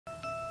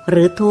ห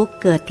รือทุกข์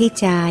เกิดที่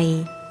ใจ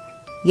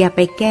อย่าไป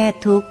แก้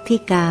ทุกข์ที่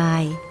กา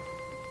ย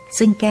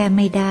ซึ่งแก้ไ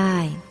ม่ได้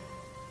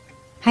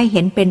ให้เ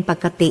ห็นเป็นป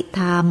กติ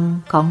ธรรม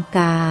ของ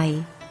กาย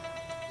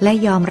และ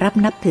ยอมรับ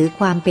นับถือ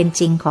ความเป็น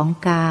จริงของ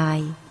กาย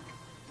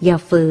อย่า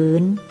ฝื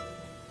น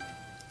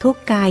ทุก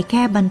กายแ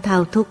ค่บรรเทา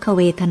ทุกขเ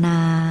วทนา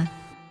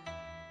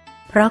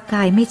เพราะก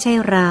ายไม่ใช่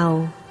เรา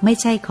ไม่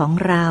ใช่ของ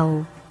เรา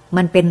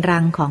มันเป็นรั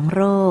งของโ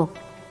รค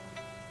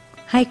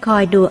ให้คอ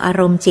ยดูอา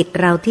รมณ์จิต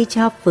เราที่ช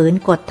อบฝืน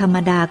กฎธรรม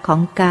ดาขอ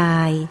งกา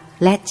ย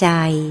และใจ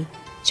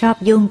ชอบ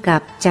ยุ่งกั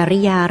บจริ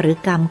ยาหรือ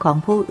กรรมของ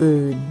ผู้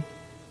อื่น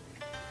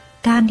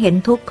การเห็น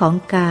ทุกข์ของ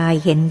กาย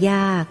เห็นย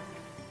าก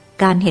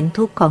การเห็น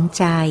ทุกข์ของ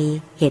ใจ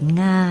เห็น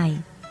ง่าย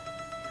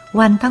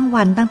วันทั้ง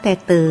วันตั้งแต่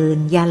ตื่น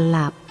ยันห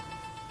ลับ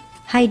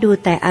ให้ดู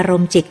แต่อาร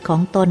มณ์จิตขอ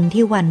งตน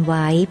ที่หวั่นไหว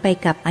ไป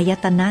กับอาย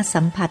ตนะ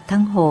สัมผัส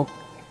ทั้งหก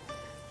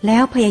แล้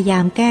วพยายา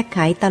มแก้ไข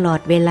ตลอ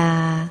ดเวลา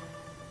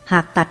หา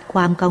กตัดคว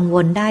ามกังว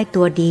ลได้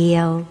ตัวเดีย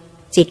ว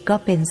จิตก็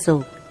เป็นสุ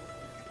ข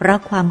เพราะ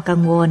ความกั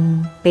งวล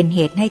เป็นเห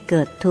ตุให้เ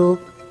กิดทุก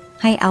ข์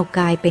ให้เอาก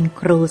ายเป็น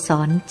ครูส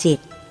อนจิต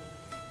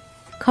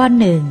ข้อ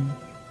หนึ่ง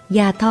อ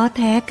ย่าท้อแ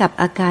ท้กับ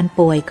อาการ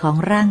ป่วยของ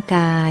ร่างก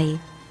าย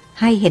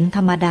ให้เห็นธ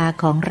รรมดา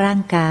ของร่าง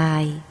กา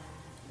ย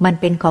มัน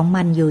เป็นของ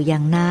มันอยู่อย่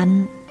างนั้น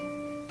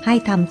ให้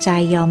ทำใจ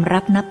ยอมรั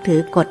บนับถื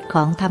อกฎข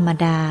องธรรม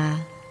ดา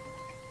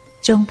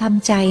จงท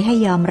ำใจให้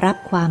ยอมรับ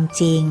ความ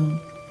จริง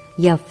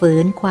อย่าฝื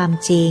นความ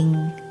จริง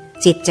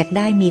จิตจะไ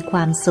ด้มีคว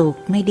ามสุข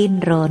ไม่ดิ้น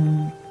รน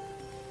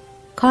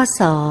ข้อ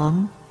สอง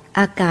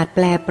อากาศแป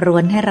รปรว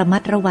นให้ระมั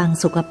ดระวัง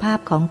สุขภาพ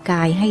ของก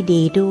ายให้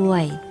ดีด้ว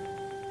ย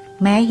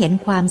แม้เห็น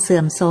ความเสื่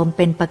อมโทรมเ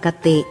ป็นปก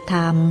ติธร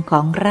รมข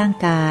องร่าง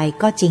กาย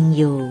ก็จริง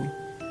อยู่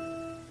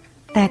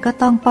แต่ก็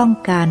ต้องป้อง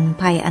กัน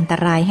ภัยอันต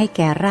รายให้แ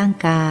ก่ร่าง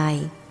กาย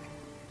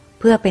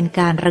เพื่อเป็น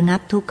การระงั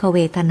บทุกขเว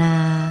ทนา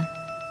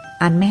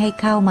อันไม่ให้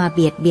เข้ามาเ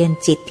บียดเบียน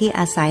จิตที่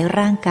อาศัย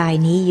ร่างกาย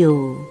นี้อ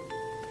ยู่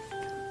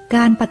ก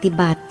ารปฏิ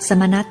บัติส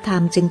มณธรร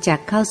มจึงจัก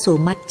เข้าสู่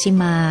มัชฌิ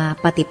มา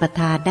ปฏิปท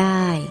าไ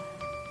ด้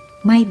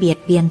ไม่เบียด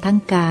เบียนทั้ง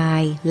กา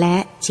ยและ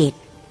จิต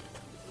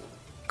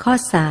ข้อ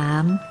สา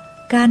ม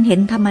การเห็น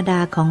ธรรมดา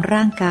ของ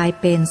ร่างกาย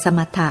เป็นสม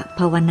ถภ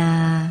าวนา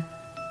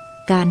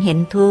การเห็น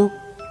ทุกข์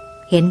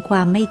เห็นคว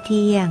ามไม่เ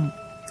ที่ยง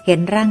เห็น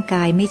ร่างก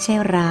ายไม่ใช่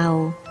เรา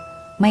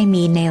ไม่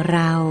มีในเร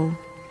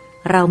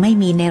าไม่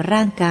มีในร่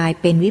างกาย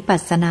เป็นวิปั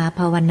สสนา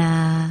ภาวนา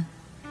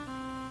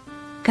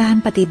การ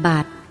ปฏิบั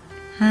ติ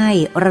ให้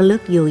ระลึ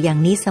กอยู่อย่าง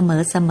นี้เส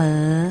ม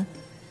อ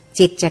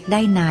จิตจะไ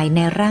ด้หน่ายใน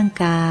ร่าง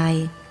กาย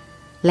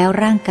แล้ว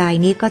ร่างกาย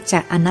นี้ก็จะ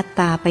อนัต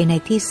ตาไปใน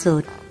ที่สุ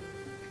ด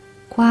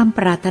ความป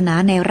รารถนา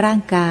ในร่า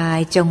งกาย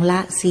จงละ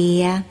เสี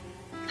ย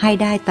ให้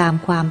ได้ตาม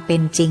ความเป็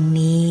นจริง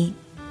นี้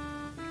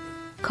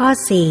ข้อ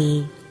สี่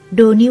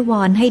ดูนิว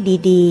รณ์ให้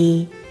ดี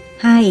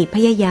ๆให้พ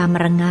ยายาม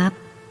ระงับ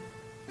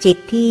จิต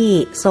ที่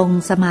ทรง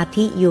สมา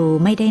ธิอยู่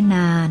ไม่ได้น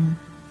าน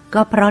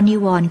ก็เพราะนิ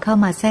วรณ์เข้า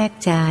มาแทรก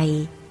ใจ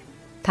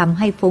ทำใ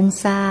ห้ฟุ้ง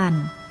ซ่าน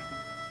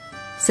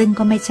ซึ่ง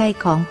ก็ไม่ใช่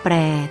ของแปล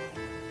ก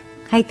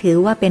ให้ถือ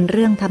ว่าเป็นเ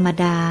รื่องธรรม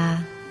ดา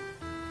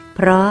เพ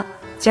ราะ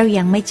เจ้า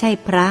ยังไม่ใช่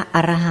พระอ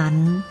รหัน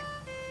ต์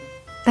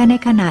แต่ใน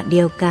ขณะเ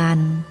ดียวกัน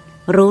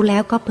รู้แล้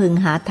วก็พึง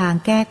หาทาง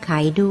แก้ไข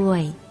ด้ว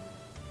ย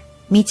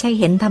มิใช่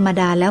เห็นธรรม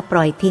ดาแล้วป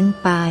ล่อยทิ้ง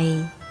ไป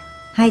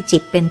ให้จิ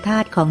ตเป็นทา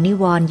สของนิ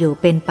วรณ์อยู่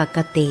เป็นปก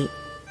ติ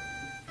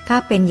ถ้า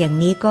เป็นอย่าง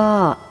นี้ก็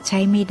ใช้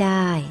ไม่ไ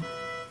ด้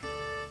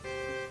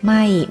ไ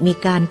ม่มี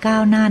การก้า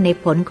วหน้าใน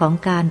ผลของ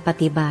การป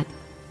ฏิบัติ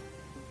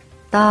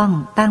ต้อง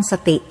ตั้งส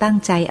ติตั้ง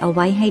ใจเอาไ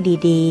ว้ให้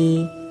ดี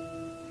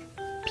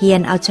ๆเพียร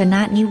เอาชน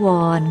ะนิว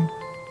รณ์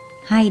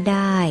ให้ไ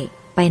ด้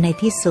ไปใน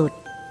ที่สุด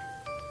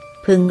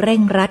พึงเร่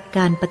งรัดก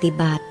ารปฏิ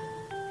บัติ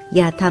อ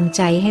ย่าทำใ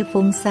จให้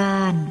ฟุ้งซ่า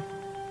น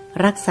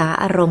รักษา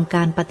อารมณ์ก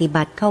ารปฏิ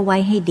บัติเข้าไว้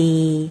ให้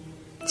ดี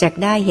จะ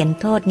ได้เห็น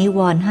โทษนิว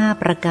รณ์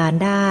5ประการ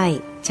ได้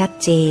ชัด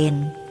เจน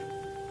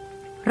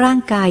ร่าง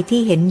กาย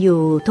ที่เห็นอ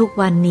ยู่ทุก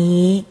วัน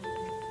นี้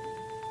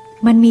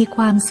มันมีค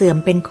วามเสื่อม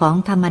เป็นของ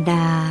ธรรมด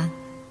า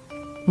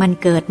มัน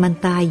เกิดมัน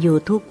ตายอยู่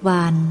ทุก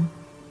วัน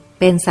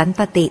เป็นสันต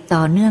ติต่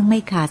อเนื่องไม่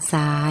ขาดส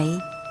าย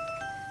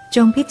จ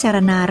งพิจาร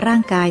ณาร่า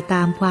งกายต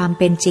ามความ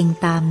เป็นจริง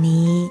ตาม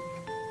นี้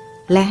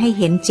และให้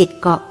เห็นจิต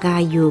เกาะกา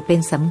ยอยู่เป็น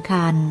สำ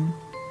คัญ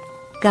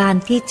การ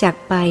ที่จัก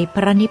ไปพ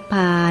ระนิพพ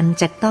าน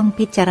จะต้อง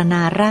พิจารณ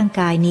าร่าง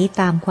กายนี้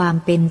ตามความ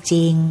เป็นจ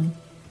ริง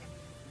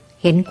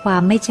เห็นควา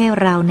มไม่ใช่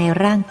เราใน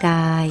ร่างก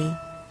าย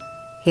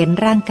เห็น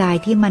ร่างกาย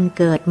ที่มัน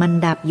เกิดมัน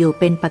ดับอยู่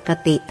เป็นปก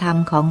ติธรรม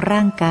ของร่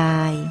างกา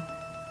ย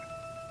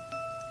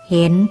เ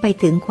ห็นไป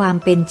ถึงความ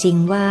เป็นจริง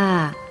ว่า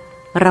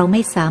เราไ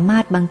ม่สามา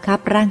รถบังคับ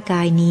ร่างก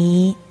ายนี้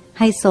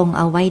ให้ทรงเ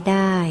อาไว้ไ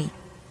ด้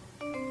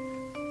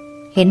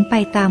เห็นไป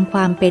ตามคว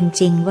ามเป็น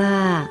จริงว่า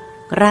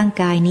ร่าง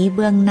กายนี้เ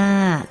บื้องหน้า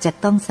จะ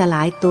ต้องสล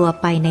ายตัว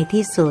ไปใน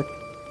ที่สุด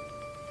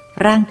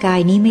ร่างกาย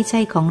นี้ไม่ใ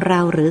ช่ของเร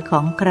าหรือข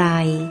องใคร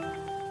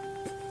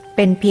เ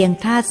ป็นเพียง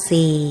ธาตุ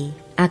สี่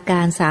อาก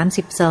าร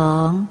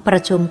32ปร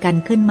ะชุมกัน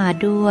ขึ้นมา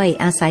ด้วย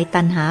อาศัย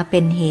ตัณหาเป็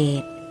นเห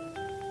ตุ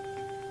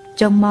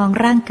จงมอง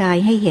ร่างกาย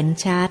ให้เห็น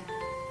ชัด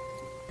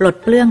ปลด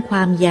เปลื้องคว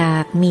ามอยา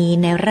กมี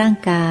ในร่าง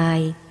กาย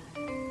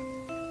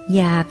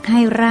อยากให้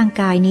ร่าง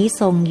กายนี้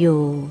ทรงอ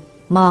ยู่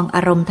มองอ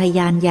ารมณ์ทย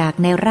านอยาก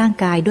ในร่าง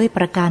กายด้วยป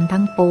ระการ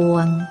ทั้งปว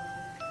ง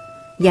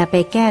อย่าไป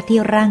แก้ที่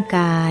ร่างก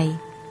าย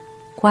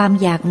ความ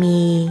อยาก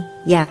มี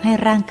อยากให้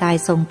ร่างกาย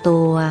ทรง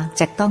ตัว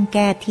จะต้องแ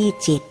ก้ที่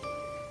จิต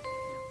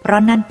เพรา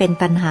ะนั่นเป็น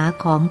ตัณหา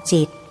ของ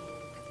จิต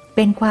เ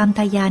ป็นความ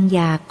ทยานอย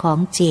ากของ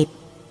จิต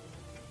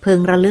พึง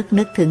ระลึก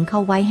นึกถึงเข้า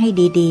ไว้ให้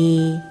ดี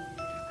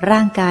ๆร่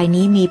างกาย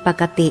นี้มีป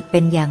กติเป็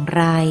นอย่างไ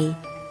ร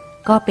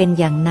ก็เป็น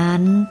อย่างนั้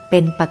นเป็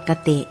นปก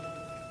ติ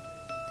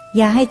อ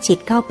ย่าให้จิต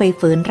เข้าไป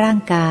ฝืนร่าง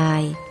กาย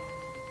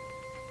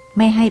ไ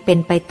ม่ให้เป็น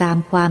ไปตาม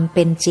ความเ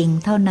ป็นจริง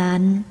เท่านั้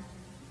น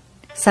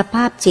สภ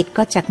าพจิต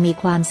ก็จะมี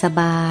ความส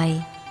บาย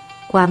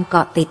ความเก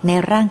าะติดใน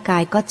ร่างกา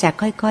ยก็จะ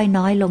ค่อยๆ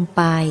น้อยลงไ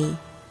ป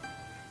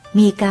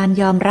มีการ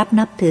ยอมรับ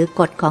นับถือ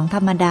กฎของธร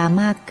รมดา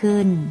มาก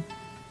ขึ้น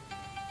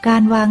กา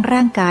รวางร่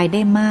างกายไ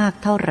ด้มาก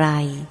เท่าไหร่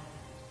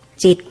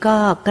จิตก็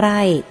ใก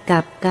ล้กั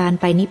บการ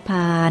ไปนิพพ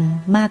าน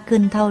มากขึ้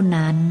นเท่า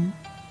นั้น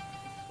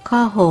ข้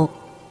อ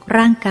 6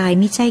 ร่างกาย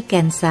ไม่ใช่แ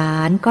ก่นสา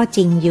รก็จ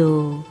ริงอยู่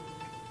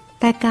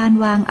แต่การ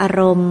วางอา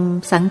รมณ์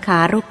สังขา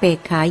รุปเปก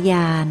ขาญ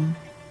าณ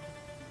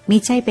มิ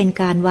ใช่เป็น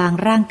การวาง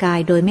ร่างกาย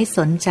โดยไม่ส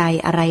นใจ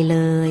อะไรเล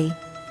ย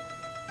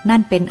นั่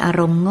นเป็นอา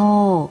รมณ์โง่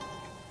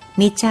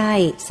มิใช่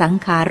สัง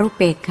ขารุปเ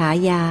ปกขา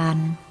ญาณ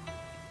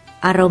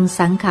อารมณ์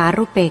สังขา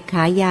รุปเปกข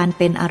าญาณ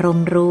เป็นอารม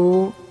ณ์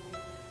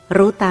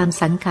รู้ตาม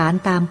สังขาร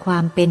ตามควา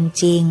มเป็น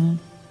จริง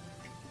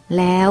แ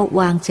ล้ว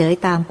วางเฉย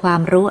ตามควา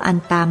มรู้อัน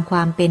ตามคว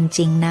ามเป็นจ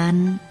ริงนั้น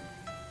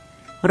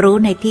รู้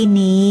ในที่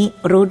นี้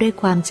รู้ด้วย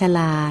ความฉล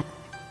าด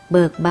เ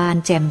บิกบาน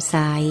แจ่มใส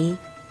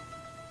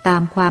ตา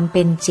มความเ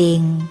ป็นจริ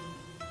ง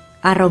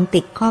อารมณ์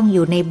ติดข้องอ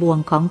ยู่ในบ่วง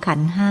ของขั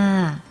นธ์ห้า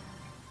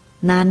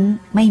นั้น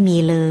ไม่มี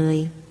เลย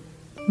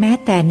แม้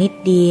แต่นิด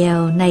เดียว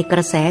ในก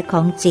ระแสข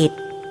องจิต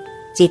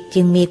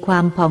จึงมีควา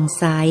มผ่อง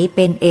ใสเ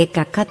ป็นเอก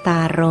คตา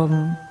รม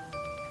ณ์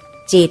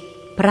จิต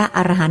พระอ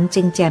รหันต์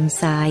จึงแจ่ม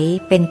ใส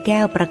เป็นแก้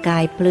วประกา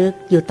ยพลึก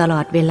อยู่ตลอ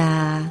ดเวลา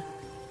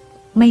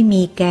ไม่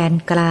มีแกน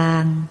กลา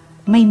ง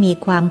ไม่มี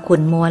ความขุ่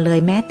นมัวเลย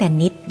แม้แต่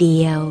นิดเดี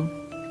ยว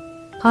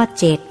ข้อ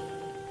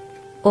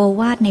 7 โอ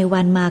วาทใน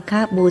วันมาฆ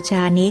บูช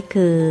านี้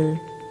คือ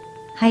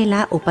ให้ล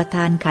ะอุปท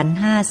านขันธ์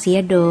ห้าเสีย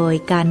โดย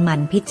การหมั่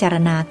นพิจาร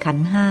ณาขัน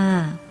ธ์ห้า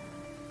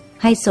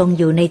ให้ทรง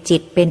อยู่ในจิ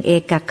ตเป็นเอ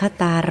กค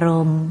ตาร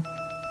มณ์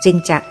จึง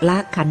จักละ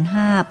ขันธ์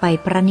ห้าไป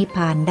พระนิพพ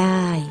านไ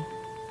ด้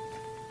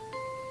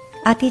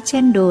อาทิเ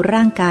ช่นดู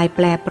ร่างกายแป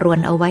รปรวน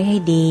เอาไว้ให้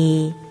ดี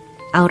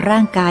เอาร่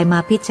างกายมา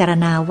พิจาร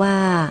ณาว่า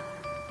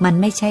มัน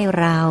ไม่ใช่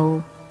เรา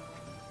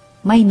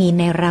ไม่มีใ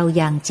นเรา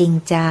อย่างจริง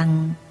จัง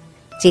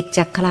จิตจ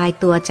ะคลาย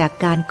ตัวจาก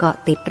การเกาะ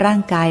ติดร่า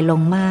งกายล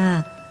งมา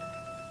ก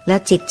และ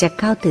จิตจะ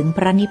เข้าถึงพ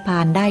ระนิพพา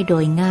นได้โด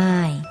ยง่า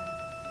ย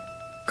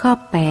ข้อ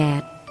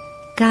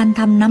 8 การ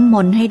ทำน้ำม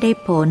นต์ให้ได้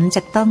ผลจ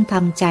ะต้องท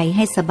ำใจใ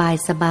ห้ส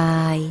บา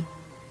ย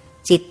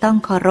จิตต้อง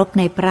เคารพใ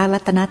นพระรั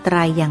ตนต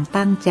รัยอย่าง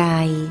ตั้งใจ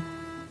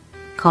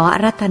ขออา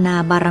ราธนา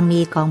บาร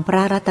มีของพร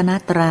ะรัตน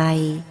ตรัย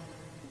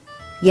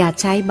อย่า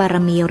ใช้บาร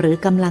มีหรือ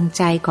กำลังใ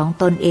จของ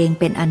ตนเอง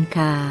เป็นอันข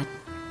าด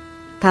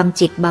ทำ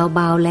จิตเบ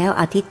าๆแล้ว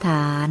อธิษฐ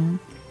าน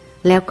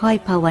แล้วค่อย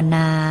ภาวน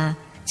า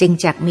จึง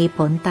จักมีผ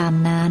ลตาม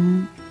นั้น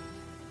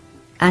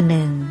อันห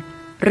นึ่ง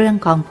เรื่อง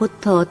ของพุท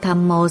โธธัม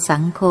โมสั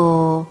งโฆ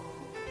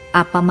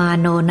อัปปมา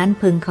โนนั้น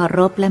พึงเคาร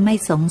พและไม่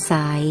สง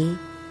สัย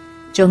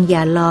จงอย่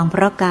าลองเพ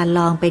ราะการล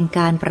องเป็นก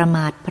ารประม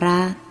าทพระ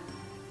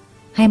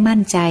ให้มั่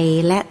นใจ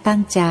และตั้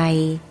งใจ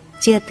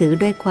เชื่อถือ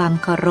ด้วยความ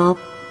เคารพ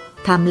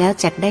ทำแล้ว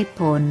จักได้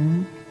ผล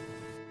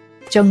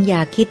จงอย่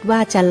าคิดว่า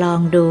จะลอ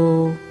งดู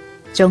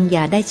จงอ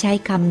ย่าได้ใช้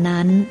คำ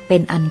นั้นเป็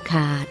นอันข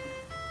าด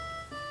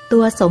ตั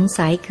วสง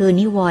สัยคือ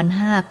นิวรณ์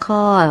5ข้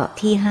อ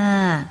ที่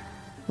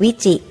5วิ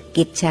จิ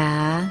กิจฉา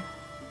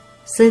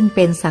ซึ่งเ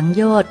ป็นสังโ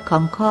ยชน์ขอ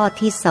งข้อ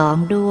ที่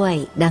2ด้วย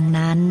ดัง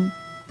นั้น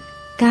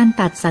การ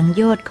ตัดสังโ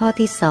ยชน์ข้อ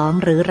ที่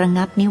2หรือระ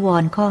งับนิว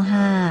รณ์ข้อ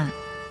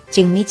5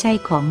จึงไม่ใช่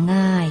ของ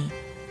ง่าย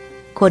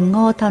คนโ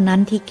ง่เท่านั้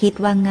นที่คิด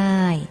ว่าง่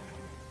าย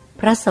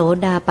พระโส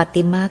ดาปัต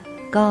ติมรรค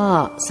ก็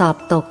สอบ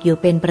ตกอยู่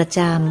เป็นประจ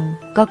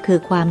ำก็คือ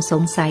ความส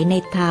งสัยใน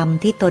ธรรม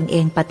ที่ตนเอ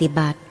งปฏิ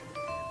บัติ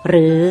ห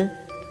รือ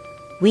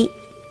วิ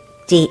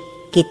จิ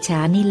กิจฉา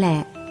นี่แหล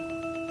ะ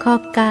ข้อ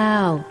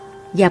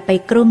 9 อย่าไป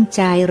กลุ้มใ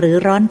จหรือ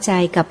ร้อนใจ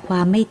กับคว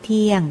ามไม่เ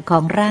ที่ยงขอ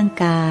งร่าง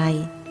กาย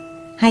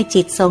ให้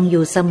จิตทรงอ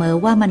ยู่เสมอ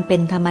ว่ามันเป็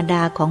นธรรมด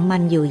าของมั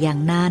นอยู่อย่าง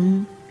นั้น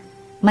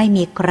ไม่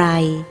มีใคร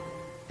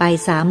ไป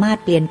สามารถ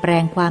เปลี่ยนแปล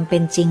งความเป็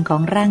นจริงขอ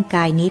งร่างก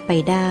ายนี้ไป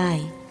ได้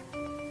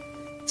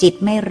จิต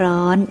ไม่ร้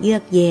อนเยือ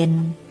กเย็น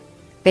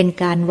เป็น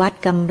การวัด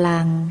กำลั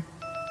ง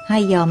ให้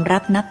ยอมรั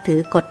บนับถื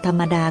อกฎธรร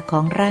มดาขอ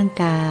งร่าง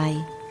กาย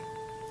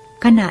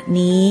ขณะ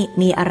นี้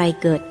มีอะไร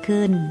เกิด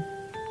ขึ้น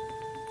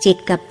จิต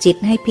กับจิต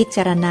ให้พิจ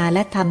ารณาแล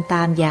ะทำต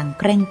ามอย่าง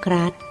เคร่งค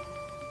รัด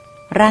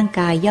ร่าง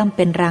กายย่อมเ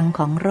ป็นรังข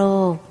องโร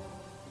ค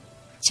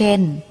เช่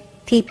น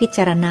ที่พิจ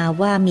ารณา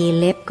ว่ามี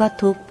เล็บก็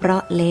ทุกข์เพรา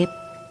ะเล็บ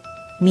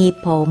มี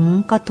ผม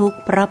ก็ทุกข์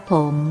เพราะผ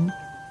ม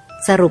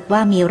สรุปว่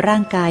ามีร่า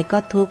งกายก็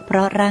ทุกข์เพร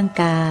าะร่าง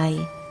กาย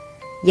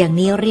อย่าง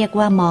นี้เรียก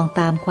ว่ามอง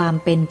ตามความ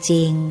เป็นจ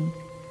ริง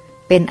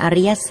เป็นอ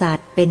ริยสัจ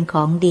เป็นข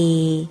องดี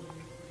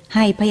ใ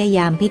ห้พยาย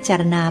ามพิจา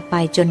รณาไป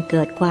จนเ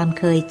กิดความ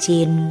เคย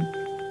ชิน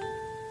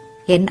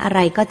เห็นอะไร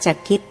ก็จะ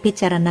คิดพิ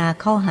จารณา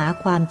เข้าหา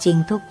ความจริง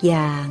ทุกอ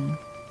ย่าง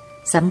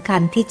สำคั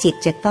ญที่จิต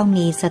จะต้อง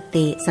มีส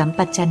ติสัมป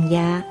ชัญญ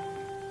ะ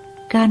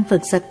การฝึ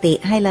กสติ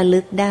ให้ระลึ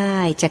กได้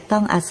จะต้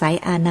องอาศัย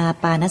อานา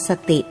ปานส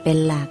ติเป็น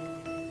หลัก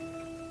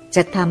จ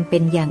ะทำเป็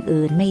นอย่าง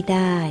อื่นไม่ไ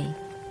ด้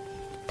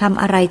ท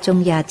ำอะไรจง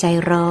อย่าใจ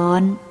ร้อ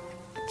น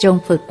จง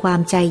ฝึกความ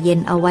ใจเย็น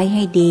เอาไว้ใ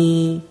ห้ดี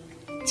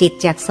จิต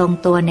จักทรง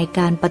ตัวในก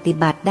ารปฏิ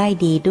บัติได้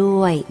ดีด้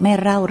วยไม่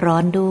เร่าร้อ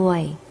นด้ว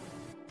ย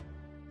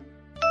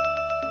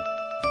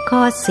ข้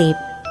อ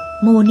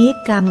 10 มูนิ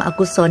กรรมอ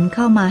กุศลเ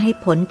ข้ามาให้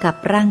ผลกับ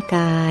ร่างก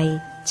าย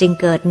จึง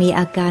เกิดมี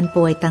อาการ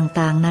ป่วย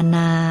ต่างๆนาน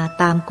า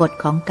ตามกฎ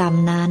ของกรรม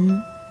นั้น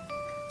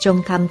จง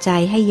ทำใจ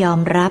ให้ยอม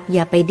รับอ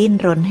ย่าไปดิ้น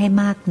รนให้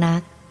มากนั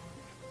ก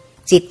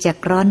จิตจัก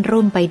ร้อน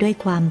รุ่มไปด้วย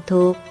ความ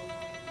ทุกข์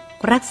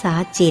รักษา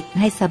จิต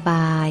ให้สบ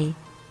าย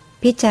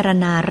พิจาร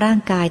ณาร่าง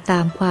กายตา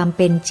มความเ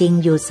ป็นจริง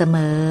อยู่เสม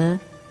อ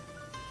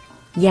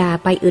อย่า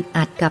ไปอึด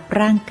อัดกับ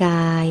ร่างก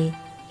าย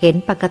เห็น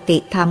ปกติ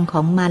ธรรมข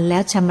องมันแล้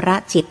วชำระ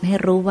จิตให้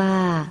รู้ว่า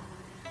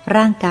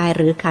ร่างกายห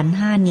รือขันธ์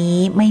ห้านี้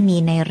ไม่มี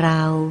ในเร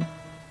า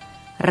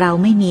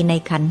ไม่มีใน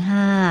ขันธ์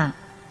ห้า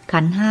ขั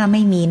นธ์ห้าไ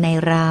ม่มีใน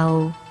เรา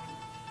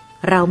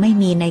ไม่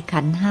มีใน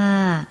ขันธ์ห้า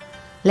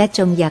และจ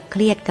งอย่าเค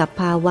รียดกับ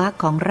ภาวะ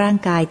ของร่าง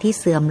กายที่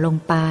เสื่อมลง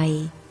ไป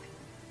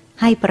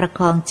ให้ประค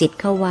องจิต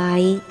เข้าไว้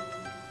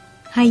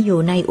ให้อยู่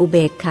ในอุเบ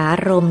กขา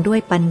รมณ์ด้ว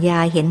ยปัญญา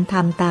เห็นธร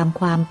รมตาม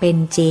ความเป็น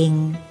จริง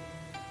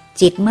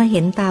จิตเมื่อเ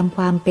ห็นตามค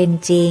วามเป็น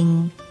จริง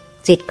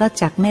จิตก็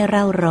จักไม่เ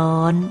ร่าร้อ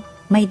น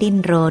ไม่ดิ้น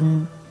รน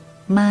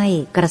ไม่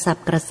กระสับ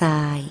กระส่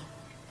าย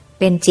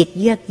เป็นจิต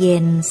เยือกเย็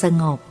นส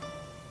งบ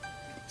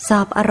ส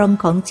อบอารมณ์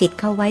ของจิต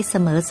เข้าไว้เส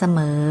ม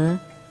อ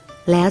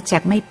แล้วจั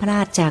กไม่พลา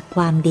ดจากค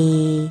วามดี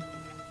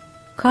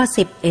ข้อ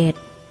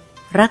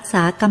 11 รักษ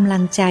ากำลั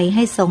งใจใ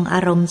ห้ทรงอา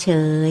รมณ์เฉ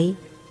ย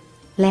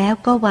แล้ว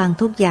ก็วาง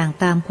ทุกอย่าง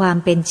ตามความ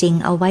เป็นจริง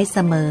เอาไว้เส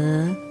มอ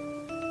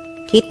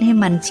คิดให้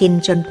มันชิน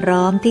จนพ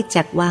ร้อมที่จ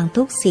ะวาง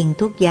ทุกสิ่ง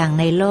ทุกอย่าง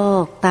ในโล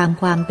กตาม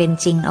ความเป็น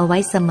จริงเอาไว้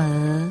เสม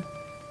อ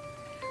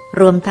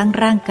รวมทั้ง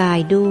ร่างกาย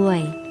ด้วย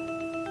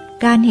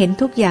การเห็น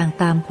ทุกอย่าง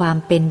ตามความ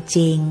เป็นจ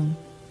ริง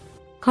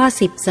ข้อ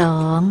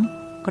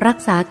 12 รัก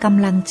ษาก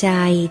ำลังใจ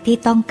ที่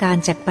ต้องการ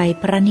จักไป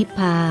พระนิพพ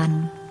าน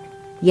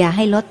อย่าใ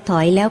ห้ลดถ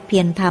อยแล้วเพี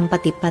ยรทำป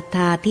ฏิปท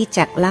าที่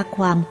จักละค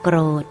วามโกร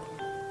ธ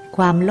ค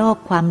วามโลภ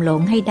ความหล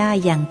งให้ได้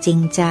อย่างจริง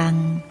จัง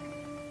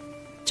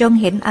จง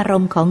เห็นอาร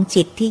มณ์ของ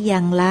จิตที่ยั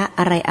งละ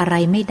อะไร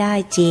ไม่ได้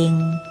จริง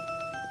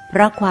เพร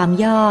าะความ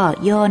ย่อ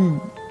ย่น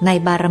ใน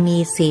บารมี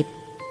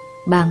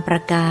10บางปร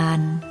ะการ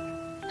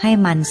ให้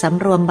มันส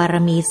ำรวมบาร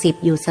มี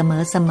10อยู่เส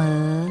ม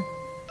อ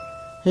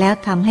แล้ว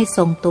ทำให้ท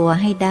รงตัว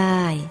ให้ไ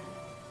ด้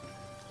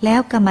แล้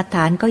วกรรมฐ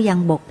านก็ยัง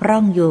บกพร่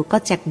องอยู่ก็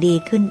จักดี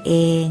ขึ้นเอ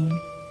ง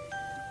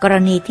กร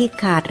ณีที่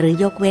ขาดหรือ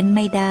ยกเว้นไ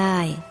ม่ได้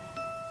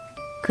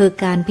คือ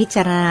การพิจ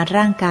ารณา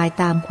ร่างกาย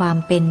ตามความ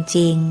เป็นจ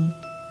ริง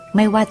ไ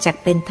ม่ว่าจัก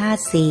เป็นธา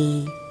ตุสี่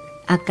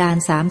อาการ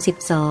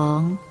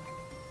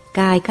32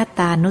กายค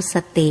ตานุส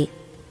ติ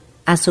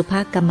อสุภ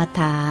กรรม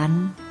ฐาน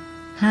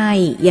ให้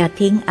อย่า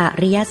ทิ้งอ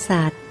ริย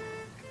สัจ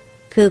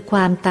คือคว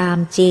ามตาม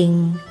จริง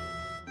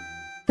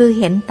คือ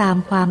เห็นตาม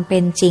ความเป็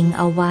นจริงเ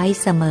อาไว้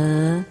เสมอ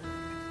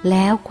แ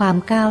ล้วความ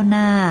ก้าวห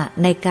น้า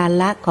ในการ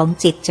ละของ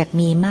จิตจัก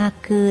มีมาก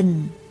ขึ้น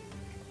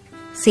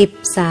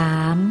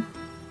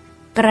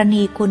 13. กร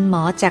ณีคุณหม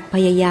อจักพ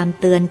ยายาม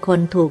เตือนคน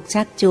ถูก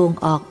ชักจูง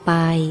ออกไป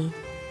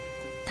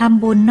ท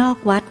ำบุญนอก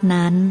วัด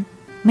นั้น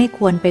ไม่ค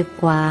วรไป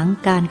ขวาง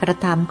การกระ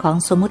ทำของ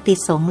สมมุติ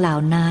สงฆ์เหล่า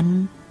นั้น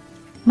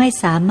ไม่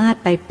สามารถ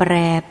ไปแปร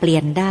เปลี่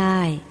ยนได้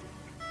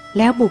แ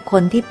ล้วบุคค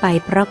ลที่ไป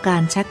เพราะกา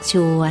รชักช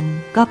วน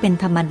ก็เป็น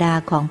ธรรมดา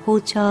ของผู้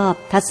ชอบ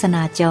ทัศน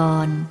าจ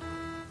ร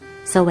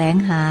แสวง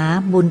หา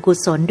บุญกุ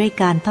ศลด้วย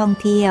การท่อง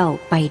เที่ยว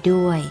ไป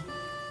ด้วย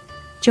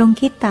จง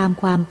คิดตาม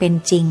ความเป็น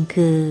จริง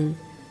คือ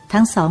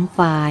ทั้งสอง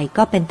ฝ่าย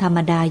ก็เป็นธรรม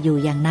ดาอยู่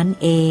อย่างนั้น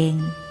เอง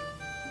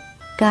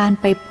การ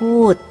ไปพู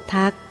ด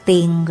ทัก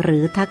ติงหรื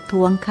อทัก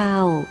ท้วงเข้า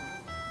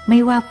ไม่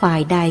ว่าฝ่า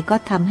ยใดก็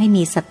ทำให้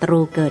มีศัตรู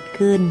เกิด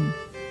ขึ้น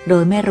โด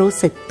ยไม่รู้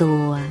สึกตั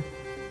ว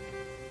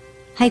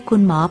ให้คุ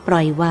ณหมอปล่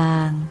อยวา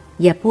ง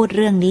อย่าพูดเ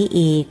รื่องนี้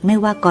อีกไม่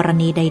ว่ากร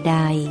ณีใด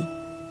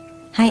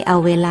ๆให้เอา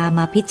เวลาม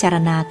าพิจาร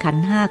ณาขัน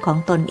ธ์ห้าของ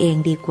ตนเอง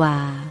ดีกว่า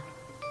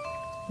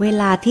เว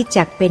ลาที่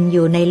จักเป็นอ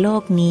ยู่ในโล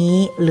กนี้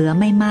เหลือ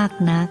ไม่มาก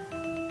นัก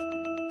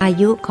อา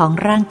ยุของ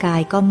ร่างกา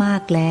ยก็มา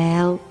กแล้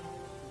ว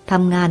ท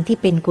ำงานที่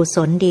เป็นกุศ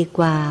ลดี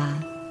กว่า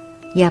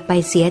อย่าไป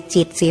เสีย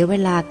จิตเสียเว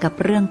ลากับ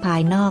เรื่องภา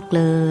ยนอกเ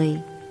ลย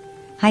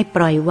ให้ป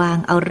ล่อยวาง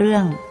เอาเรื่อ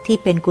งที่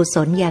เป็นกุศ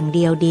ลอย่างเ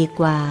ดียวดี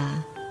กว่า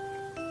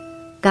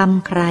กรรม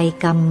ใคร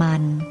กรรมมั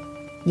น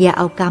อย่าเ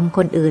อากรรมค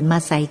นอื่นมา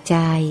ใส่ใจ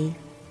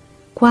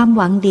ความห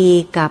วังดี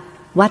กับ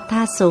วัฏฏ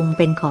ะทรงเ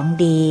ป็นของ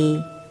ดี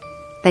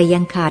แต่ยั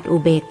งขาดอุ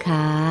เบกข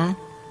า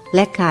แล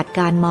ะขาดก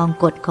ารมอง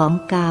กฎของ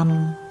กรรม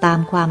ตาม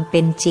ความเ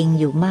ป็นจริง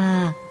อยู่มา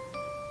ก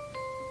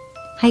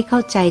ให้เข้า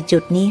ใจจุ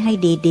ดนี้ให้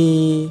ดี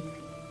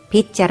ๆ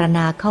พิจารณ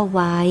าเข้าไ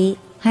ว้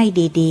ให้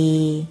ดี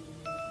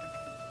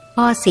ๆ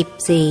ข้อ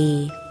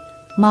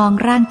 14 มอง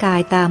ร่างกา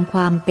ยตามคว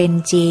ามเป็น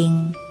จริง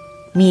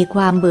มีค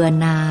วามเบื่อ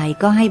หน่าย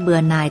ก็ให้เบื่อ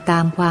หน่ายตา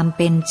มความเ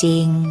ป็นจริ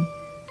ง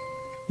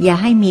อย่า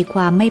ให้มีคว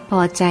ามไม่พ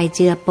อใจเ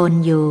จือปน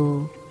อยู่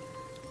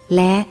แ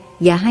ละ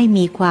อย่าให้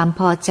มีความ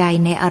พอใจ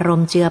ในอาร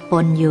มณ์เจือป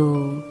นอยู่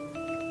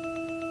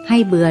ให้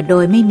เบื่อโด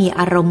ยไม่มี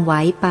อารมณ์ไหว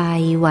ไป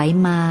ไหว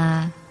มา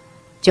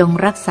จง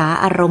รักษา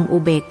อารมณ์อุ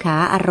เบกขา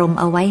อารมณ์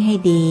เอาไว้ให้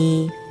ดี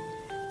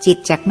จิต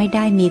จักไม่ไ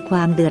ด้มีคว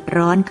ามเดือด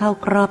ร้อนเข้า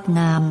ครอบง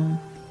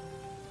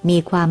ำมี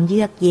ความเ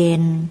ยือกเย็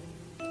น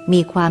มี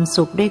ความ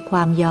สุขด้วยคว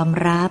ามยอม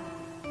รับ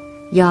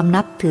ยอม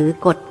นับถือ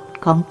กฎ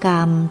ของกร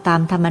รมตา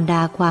มธรรมด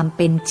าความเ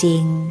ป็นจริ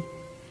ง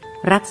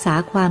รักษา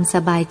ความส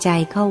บายใจ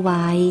เข้าไ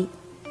ว้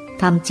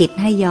ทำจิต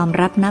ให้ยอม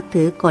รับนับ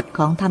ถือกฎข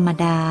องธรรม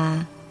ดา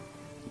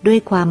ด้วย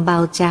ความเบา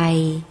ใจ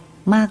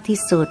มากที่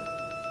สุด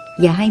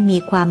อย่าให้มี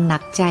ความหนั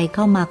กใจเ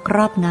ข้ามาคร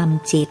อบง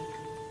ำจิต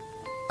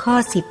ข้อ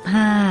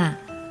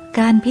 15ก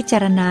ารพิจา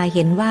รณาเ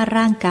ห็นว่า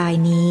ร่างกาย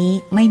นี้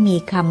ไม่มี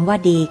คำว่า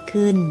ดี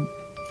ขึ้น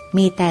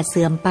มีแต่เ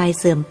สื่อมไป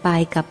เสื่อมไป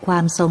กับควา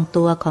มทรง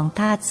ตัวของ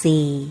ธาตุ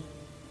สี่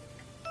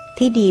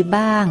ที่ดี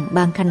บ้างบ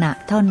างขณะ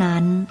เท่า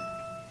นั้น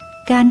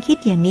การคิด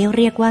อย่างนี้เ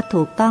รียกว่า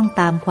ถูกต้อง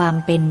ตามความ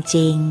เป็นจ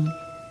ริง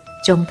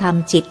จงท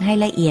ำจิตให้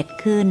ละเอียด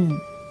ขึ้น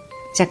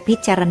จักพิ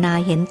จารณา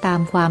เห็นตา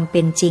มความเ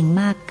ป็นจริง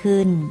มาก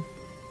ขึ้น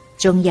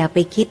จงอย่าไป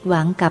คิดห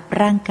วังกับ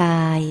ร่างก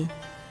าย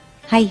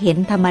ให้เห็น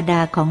ธรรมด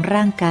าของ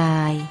ร่างกา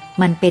ย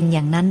มันเป็นอ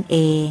ย่างนั้นเอ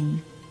ง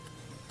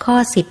ข้อ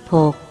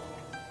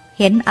 16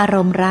เห็นอาร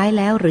มณ์ร้าย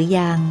แล้วหรือ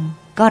ยัง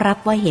ก็รับ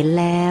ว่าเห็น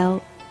แล้ว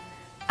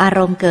อาร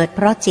มณ์เกิดเพ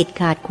ราะจิต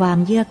ขาดความ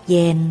เยือกเ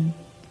ย็น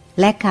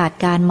และขาด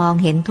การมอง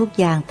เห็นทุก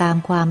อย่างตาม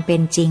ความเป็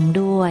นจริง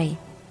ด้วย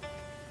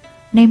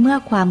ในเมื่อ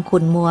ความ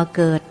ขุ่นมัวเ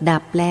กิดดั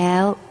บแล้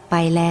วไป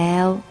แล้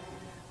ว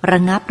ระ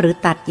งับหรือ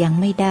ตัดยัง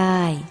ไม่ได้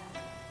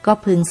ก็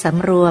พึงส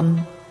ำรวม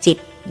จิต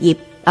หยิบ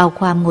เอา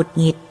ความหงุด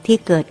หงิดที่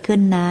เกิดขึ้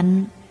นนั้น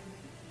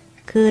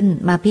ขึ้น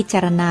มาพิจา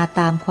รณา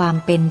ตามความ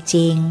เป็นจ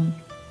ริง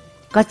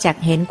ก็จัก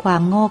เห็นควา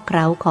มโง่เขล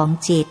าของ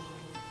จิต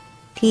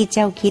ที่เ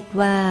จ้าคิด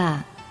ว่า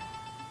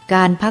ก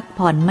ารพัก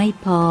ผ่อนไม่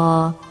พอ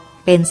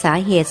เป็นสา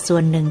เหตุส่ว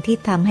นหนึ่งที่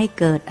ทำให้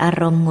เกิดอา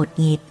รมณ์หงุด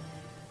หงิด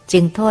จึ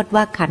งโทษ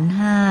ว่าขันธ์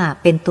ห้า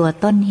เป็นตัว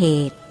ต้นเห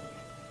ตุ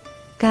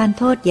การ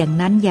โทษอย่าง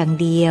นั้นอย่าง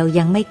เดียว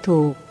ยังไม่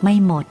ถูกไม่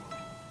หมด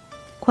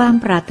ความ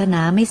ปรารถน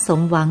าไม่ส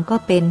มหวังก็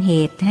เป็นเห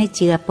ตุให้เ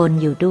จือปน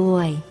อยู่ด้ว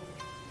ย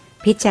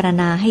พิจาร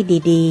ณาให้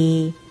ดี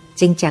ๆ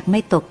จึงจักไม่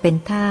ตกเป็น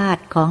ทาส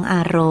ของอ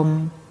ารมณ์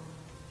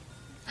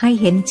ให้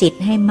เห็นจิต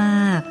ให้ม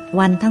าก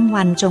วันทั้ง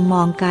วันจงม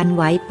องการไ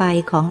หวไป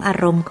ของอา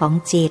รมณ์ของ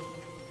จิต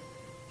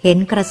เห็น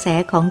กระแส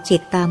ของจิ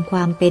ตตามคว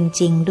ามเป็น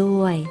จริง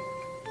ด้วย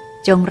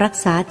จงรัก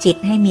ษาจิต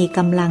ให้มีก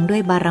ำลังด้ว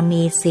ยบาร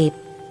มี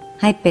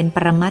10ให้เป็นป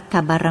รมัตถ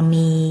บาร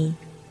มี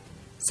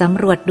ส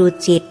ำรวจดู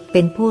จิตเ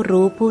ป็นผู้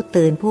รู้ผู้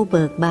ตื่นผู้เ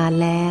บิกบาน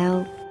แล้ว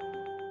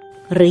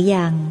หรือ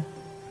ยัง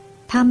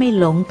ถ้าไม่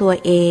หลงตัว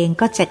เอง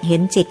ก็จะเห็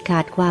นจิตขา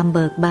ดความเ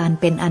บิกบาน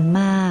เป็นอัน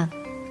มาก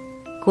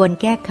ควร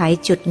แก้ไข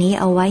จุดนี้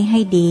เอาไว้ให้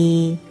ดี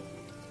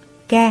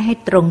แก้ให้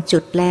ตรงจุ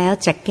ดแล้ว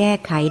จะแก้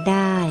ไขไ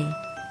ด้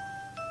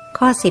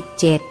ข้อ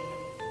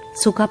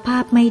 17สุขภา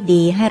พไม่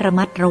ดีให้ระ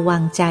มัดระวั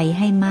งใจ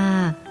ให้มา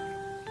ก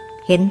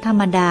เห็นธรร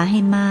มดาให้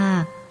มา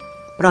ก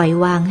ปล่อย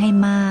วางให้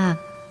มาก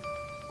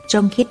จ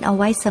งคิดเอา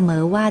ไว้เสม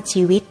อว่า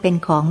ชีวิตเป็น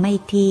ของไม่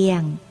เที่ย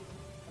ง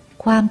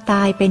ความต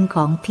ายเป็นข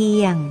องเ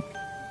ที่ยง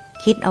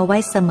คิดเอาไว้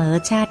เสมอ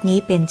ชาตินี้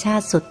เป็นชา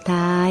ติสุด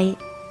ท้าย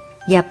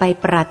อย่าไป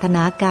ปรารถน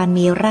าการ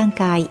มีร่าง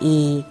กาย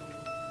อีก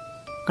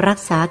รัก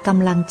ษาก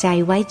ำลังใจ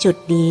ไว้จุด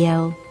เดียว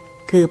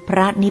คือพร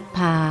ะนิพพ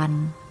าน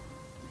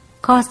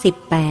ข้อ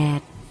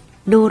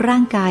 18ดูร่า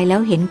งกายแล้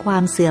วเห็นควา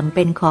มเสื่อมเ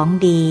ป็นของ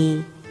ดี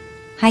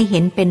ให้เห็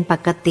นเป็นป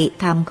กติ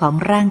ธรรมของ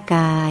ร่างก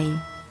าย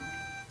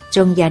จ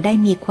งอย่าได้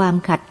มีความ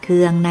ขัดเคื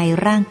องใน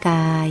ร่างก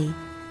าย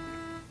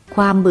ค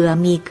วามเบื่อ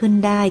มีขึ้น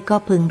ได้ก็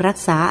พึงรัก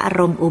ษาอา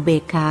รมณ์อุเบ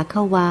กขาเข้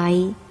าไว้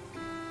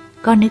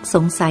ก็นึกส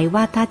งสัย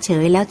ว่าถ้าเฉ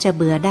ยแล้วจะ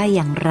เบื่อได้อ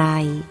ย่างไร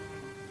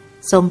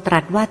ทรงตรั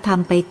สว่าท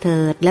ำไปเถิ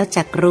ดแล้ว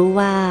จักรู้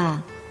ว่า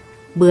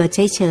เบื่อ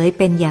เฉยๆเ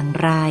ป็นอย่าง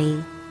ไร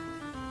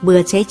เบื่อ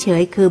เฉ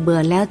ยๆคือเบื่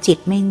อแล้วจิต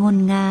ไม่งุ่น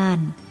ง่าน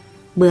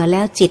เบื่อแ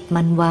ล้วจิต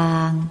มันวา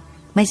ง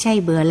ไม่ใช่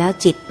เบื่อแล้ว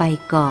จิตไป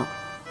เกาะ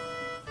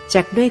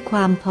จักด้วยคว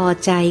ามพอ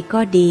ใจก็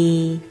ดี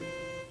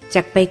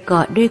จักไปเก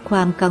าะด้วยคว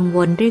ามกังว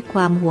ลด้วยคว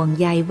ามห่วง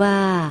ใยว่า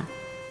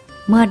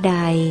เมื่อใด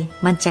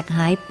มันจักห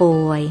ายป่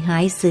วยหา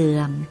ยเสื่อ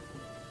ม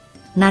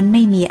นั้นไ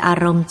ม่มีอา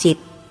รมณ์จิต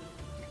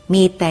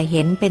มีแต่เ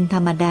ห็นเป็นธร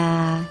รมดา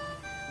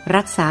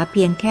รักษาเ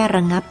พียงแค่ร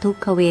ะงับทุก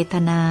ขเวท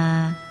นา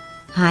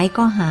หาย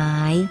ก็หา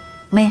ย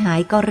ไม่หา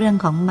ยก็เรื่อง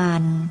ของมั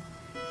น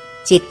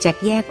จิตจัก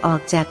แยกออ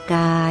กจากก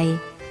าย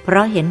เพร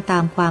าะเห็นตา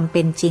มความเ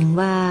ป็นจริง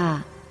ว่า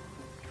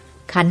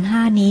ขันธ์ห้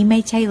านี้ไม่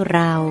ใช่เร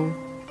า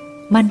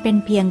มันเป็น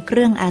เพียงเค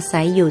รื่องอา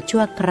ศัยอยู่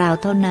ชั่วคราว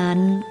เท่านั้น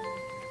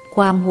ค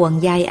วามห่วง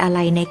ใยอะไร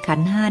ในขั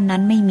นธ์ห้านั้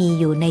นไม่มี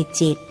อยู่ใน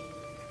จิต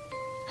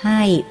ใ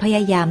ห้พย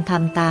ายามท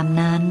ำตาม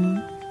นั้น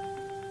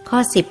ข้อ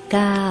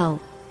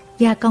 19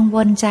อย่ากังว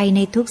ลใจใน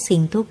ทุกสิ่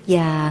งทุกอ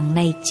ย่างใ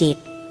นจิต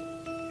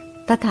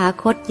ตถา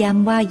คตย้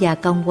ำว่าอย่า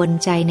กังวล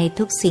ใจใน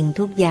ทุกสิ่ง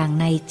ทุกอย่าง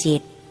ในจิ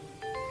ต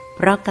เพ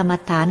ราะกรรม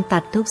ฐานตั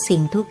ดทุกสิ่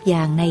งทุกอย่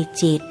างใน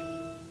จิต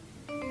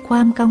ค ค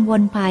วามกังว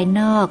ลภาย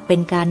นอกเป็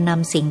นการน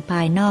ำสิ่งภ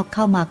ายนอกเ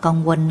ข้ามากัง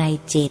วลใน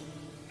จิต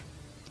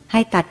ให้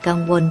ตัดกัง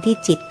วลที่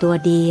จิตตัว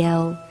เดียว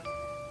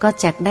ก็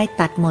จักได้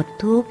ตัดหมด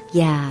ทุก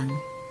อย่าง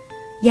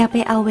อย่าไป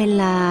เอาเว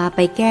ลาไป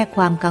แก้ค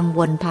วามกังว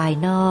ลภาย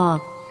นอก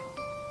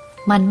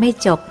มันไม่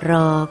จบหร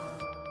อก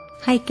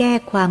ให้แก้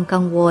ความกั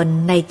งวล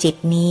ในจิต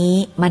นี้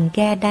มันแ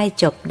ก้ได้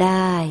จบไ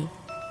ด้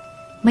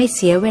ไม่เ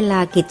สียเวลา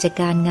กิจ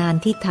การงาน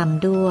ที่ท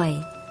ำด้วย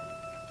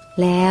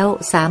แล้ว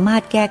สามาร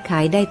ถแก้ไข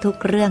ได้ทุก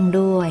เรื่อง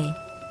ด้วย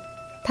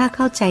ถ้าเ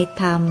ข้าใจ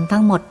ธรรม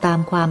ทั้งหมดตาม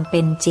ความเ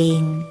ป็นจริง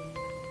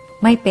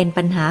ไม่เป็น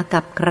ปัญหา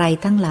กับใคร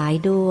ทั้งหลาย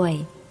ด้วย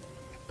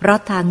เพราะ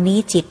ทางนี้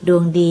จิตดว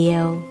งเดีย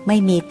วไม่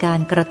มีการ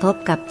กระทบ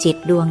กับจิต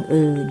ดวง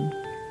อื่น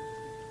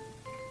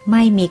ไ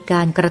ม่มีก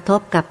ารกระท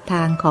บกับท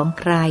างของ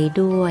ใคร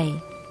ด้วย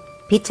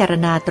พิจาร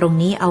ณาตรง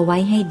นี้เอาไว้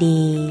ให้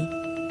ดี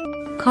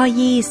ข้อ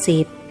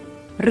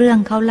20เรื่อง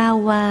เขาเล่า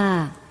ว่า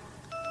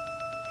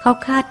เขา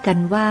คาดกัน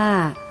ว่า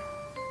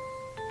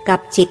กั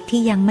บจิต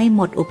ที่ยังไม่ห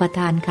มดอุปท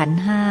านขันธ์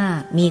ห้า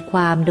มีคว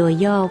ามโดย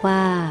ย่อว่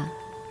า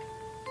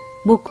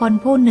บุคคล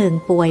ผู้หนึ่ง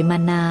ป่วยมา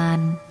นาน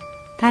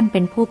ท่านเป็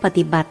นผู้ป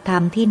ฏิบัติธรร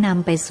มที่น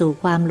ำไปสู่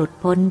ความหลุด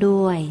พ้น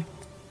ด้วย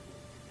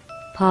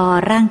พอ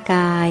ร่างก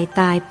าย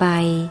ตายไป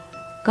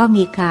ก็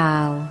มีข่า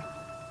ว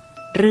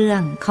เรื่อ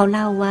งเขาเ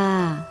ล่าว่า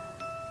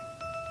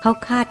เขา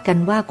คาดกัน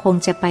ว่าคง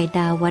จะไปด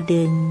าว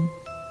ดึงส์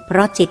เพร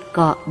าะจิตเก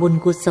าะบุญ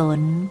กุศ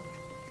ล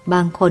บ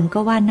างคนก็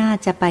ว่าน่า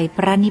จะไปพ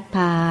ระนิพพ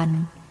าน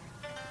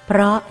เพ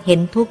ราะเห็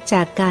นทุกข์จ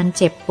ากการ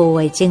เจ็บป่ว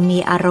ยจึงมี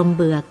อารมณ์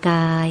เบื่อก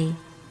าย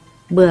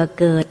เบื่อ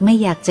เกิดไม่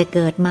อยากจะเ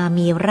กิดมา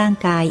มีร่าง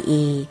กาย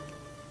อีก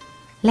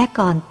และ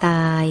ก่อนต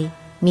าย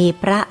มี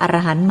พระอร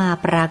หันต์มา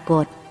ปราก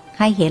ฏ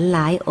ให้เห็นหล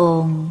ายอ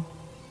งค์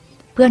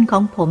เพื่อนขอ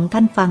งผมท่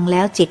านฟังแ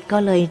ล้วจิตก็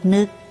เลย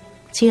นึก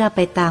เชื่อไป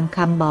ตามค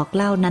ำบอก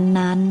เล่า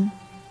นั้น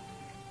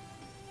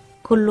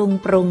ๆคุณลุง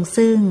ปรุง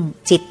ซึ่ง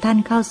จิตท่าน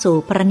เข้าสู่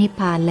พระนิพ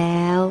พานแ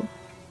ล้ว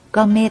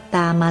ก็เมตต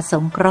ามาส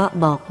งเคราะห์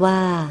บอกว่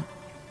า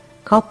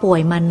เขาป่ว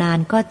ยมานาน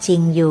ก็จริ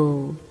งอยู่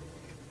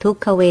ทุก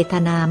ขเวท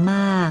นาม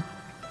าก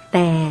แ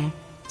ต่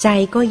ใจ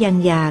ก็ยัง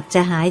อยากจ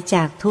ะหายจ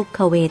ากทุกข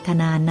เวท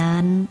นา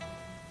นั้น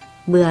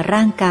เบื่อ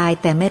ร่างกาย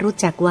แต่ไม่รู้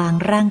จักวาง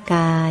ร่างก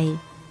าย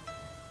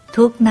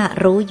ทุกข์น่ะ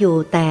รู้อยู่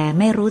แต่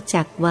ไม่รู้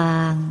จักวา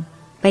ง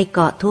ไปเก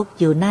าะทุกข์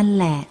อยู่นั่น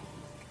แหละ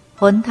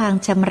หนทาง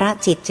ชำระ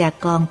จิตจาก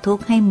กองทุก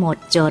ข์ให้หมด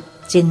จด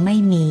จึงไม่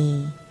มี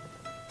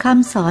ค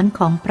ำสอนข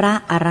องพระ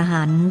อร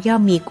หันต์ย่อ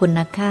มมีคุณ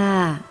ค่า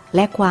แล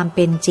ะความเ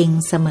ป็นจริง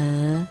เสม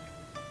อ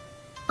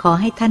ขอ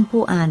ให้ท่าน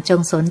ผู้อ่านจ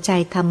งสนใจ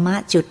ธรรมะ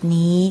จุด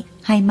นี้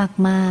ให้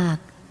มาก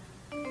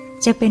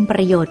ๆจะเป็นป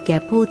ระโยชน์แก่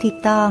ผู้ที่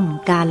ต้อง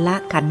การละ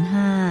ขันธ์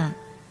ห้า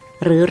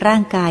หรือร่า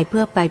งกายเ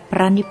พื่อไปพร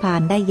ะนิพพา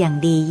นได้อย่าง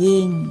ดี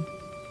ยิ่ง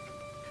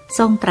ท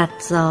รงตรัส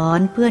สอน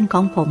เพื่อนข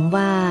องผม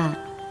ว่า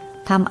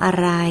ทำอะ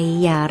ไร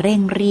อย่าเร่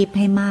งรีบใ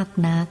ห้มาก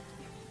นัก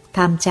ท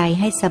ำใจ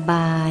ให้สบ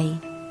าย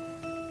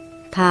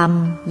ท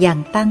ำอย่าง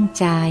ตั้ง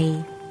ใจ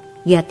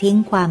อย่าทิ้ง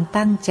ความ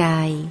ตั้งใจ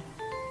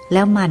แ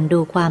ล้วหมั่นดู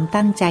ความ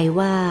ตั้งใจ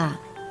ว่า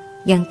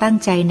ยังตั้ง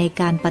ใจใน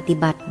การปฏิ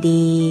บัติ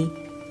ดี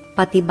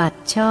ปฏิบัติ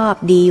ชอบ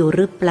ดีอยู่ห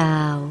รือเปล่า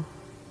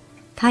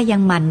ถ้ายั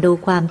งหมั่นดู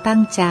ความตั้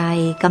งใจ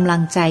กำลั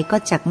งใจก็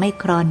จักไม่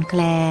คลอนแค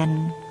ลน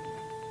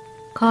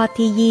ข้อ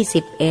ที่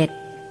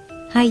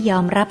21ให้ยอ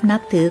มรับนั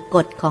บถือก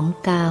ฎของ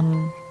กรรม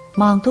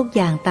มองทุกอ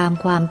ย่างตาม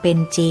ความเป็น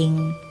จริง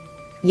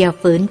อย่า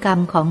ฝืนกรรม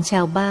ของช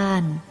าวบ้า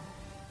น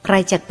ใคร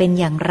จะเป็น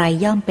อย่างไร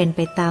ย่อมเป็นไป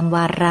ตามว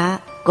าระ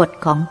กฎ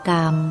ของกร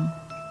รม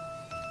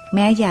แ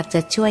ม้อยากจ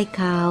ะช่วย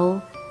เขา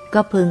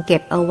ก็พึงเก็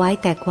บเอาไว้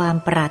แต่ความ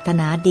ปรารถ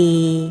นาดี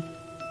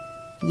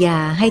อย่า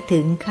ให้ถึ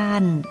งขั้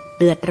น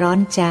เดือดร้อน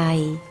ใจ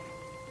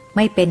ไ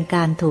ม่เป็นก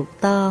ารถูก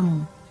ต้อง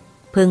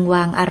พึงว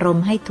างอารม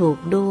ณ์ให้ถูก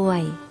ด้ว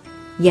ย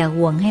อย่า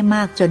ห่วงให้ม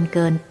ากจนเ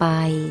กินไป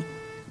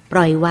ป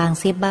ล่อยวาง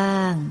เสียบ้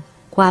าง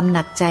ความห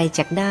นักใจ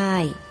จักได้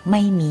ไ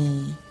ม่มี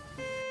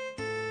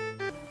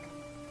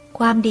ค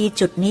วามดี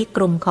จุดนี้ก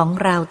ลุ่มของ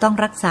เราต้อง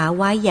รักษา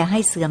ไว้อย่าให้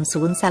เสื่อม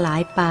สูญสลา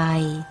ยไป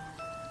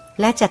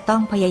และจะต้อ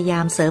งพยายา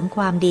มเสริมค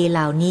วามดีเห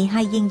ล่านี้ใ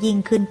ห้ยิ่ง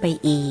ขึ้นไป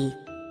อีก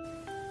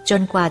จ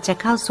นกว่าจะ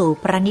เข้าสู่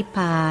พระนิพพ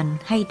าน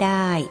ให้ไ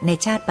ด้ใน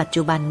ชาติปัจ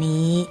จุบัน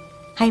นี้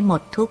ให้หม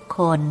ดทุกค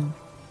น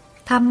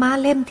ธรรมะ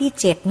เล่มที่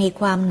7มี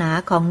ความหนา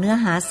ของเนื้อ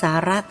หาสา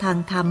ระทาง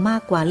ธรรมมา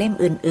กกว่าเล่ม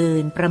อื่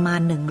นๆประมา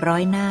ณ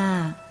100 หน้า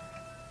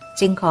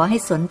จึงขอให้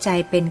สนใจ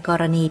เป็นก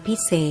รณีพิ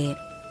เศษ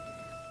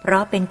เพรา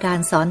ะเป็นการ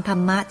สอนธร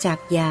รมะจาก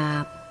หยา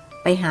บ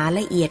ไปหาล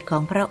ะเอียดขอ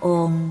งพระอ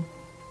งค์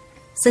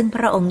ซึ่งพ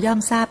ระองค์ย่อม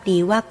ทราบดี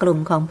ว่ากลุ่ม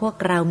ของพวก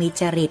เรามี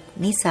จริต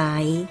นิสั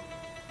ย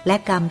และ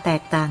กรรมแต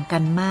กต่างกั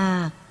นมา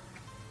ก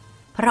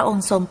พระอง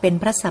ค์ทรงเป็น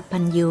พระสัพพั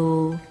ญญู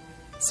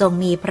ทรง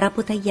มีพระ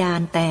พุทธญา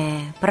ณแต่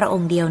พระอ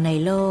งค์เดียวใน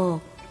โลก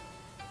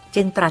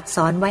จึงตรัสส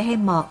อนไว้ให้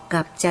เหมาะ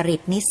กับจริ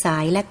ตนิสั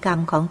ยและกรรม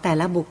ของแต่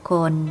ละบุคค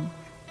ล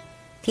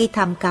ที่ท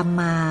ำกรรม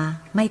มา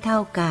ไม่เท่า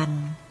กัน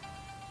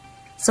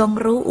ทรง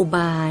รู้อุบ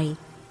าย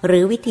หรื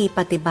อวิธีป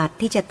ฏิบัติ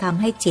ที่จะท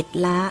ำให้จิต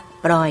ละ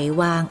ปล่อย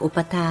วางอุป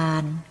ทา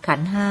นขั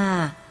นธ์ห้า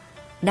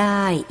ไ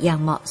ด้อย่าง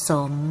เหมาะส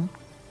ม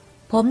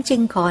ผมจึ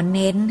งขอเ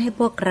น้นให้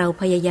พวกเรา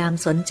พยายาม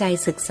สนใจ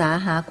ศึกษา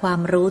หาความ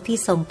รู้ที่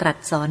ทรงตรัส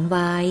สอนไ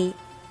ว้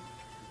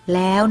แ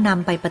ล้วน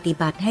ำไปปฏิ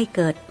บัติให้เ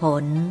กิดผ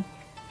ล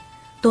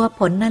ตัวผ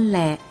ลนั่นแห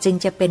ละจึง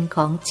จะเป็นข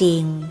องจริ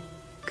ง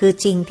คือ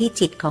จริงที่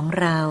จิตของ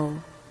เรา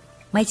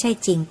ไม่ใช่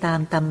จริงตาม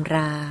ตำร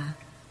า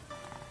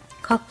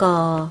ข้อก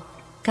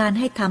การ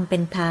ให้ทำเป็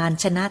นทาน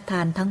ชนะท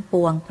านทั้งป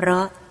วงเพร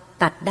าะ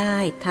ตัดได้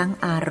ทั้ง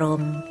อาร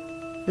มณ์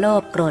โล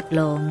ภโกรธห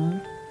ลง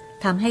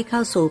ทำให้เข้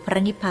าสู่พระ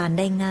นิพพาน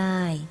ได้ง่า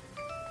ย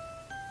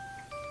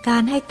กา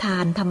รให้ทา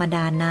นธรรมด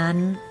านั้น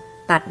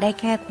ตัดได้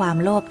แค่ความ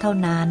โลภเท่า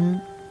นั้น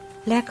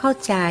และเข้า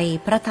ใจ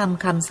พระธรรม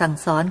คำสั่ง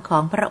สอนขอ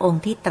งพระอง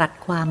ค์ที่ตรัส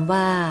ความ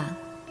ว่า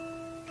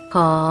ข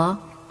อ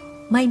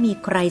ไม่มี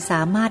ใครส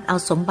ามารถเอา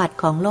สมบัติ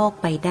ของโลก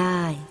ไปไ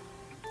ด้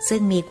ซึ่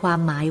งมีความ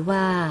หมาย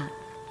ว่า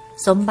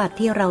สมบัติ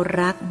ที่เรา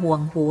รักห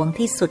วง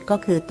ที่สุดก็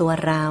คือตัว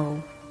เรา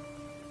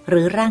ห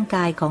รือร่างก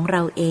ายของเร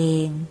าเอ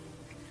ง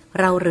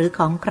เราหรือข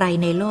องใคร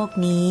ในโลก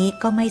นี้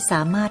ก็ไม่ส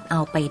ามารถเอ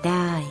าไปไ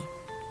ด้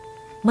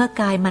เมื่อ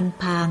กายมัน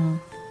พัง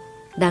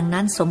ดัง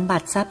นั้นสมบั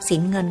ติทรัพย์สิ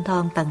นเงินทอ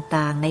ง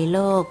ต่างๆในโล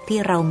กที่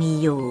เรามี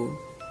อยู่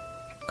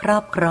ครอ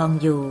บครอง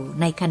อยู่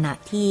ในขณะ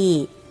ที่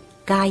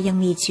กายยัง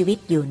มีชีวิต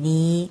อยู่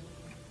นี้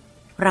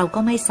เราก็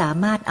ไม่สา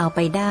มารถเอาไป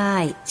ได้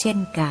เช่น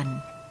กัน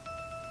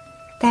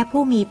แต่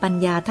ผู้มีปัญ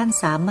ญาท่าน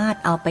สามารถ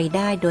เอาไปไ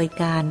ด้โดย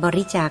การบ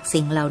ริจาค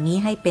สิ่งเหล่านี้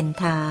ให้เป็น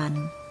ทาน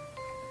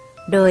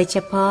โดยเฉ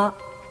พาะ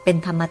เป็น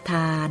ธรรมท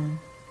าน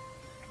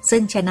ซึ่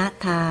งชนะ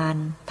ทาน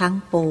ทั้ง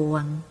ปว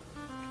ง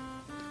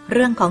เ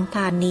รื่องของท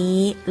านนี้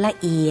ละ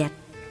เอียด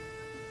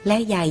และ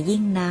ใหญ่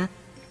ยิ่งนัก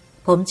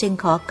ผมจึง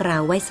ขอกล่า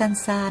วไว้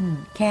สั้น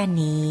ๆแค่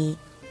นี้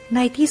ใน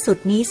ที่สุด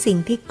นี้สิ่ง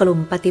ที่กลุ่ม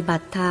ปฏิบั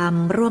ติธรรม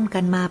ร่วมกั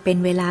นมาเป็น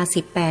เวลา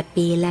18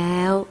 ปีแล้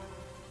ว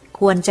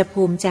ควรจะ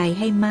ภูมิใจ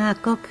ให้มาก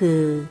ก็คื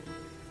อ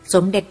ส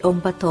มเด็จอง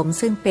ค์ปฐม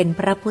ซึ่งเป็น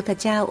พระพุทธ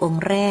เจ้าอง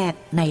ค์แรก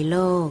ในโล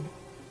ก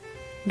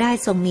ได้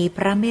ทรงมีพ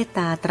ระเมตต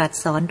าตรัส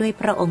สอนด้วย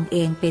พระองค์เอ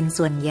งเป็น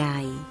ส่วนใหญ่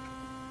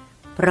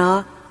เพราะ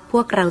พ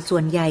วกเราส่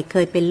วนใหญ่เค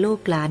ยเป็นลูก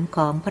หลานข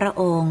องพระ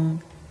องค์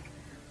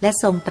และ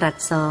ทรงตรัส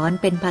สอน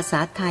เป็นภาษ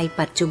าไทย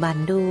ปัจจุบัน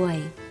ด้วย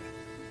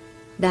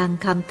ดัง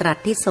คำตรัส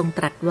ที่ทรงต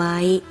รัสไว้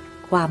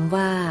ความ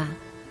ว่า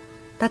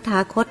ตถา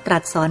คตตรั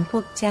สสอนพ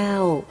วกเจ้า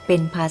เป็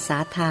นภาษา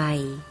ไทย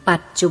ปั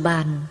จจุบั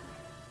น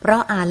เพรา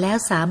ะอ่านแล้ว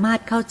สามารถ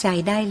เข้าใจ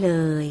ได้เล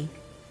ย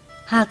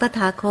หากตถ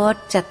าคต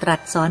จะตรั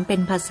สสอนเป็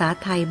นภาษา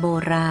ไทยโบ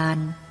ราณ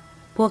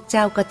พวกเ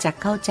จ้าก็จะ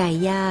เข้าใจ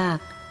ยาก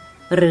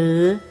หรือ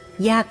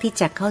ยากที่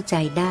จะเข้าใจ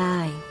ได้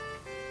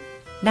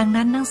ดัง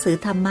นั้นหนังสือ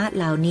ธรรมะเ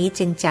หล่านี้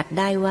จึงจัด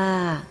ได้ว่า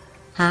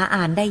หา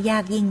อ่านได้ยา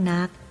กยิ่ง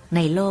นักใน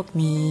โลก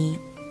นี้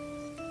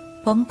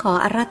ผมขอ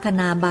อาราธ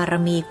นาบาร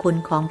มีคุณ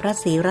ของพระ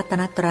ศรีรัต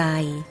นตรั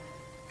ย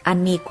อัน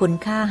มีคุณ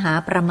ค่าหา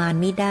ประมาณ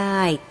มิได้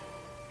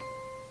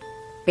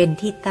เป็น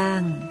ที่ตั้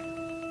ง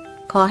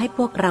ขอให้พ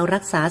วกเรารั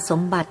กษาส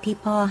มบัติที่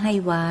พ่อให้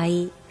ไว้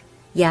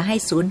อย่าให้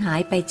สูญหา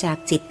ยไปจาก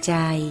จิตใจ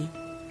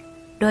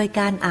โดยก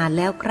ารอ่านแ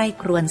ล้วใคร่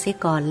ครวญเสีย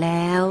ก่อนแ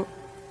ล้ว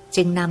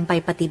จึงนำไป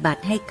ปฏิบั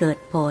ติให้เกิด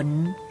ผล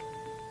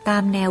ตา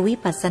มแนววิ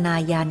ปัสสนา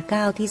ญาณ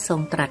9ที่ทร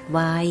งตรัสไ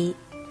ว้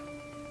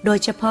โดย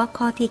เฉพาะ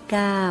ข้อที่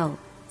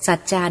9สัจ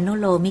จานุ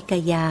โลมิก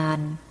ญาณ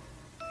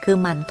คือ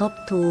หมั่นทบ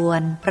ทว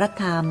นพระ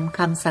ธรรมค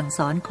ำสั่งส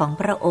อนของ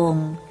พระอง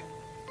ค์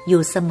อ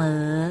ยู่เสม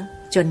อ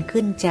จน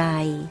ขึ้นใจ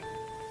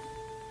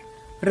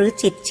หรือ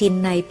จิตชิน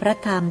ในพระ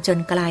ธรรมจน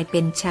กลายเป็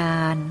นฌา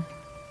น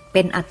เ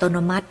ป็นอัตโน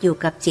มัติอยู่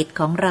กับจิต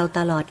ของเราต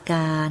ลอดก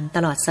าลต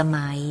ลอดส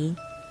มัย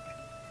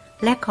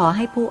และขอใ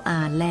ห้ผู้อ่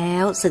านแล้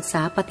วศึกษ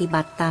าปฏิ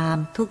บัติตาม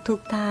ทุ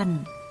กท่าน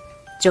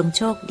จงโ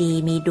ชคดี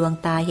มีดวง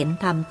ตาเห็น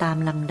ธรรมตาม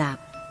ลำดับ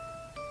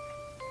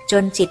จ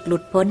นจิตหลุ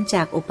ดพ้นจ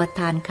ากอุปท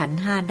านขันธ์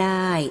ห้าไ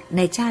ด้ใน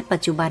ชาติปั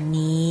จจุบัน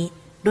นี้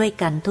ด้วย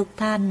กันทุก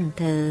ท่าน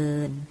เทอ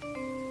ญ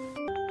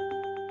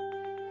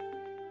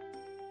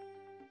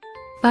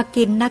ป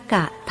กิณณก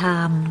ะธร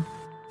รม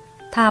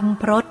ธรรม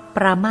พรตป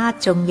ระมาท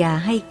จงอย่า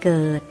ให้เ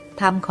กิด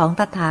ธรรมของ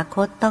ตถาค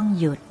ตต้อง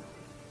หยุด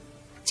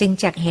จึง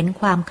จักเห็น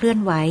ความเคลื่อน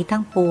ไหว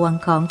ทั้งปวง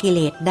ของกิเล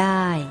สไ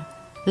ด้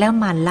แล้ว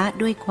มันละ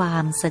ด้วยควา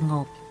มสง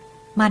บ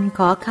มันข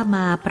อขม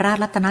าพระ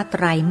รัตนต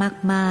รัย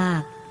มา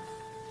ก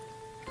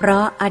ๆเพรา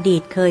ะอดี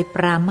ตเคยป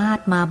รามาส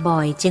มาบ่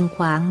อยจึงข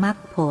วางมรรค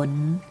ผล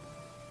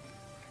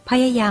พ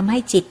ยายามให้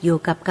จิตอยู่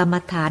กับกรรม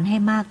ฐานให้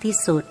มากที่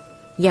สุด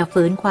อย่า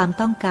ฝืนความ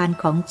ต้องการ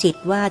ของจิต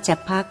ว่าจะ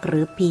พักหรื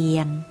อเพีย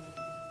ร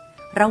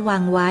ระวั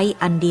งไว้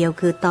อันเดียว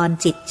คือตอน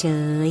จิตเฉ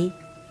ย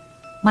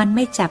มันไ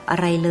ม่จับอะ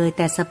ไรเลยแ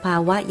ต่สภา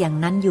วะอย่าง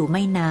นั้นอยู่ไ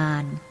ม่นา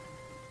น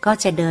ก็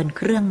จะเดินเ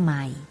ครื่องให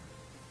ม่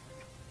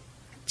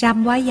จ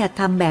ำไว้อย่า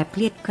ทำแบบเ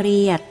ครี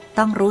ยด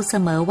ต้องรู้เส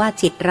มอว่า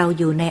จิตเรา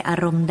อยู่ในอา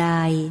รมณ์ใด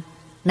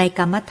ในก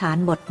รรมฐาน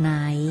บทไหน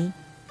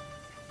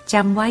จ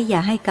ำไว้อย่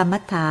าให้กรรม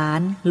ฐาน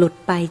หลุด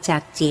ไปจา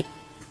กจิต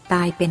ต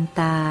ายเป็น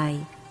ตาย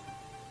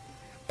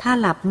ถ้า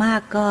หลับมา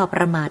กก็ป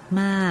ระมาท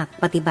มาก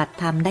ปฏิบัติ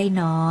ธรรมได้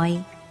น้อย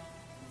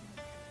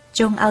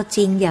จงเอาจ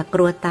ริงอย่าก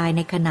ลัวตายใ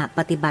นขณะป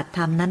ฏิบัติธ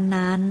รรม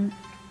นั้น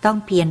ๆต้อง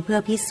เพียรเพื่อ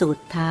พิสูจ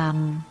น์ธรรม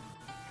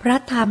พระ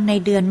ธรรมใน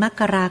เดือนม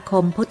กราค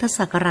มพุทธ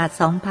ศักราช 2544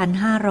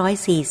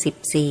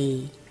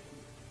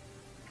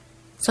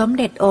 สมเ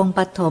ด็จองค์ป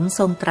ฐมท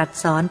รงตรัส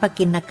สอนป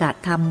กิณณกะ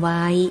ธรรมไ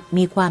ว้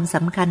มีความส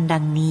ำคัญดั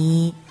งนี้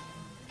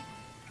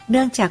เ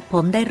นื่องจากผ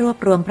มได้รวบ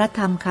รวมพระธ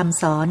รรมค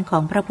ำสอนขอ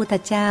งพระพุทธ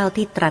เจ้า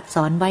ที่ตรัสส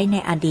อนไว้ใน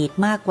อดีต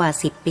มากกว่า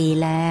10 ปี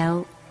แล้ว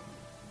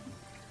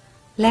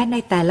และใน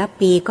แต่ละ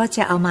ปีก็จ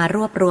ะเอามาร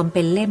วบรวมเ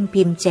ป็นเล่ม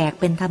พิมพ์แจก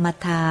เป็นธรรม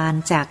ทาน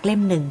จากเล่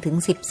ม1 ถึง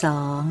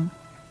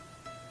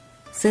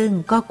 12ซึ่ง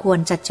ก็ควร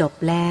จะจบ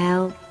แล้ว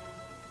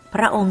พ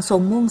ระองค์ทร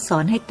งมุ่งสอ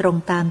นให้ตรง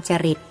ตามจ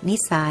ริตนิ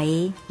สัย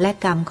และ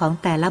กรรมของ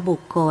แต่ละบุ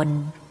คคล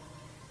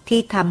ที่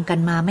ทำกัน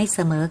มาไม่เส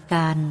มอ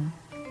กัน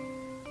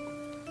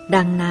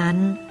ดังนั้น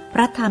พ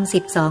ระธรรม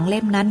12 เ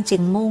ล่มนั้นจึ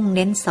งมุ่งเ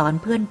น้นสอน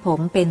เพื่อนผม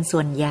เป็นส่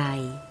วนใหญ่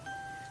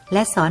แล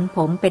ะสอนผ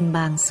มเป็นบ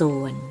างส่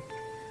วน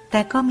แ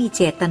ต่ก็มีเ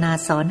จตนา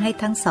สอนให้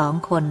ทั้งสอง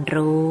คน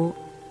รู้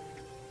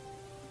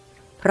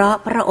เพราะ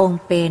พระอง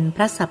ค์เป็นพ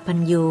ระสัพพัญ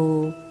ญู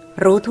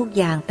รู้ทุก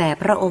อย่างแต่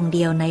พระองค์เ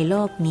ดียวในโล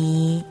ก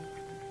นี้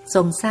ท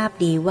รงทราบ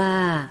ดีว่า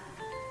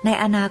ใน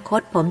อนาค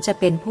ตผมจะ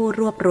เป็นผู้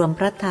รวบรวม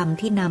พระธรรม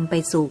ที่นำไป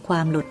สู่คว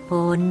ามหลุด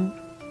พ้น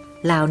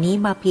เหล่านี้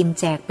มาพิมพ์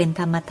แจกเป็น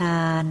ธรรมท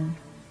าน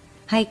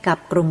ให้กับ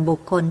กลุ่มบุค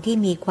คลที่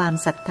มีความ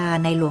ศรัทธา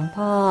ในหลวง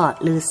พ่อ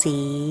ฤาษี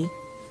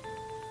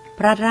พ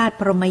ระราช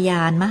พรหมย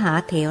านมหา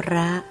เถร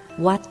ะ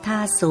วัดท่า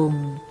ซุง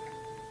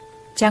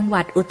จังห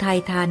วัดอุทัย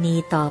ธานี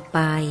ต่อไป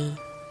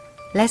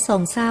และทร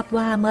งทราบ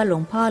ว่าเมื่อหลว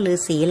งพ่อฤา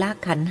ษีละ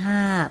ขันธ์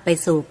 5ไป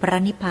สู่พระ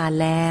นิพพาน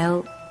แล้ว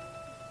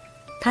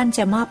ท่านจ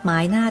ะมอบหมา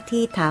ยหน้า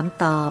ที่ถาม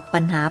ตอบปั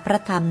ญหาพระ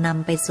ธรรมน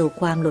ำไปสู่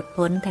ความหลุด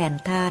พ้นแทน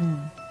ท่าน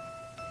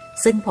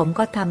ซึ่งผม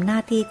ก็ทำหน้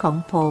าที่ของ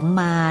ผม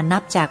มานั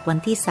บจากวัน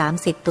ที่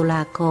30 ตุล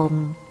าคม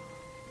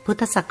พุท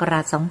ธศักรา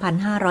ช 2535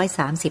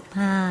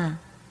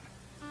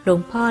หลว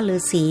งพ่อฤา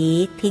ษี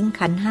ทิ้ง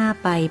ขันธ์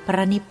 5ไปพร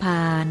ะนิพพ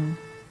าน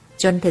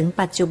จนถึง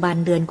ปัจจุบัน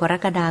เดือนกร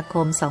กฎาค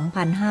ม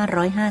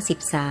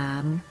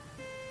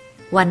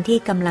 2553วันที่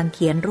กำลังเ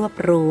ขียนรวบ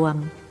รวม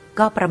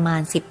ก็ประมา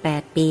ณ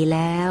18 ปีแ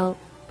ล้ว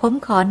ผม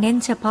ขอเน้น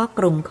เฉพาะก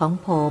ลุ่มของ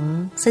ผม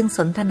ซึ่งส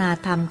นทนา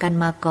ธรรมกัน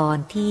มาก่อน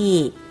ที่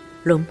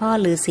หลวงพ่อ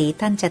ฤาษี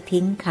ท่านจะ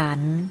ทิ้งขั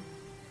นธ์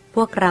พ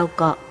วกเรา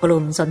เกาะก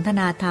ลุ่มสนท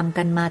นาธรรม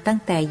กันมาตั้ง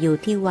แต่อยู่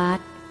ที่วัด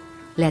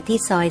และที่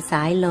ซอยส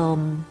ายล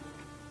ม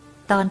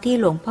ตอนที่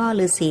หลวงพ่อ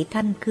ฤาษีท่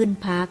านขึ้น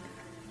พัก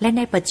และใ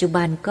นปัจจุ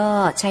บันก็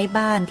ใช้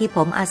บ้านที่ผ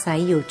มอาศัย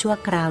อยู่ชั่ว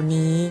คราว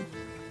นี้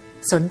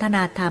สนทน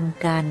าธรรม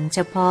กันเฉ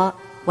พาะ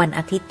วันอ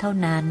าทิตย์เท่า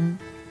นั้น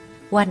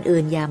วัน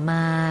อื่นอย่าม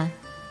า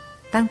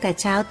ตั้งแต่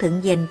เช้าถึง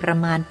เย็นประ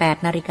มาณ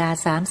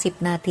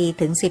8:30 นาที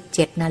ถึง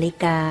17 นาฬิ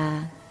กา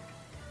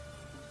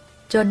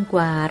จนก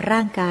ว่าร่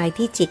างกาย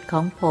ที่จิตข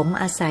องผม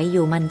อาศัยอ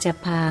ยู่มันจะ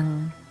พัง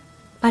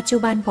ปัจจุ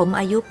บันผม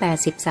อายุ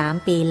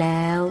83 ปีแ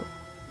ล้ว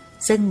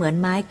ซึ่งเหมือน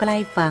ไม้ใกล้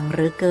ฝั่งห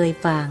รือเกย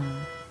ฝั่ง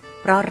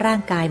เพราะร่า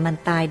งกายมัน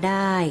ตายไ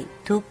ด้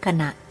ทุกข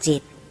ณะจิ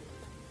ต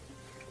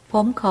ผ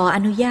มขออ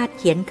นุญาต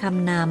เขียนค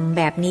ำนำแ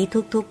บบนี้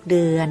ทุกๆเ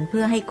ดือนเ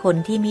พื่อให้คน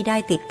ที่ไม่ได้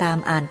ติดตาม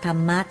อ่านธร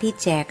รมะที่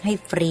แจกให้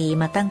ฟรี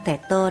มาตั้งแต่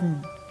ต้น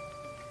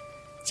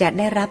จะไ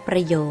ด้รับป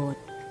ระโยช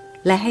น์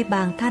และให้บ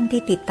างท่าน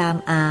ที่ติดตาม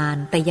อ่าน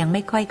แต่ยังไ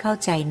ม่ค่อยเข้า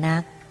ใจนั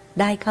ก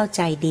ได้เข้าใ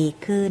จดี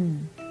ขึ้น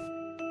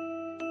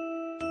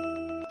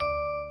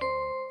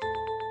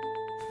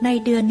ใน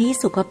เดือนนี้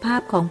สุขภา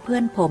พของเพื่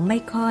อนผมไม่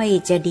ค่อย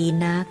จะดี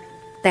นัก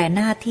แต่ห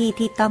น้าที่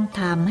ที่ต้อง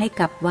ทำให้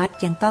กับวัด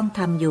ยังต้องท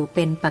ำอยู่เ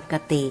ป็นปก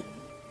ติ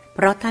เพ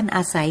ราะท่านอ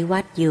าศัย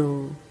วัดอยู่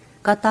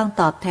ก็ต้อง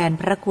ตอบแทน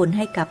พระคุณใ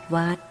ห้กับ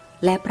วัด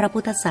และพระพุ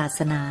ทธศาส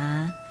นา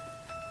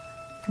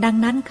ดัง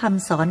นั้นค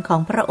ำสอนขอ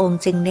งพระองค์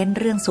จึงเน้น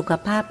เรื่องสุข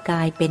ภาพก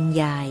ายเป็นใ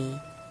หญ่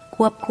ค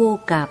วบคู่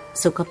กับ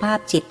สุขภาพ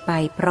จิตไป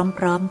พ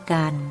ร้อมๆ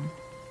กัน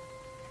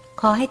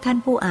ขอให้ท่าน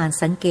ผู้อ่าน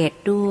สังเกต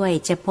ด้วย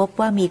จะพบ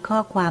ว่ามีข้อ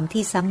ความ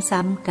ที่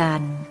ซ้ำๆกั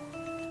น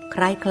ค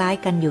ล้าย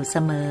ๆกันอยู่เส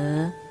มอ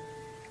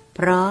เพ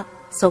ราะ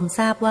ทรงท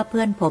ราบว่าเ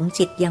พื่อนผม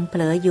จิตยังเผ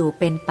ลออยู่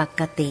เป็นป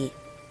กติ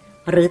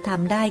หรือท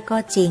ำได้ก็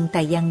จริงแ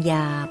ต่ยังหย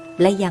าบ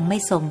และยังไม่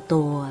ทรง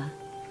ตัว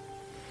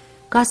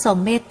ก็ทรง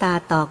เมตตา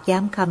ตอกย้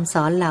ำคำส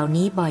อนเหล่า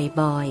นี้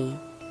บ่อย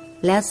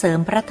ๆแล้วเสริม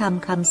พระธรรม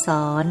คำส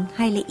อนใ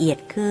ห้ละเอียด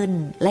ขึ้น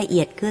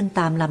ต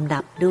ามลำดั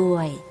บด้ว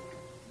ย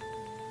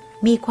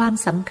มีความ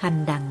สำคัญ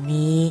ดัง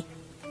นี้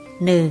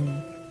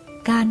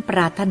 1. การปร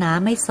ารถนา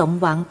ไม่สม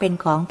หวังเป็น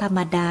ของธรรม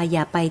ดาอ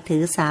ย่าไปถื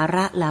อสาร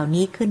ะเหล่า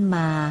นี้ขึ้นม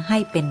าให้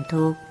เป็น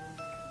ทุกข์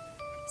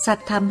สัต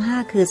ธรรม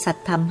 5คือสัต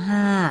ธรรม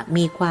 5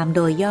มีความโด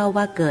ยย่อ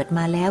ว่าเกิดม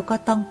าแล้วก็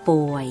ต้อง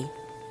ป่วย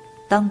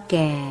ต้องแ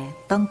ก่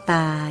ต้องต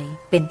าย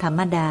เป็นธรร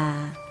มดา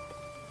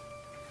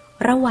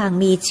ระหว่าง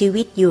มีชี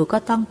วิตอยู่ก็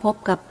ต้องพบ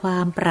กับควา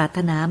มปรารถ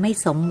นาไม่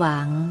สมหวั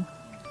ง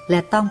และ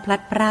ต้องพลั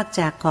ดพราก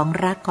จากของ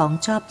รักของ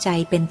ชอบใจ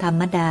เป็นธรร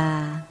มดา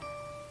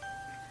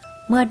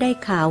เมื่อได้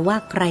ข่าวว่า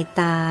ใคร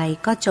ตาย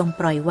ก็จง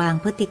ปล่อยวาง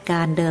พฤติก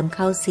ารเดิมเ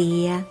ข้าเสี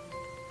ย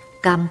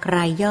กรรมใคร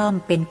ย่อม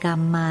เป็นกรร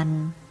มมัน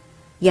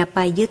อย่าไป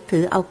ยึดถื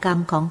อเอากรรม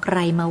ของใคร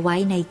มาไว้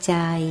ในใจ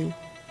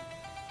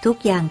ทุก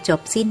อย่างจ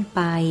บสิ้นไป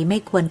ไม่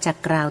ควรจะ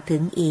กล่าวถึ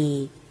งอี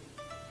ก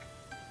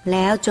แ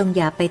ล้วจงอ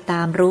ย่าไปต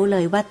ามรู้เล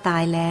ยว่าตา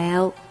ยแล้ว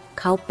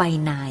เขาไป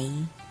ไหน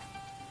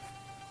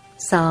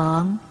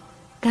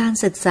 2. การ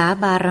ศึกษา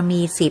บาร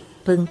มี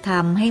10พึงท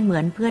ำให้เหมื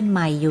อนเพื่อนให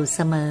ม่อยู่เส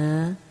มอ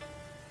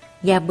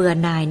อย่าเบื่อ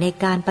หน่ายใน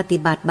การปฏิ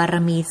บัติบาร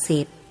มี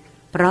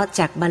10เพราะ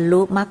จักบรร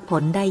ลุมรรคผ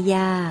ลได้ย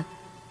าก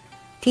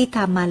ที่ท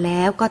ำมาแ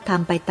ล้วก็ท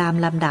ำไปตาม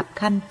ลำดับ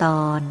ขั้นต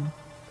อน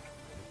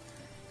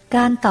ก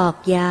ารตอก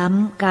ย้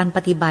ำการป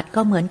ฏิบัติ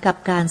ก็เหมือนกับ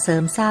การเสริ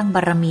มสร้างบ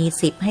ารมี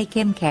10ให้เ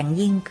ข้มแข็ง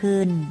ยิ่ง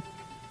ขึ้น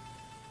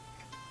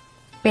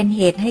เป็นเ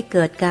หตุให้เ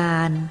กิดกา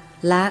ร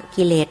ละ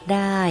กิเลสไ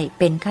ด้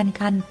เป็น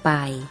ขั้นๆไป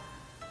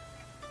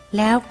แ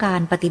ล้วกา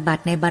รปฏิบั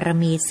ติในบาร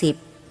มี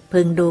10พึ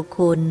งดู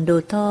คุณดู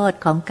โทษ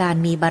ของการ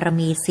มีบาร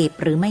มี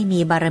10หรือไม่มี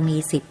บารมี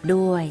10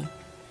ด้วย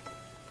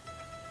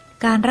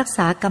การรักษ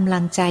ากำลั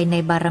งใจใน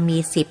บารมี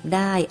10ไ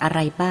ด้อะไร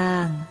บ้า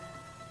ง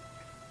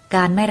ก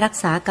ารไม่รัก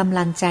ษากำ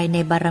ลังใจใน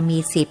บารมี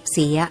10เ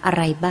สียอะไ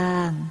รบ้า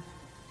ง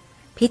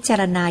พิจา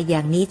รณาอย่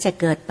างนี้จะ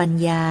เกิดปัญ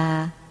ญา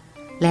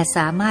และส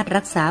ามารถ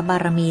รักษาบา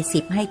รมี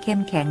10ให้เข้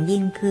มแข็ง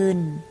ยิ่งขึ้น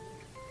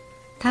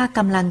ถ้าก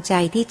ำลังใจ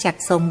ที่จัก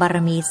ทรงบาร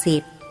มี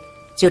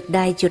10จุดใด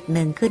จุดห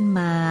นึ่งขึ้น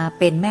มา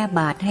เป็นแม่บ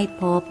าทให้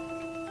พบ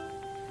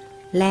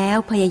แล้ว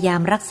พยายา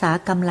มรักษา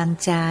กำลัง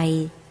ใจ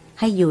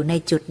ให้อยู่ใน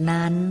จุด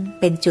นั้น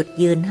เป็นจุด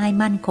ยืนให้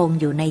มั่นคง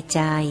อยู่ในใ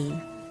จ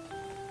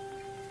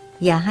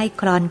อย่าให้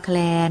คลอนแคล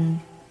น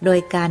โดย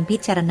การพิ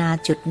จารณา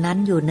จุดนั้น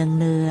อยู่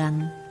เนือง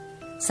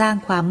ๆสร้าง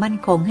ความมั่น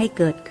คงให้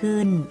เกิด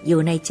ขึ้นอ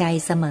ยู่ในใจ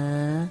เสมอ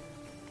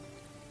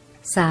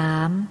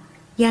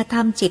 3. อย่าท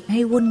ำจิตให้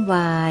วุ่นว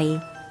าย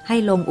ให้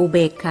ลงอุเบ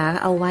กขา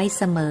เอาไว้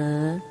เสมอ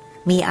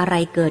มีอะไร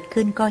เกิด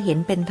ขึ้นก็เห็น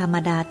เป็นธรรม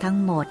ดาทั้ง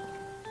หมด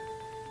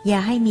อย่า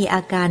ให้มีอ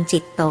าการจิ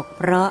ตตกเ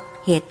พราะ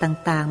เหตุ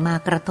ต่างๆมา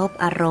กระทบ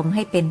อารมณ์ใ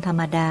ห้เป็นธรร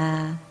มดา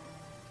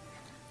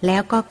แล้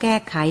วก็แก้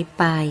ไข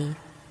ไป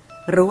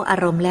รู้อา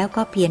รมณ์แล้ว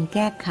ก็เพียรแ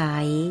ก้ไข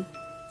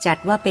จัด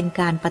ว่าเป็น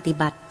การปฏิ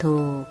บัติ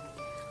ถูก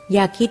อ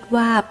ย่าคิด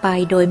ว่าไป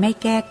โดยไม่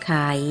แก้ไข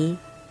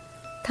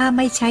ถ้าไ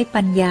ม่ใช้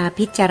ปัญญา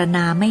พิจารณ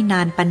าไม่น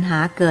านปัญหา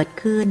เกิด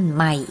ขึ้นใ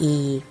หม่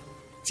อีก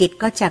จิต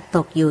ก็จักต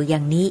กอยู่อย่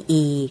างนี้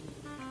อีก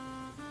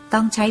ต้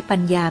องใช้ปั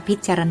ญญาพิ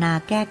จารณา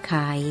แก้ไข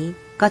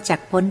ก็จัก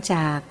พ้นจ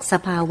ากส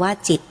ภาวะ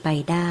จิตไป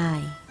ได้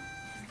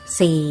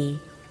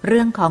 4. เ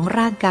รื่องของ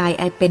ร่างกาย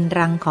ไอเป็น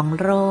รังของ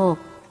โรค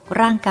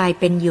ร่างกาย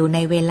เป็นอยู่ใน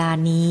เวลา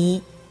นี้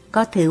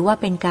ก็ถือว่า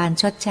เป็นการ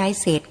ชดใช้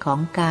เศษของ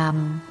กรรม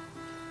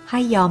ให้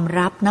ยอม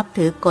รับนับ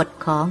ถือกฎ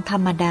ของธร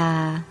รมดา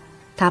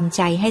ทำใ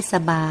จให้ส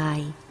บาย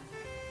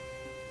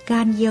ก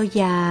ารเยียว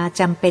ยา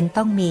จำเป็น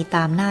ต้องมีต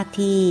ามหน้า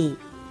ที่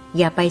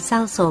อย่าไปเศร้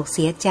าโศกเ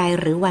สียใจ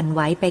หรือหวั่นไห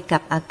วไปกั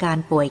บอาการ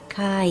ป่วยไ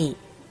ข้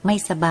ไม่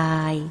สบา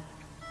ย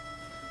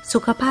สุ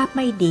ขภาพไ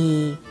ม่ดี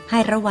ให้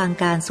ระวัง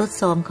การทรุด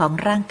โทรมของ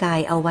ร่างกาย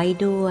เอาไว้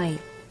ด้วย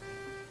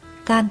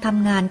การท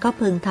ำงานก็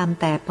พึงท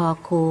ำแต่พอ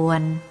คว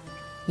ร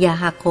อย่า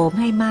หักโหม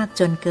ให้มาก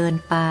จนเกิน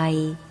ไป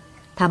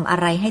ทำอะ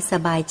ไรให้ส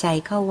บายใจ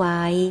เข้าไ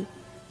ว้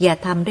อย่า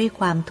ทำด้วย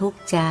ความทุกข์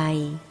ใจ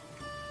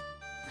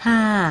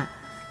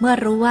 5. เมื่อ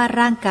รู้ว่า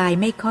ร่างกาย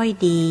ไม่ค่อย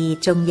ดี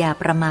จงอย่า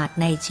ประมาท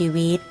ในชี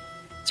วิต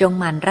จง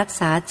หมั่นรัก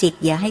ษาจิต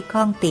อย่าให้ค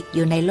ล้องติดอ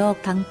ยู่ในโลก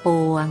ทั้งป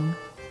วง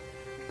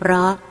เพร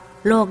าะ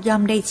โลกย่อ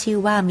มได้ชื่อ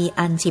ว่ามี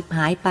อันฉิบห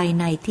ายไป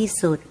ในที่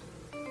สุด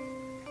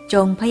จ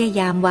งพยา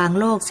ยามวาง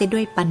โลกเสียด้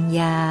วยปัญญ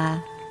า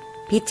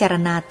พิจาร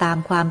ณาตาม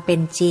ความเป็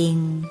นจริง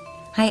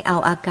ให้เอา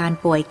อาการ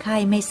ป่วยไข้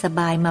ไม่สบ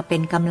ายมาเป็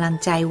นกำลัง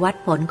ใจวัด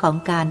ผลของ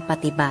การป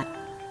ฏิบัติ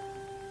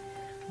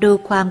ดู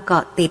ความเกา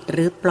ะติดห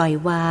รือปล่อย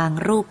วาง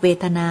รูปเว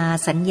ทนา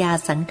สัญญา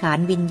สังขาร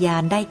วิญญา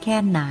ณได้แค่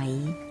ไหน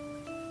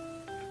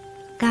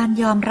การ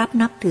ยอมรับ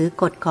นับถือ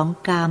กฎของ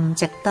กรรม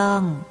จะต้อ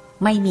ง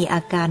ไม่มีอ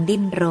าการดิ้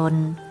นรน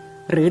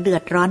หรือเดือ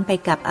ดร้อนไป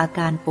กับอาก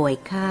ารป่วย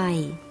ไข้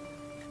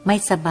ไม่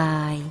สบา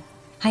ย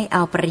ให้เอ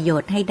าประโย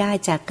ชน์ให้ได้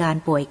จากการ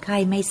ป่วยไข้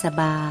ไม่ส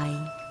บาย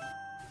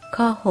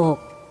ข้อ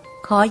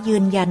 6 ขอยื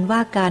นยันว่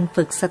าการ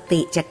ฝึกส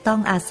ติจะต้อ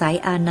งอาศัย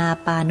อานา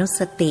ปานุส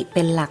ติเ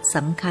ป็นหลักส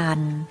ำคัญ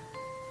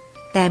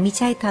แต่ไม่ใ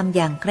ช่ทำอ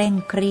ย่างเคร่ง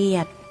เครีย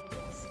ด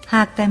ห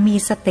ากแต่มี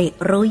สติ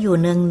รู้อยู่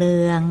เนื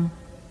อง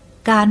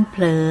ๆการเผ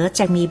ลอ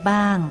จะมี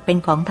บ้างเป็น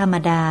ของธรรม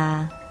ดา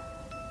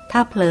ถ้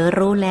าเผลอ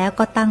รู้แล้ว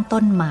ก็ตั้ง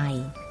ต้นใหม่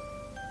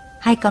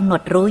ให้กำหน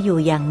ดรู้อยู่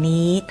อย่าง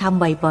นี้ท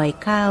ำบ่อย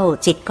ๆเข้า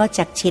จิตก็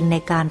จักชินใน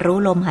การรู้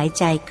ลมหาย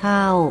ใจเข้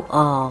าอ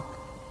อก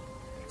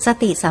ส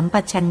ติสัมป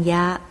ชัญญ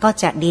ะก็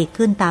จะดี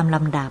ขึ้นตามล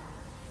ำดับ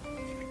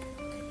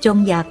จง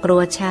อย่ากลั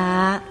วช้า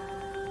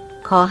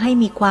ขอให้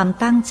มีความ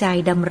ตั้งใจ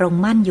ดำรง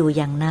มั่นอยู่อ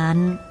ย่างนั้น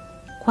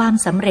ความ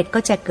สำเร็จก็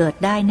จะเกิด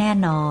ได้แน่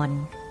นอน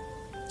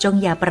จง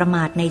อย่าประม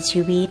าทใน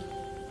ชีวิต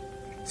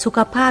สุข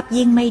ภาพ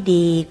ยิ่งไม่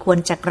ดีควร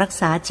จักรัก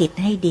ษาจิต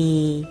ให้ดี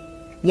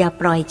อย่า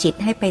ปล่อยจิต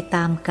ให้ไปต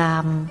ามกรร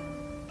ม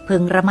พึ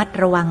งระมัด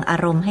ระวังอา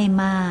รมณ์ให้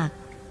มาก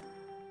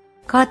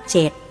ข้อ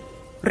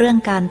 7 เรื่อง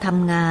การท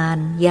ำงาน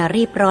อย่า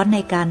รีบร้อนใน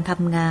การท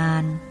ำงา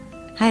น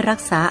ให้รั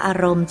กษาอา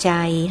รมณ์ใจ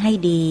ให้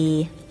ดี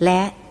แล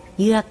ะ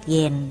เยือกเ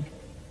ย็น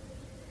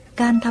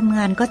การทำง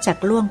านก็จัก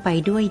ล่วงไป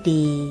ด้วย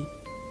ดี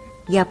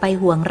อย่าไป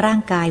ห่วงร่า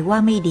งกายว่า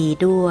ไม่ดี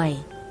ด้วย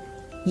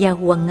อย่า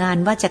ห่วงงาน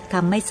ว่าจะท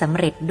ำไม่สำ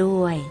เร็จ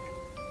ด้วย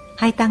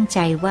ให้ตั้งใจ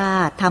ว่า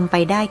ทำไป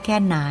ได้แค่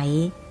ไหน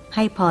ใ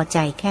ห้พอใจ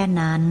แค่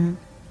นั้น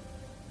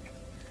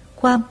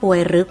ความป่วย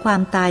หรือควา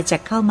มตายจะ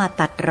เข้ามา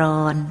ตัดร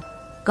อน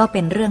ก็เ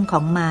ป็นเรื่องข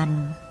องมัน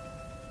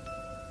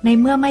ใน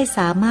เมื่อไม่ส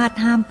ามารถ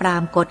ห้ามปรา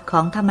มกฎข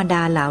องธรรมด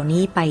าเหล่า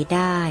นี้ไปไ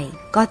ด้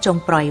ก็จง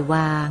ปล่อยว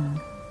าง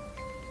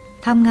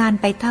ทำงาน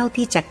ไปเท่า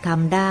ที่จะท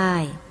ำได้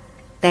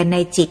แต่ใน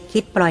จิตคิ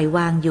ดปล่อยว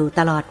างอยู่ต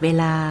ลอดเว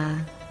ลา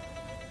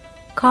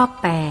ข้อ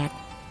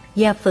 8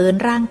 อย่าฝืน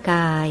ร่างก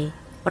าย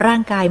ร่า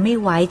งกายไม่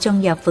ไหวจง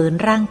อย่าฝืน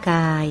ร่างก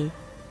าย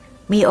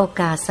มีโอ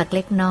กาสสักเ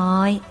ล็กน้อ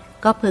ย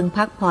ก็พึง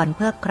พักผ่อนเ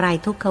พื่อคลาย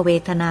ทุกขเว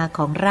ทนาข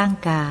องร่าง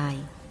กาย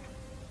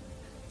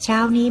เช้า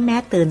นี้แม้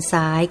ตื่นส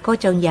ายก็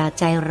จงอย่า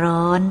ใจ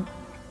ร้อน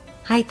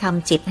ให้ท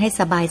ำจิตให้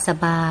ส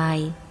บาย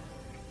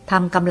ท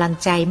ำกำลัง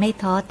ใจไม่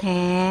ท้อแ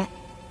ท้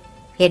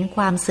เห็นค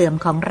วามเสื่อม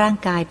ของร่าง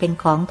กายเป็น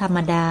ของธรรม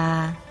ดา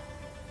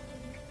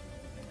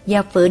อย่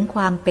าฝืนค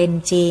วามเป็น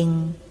จริง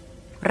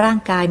ร่าง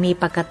กายมี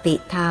ปกติ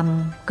ธรรม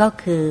ก็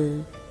คือ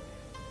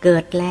เกิ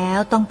ดแล้ว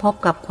ต้องพบ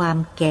กับความ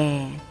แก่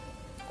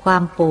ควา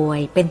มป่วย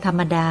เป็นธรร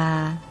มดา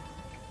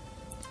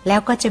แล้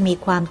วก็จะมี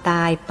ความต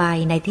ายไป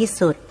ในที่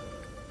สุด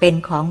เป็น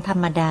ของธร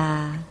รมดา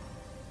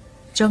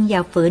จงอย่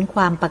าฝืนค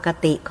วามปก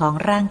ติของ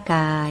ร่างก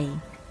าย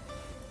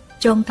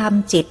จงท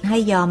ำจิตให้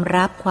ยอม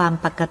รับความ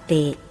ปก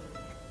ติ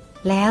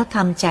แล้วท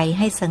ำใจใ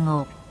ห้สง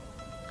บ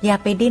อย่า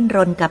ไปดิ้นร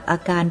นกับอา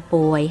การ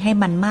ป่วยให้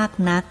มันมาก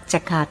นักจะ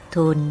ขาด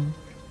ทุน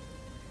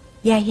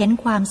อย่าเห็น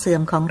ความเสื่อ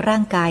มของร่า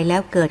งกายแล้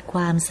วเกิดคว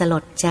ามสล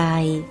ดใจ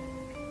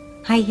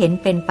ให้เห็น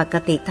เป็นปก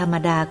ติธรรม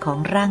ดาของ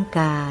ร่าง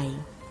กาย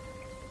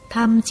ท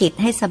ำจิต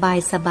ให้ส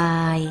บ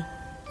าย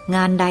ง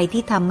านใด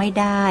ที่ทำไม่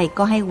ได้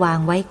ก็ให้วาง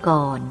ไว้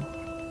ก่อน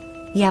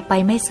อย่าไป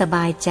ไม่สบ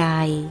ายใจ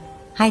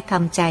ให้ท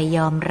ำใจย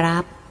อมรั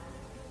บ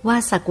ว่า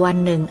สักวัน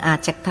หนึ่งอาจ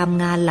จะท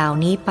ำงานเหล่า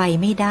นี้ไป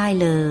ไม่ได้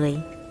เลย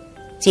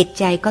จิต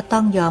ใจก็ต้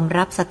องยอม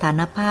รับสถา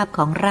นภาพข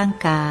องร่าง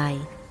กาย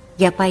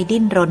อย่าไป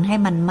ดิ้นรนให้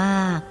มันม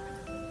าก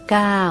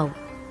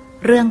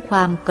 9. เรื่องคว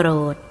ามโกร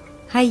ธ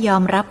ให้ยอ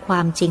มรับคว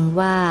ามจริง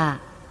ว่า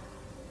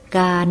ก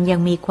ารยัง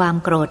มีความ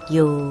โกรธอ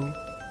ยู่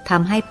ท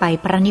ำให้ไป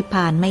พระนิพพ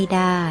านไม่ไ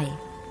ด้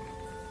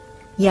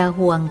อย่า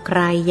ห่วงใค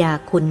รอย่า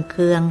ขุ่นเ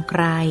คืองใค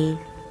ร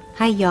ใ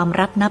ห้ยอม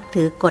รับนับ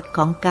ถือกฎข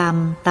องกรรม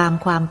ตาม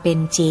ความเป็น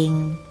จริง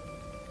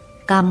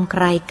กรรมใค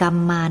รกรรม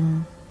มัน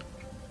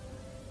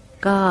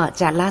ก็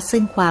จะละ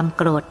ซึ่งความโ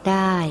กรธไ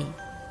ด้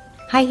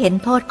ให้เห็น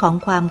โทษของ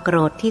ความโกร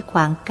ธที่ขว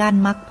างกั้น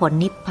มรรคผล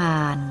นิพพ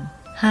าน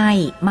ให้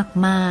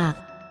มาก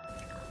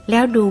ๆแล้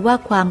วดูว่า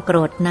ความโกร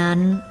ธนั้น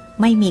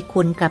ไม่มี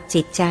คุณกับ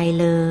จิตใจ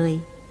เลย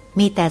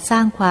มีแต่สร้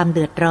างความเ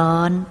ดือดร้อ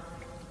น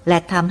และ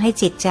ทำให้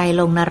จิตใจ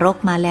ลงนรก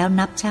มาแล้ว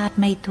นับชาติ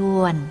ไม่ถ้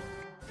วน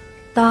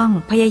ต้อง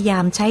พยายา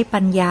มใช้ปั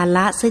ญญาล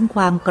ะซึ่งค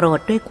วามโกรธ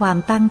ด้วยความ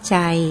ตั้งใจ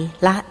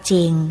ละจ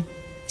ริง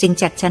จึง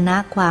จักชนะ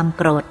ความโ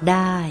กรธไ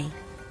ด้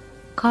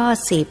ข้อ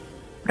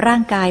 10 ร่า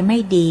งกายไม่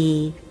ดี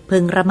พึ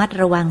งระมัด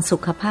ระวังสุ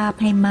ขภาพ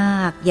ให้มา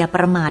กอย่าป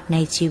ระมาทใน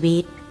ชีวิ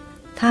ต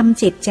ท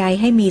ำจิตใจ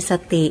ให้มีส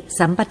ติ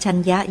สัมปชัญ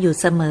ญะอยู่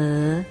เสมอ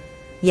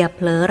อย่าเผ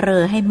ลอเร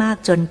อให้มาก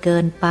จนเกิ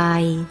นไป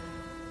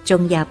จ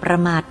งอย่าประ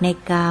มาทใน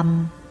กรรม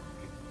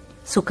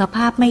สุขภ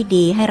าพไม่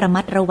ดีให้ระ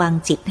มัดระวัง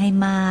จิตให้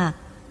มาก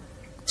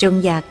จง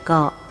อย่าเก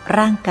าะ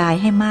ร่างกาย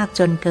ให้มาก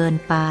จนเกิน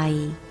ไป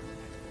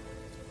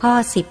ข้อ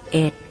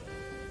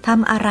 11 ท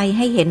ำอะไรใ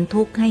ห้เห็น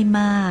ทุกข์ให้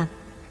มาก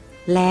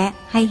และ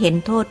ให้เห็น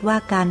โทษว่า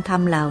การท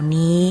ำเหล่า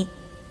นี้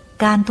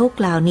การทุกข์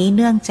เหล่านี้เ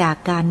นื่องจาก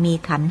การมี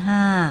ขันธ์ห้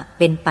าเ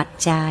ป็นปัจ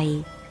จัย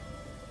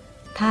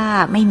ถ้า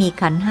ไม่มี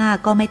ขันธ์ห้า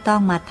ก็ไม่ต้อ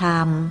งมาท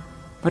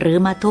ำหรือ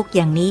มาทุกข์อ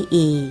ย่างนี้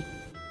อีก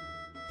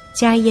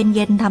ใจเ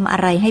ย็นๆทำอะ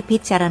ไรให้พิ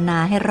จารณา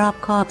ให้รอบ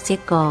คอบเสี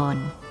ยก่อน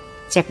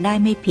จะได้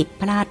ไม่ผิด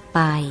พลาดไป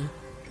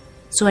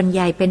ส่วนให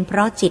ญ่เป็นเพร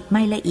าะจิตไ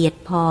ม่ละเอียด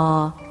พอ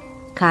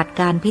ขาด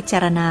การพิจา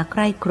รณาใค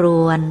ร่คร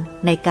วญ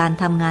ในการ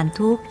ทำงาน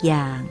ทุกอ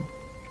ย่าง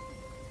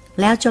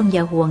แล้วจงอ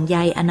ย่าห่วงใย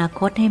อนา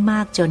คตให้ม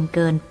ากจนเ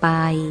กินไป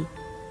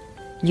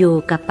อยู่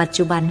กับปัจ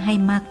จุบันให้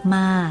ม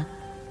าก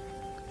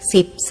ๆ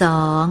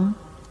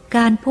 12. ก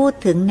ารพูด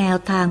ถึงแนว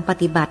ทางป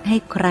ฏิบัติให้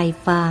ใคร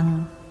ฟัง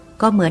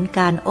ก็เหมือนก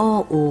ารโอ้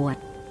อวด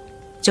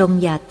จง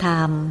อย่าท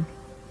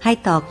ำให้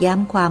ตอกย้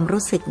ำความ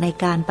รู้สึกใน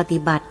การปฏิ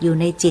บัติอยู่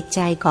ในจิตใจ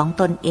ของ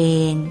ตนเอ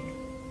ง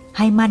ใ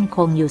ห้มั่นค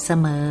งอยู่เส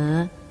มอ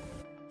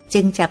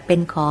จึงจะเป็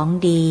นของ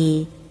ดี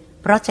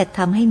เพราะจะท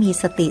ำให้มี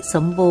สติส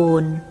มบู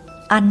รณ์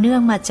อันเนื่อ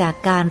งมาจาก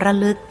การระ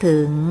ลึกถึ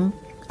ง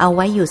เอาไ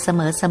ว้อยู่เส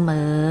ม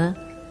อ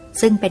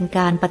ซึ่งเป็นก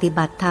ารปฏิ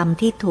บัติธรรม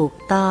ที่ถูก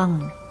ต้อง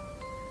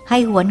ให้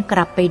หวนก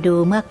ลับไปดู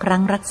เมื่อครั้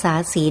งรักษา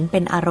ศีลเป็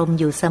นอารมณ์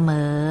อยู่เสม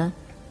อ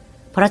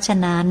เพราะฉะ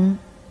นั้น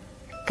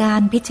กา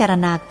รพิจาร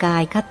ณากา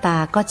ยคตา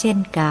ก็เช่น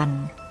กัน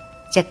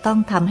จะต้อง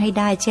ทำให้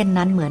ได้เช่น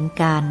นั้นเหมือน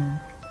กัน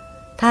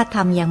ถ้าท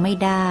ำยังไม่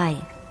ได้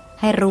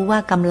ให้รู้ว่า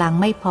กำลัง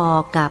ไม่พอ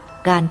กับ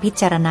การพิ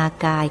จารณา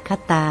กายค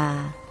ตา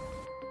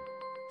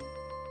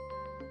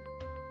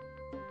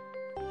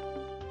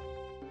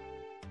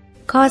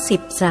ข้อ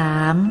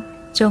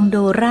 13 จง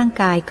ดูร่าง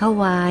กายเข้า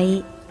ไว้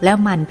แล้ว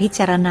หมั่นพิจ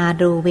ารณา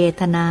ดูเว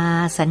ทนา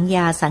สัญญ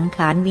าสังข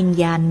ารวิญ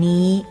ญาณ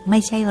นี้ไม่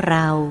ใช่เร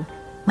า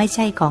ไม่ใ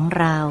ช่ของ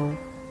เรา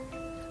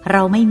เร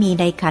าไม่มี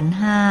ในขันธ์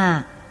ห้า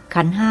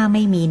ขันธ์ห้าไ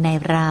ม่มีใน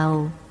เรา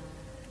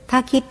ถ้า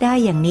คิดได้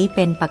อย่างนี้เ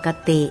ป็นปก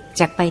ติ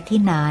จะไปที่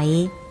ไหน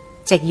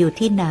จะอยู่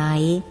ที่ไหน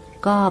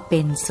ก็เป็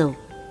นสุข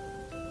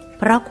เ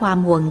พราะความ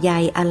ห่วงใย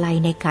อะไร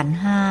ในขันธ์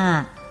ห้า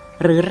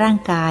หรือร่าง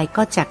กาย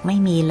ก็จักไม่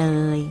มีเล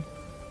ย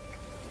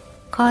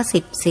ข้อ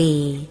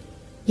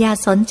 14 อย่า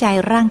สนใจ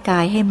ร่างกา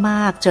ยให้ม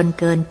ากจน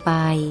เกินไป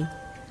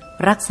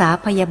รักษา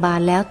พยาบาล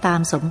แล้วตา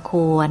มสมค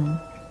วร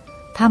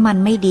ถ้ามัน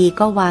ไม่ดี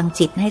ก็วาง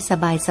จิตให้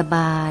สบ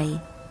าย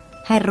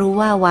ๆให้รู้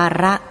ว่าวา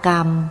ระกร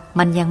รม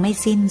มันยังไม่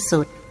สิ้น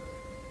สุด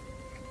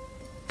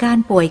การ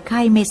ป่วยไ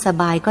ข้ไม่ส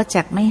บายก็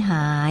จักไม่ห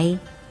าย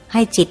ใ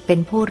ห้จิตเป็น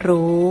ผู้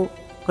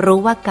รู้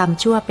ว่ากรรม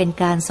ชั่วเป็น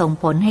การส่ง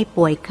ผลให้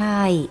ป่วยไ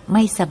ข้ไ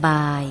ม่สบ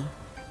าย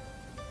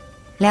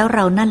แล้วเร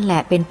านั่นแหล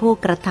ะเป็นผู้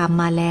กระท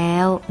ำมาแล้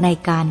วใน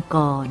การ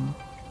ก่อน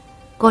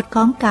กฎข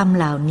องกรรม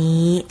เหล่า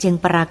นี้จึง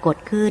ปรากฏ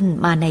ขึ้น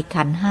มาใน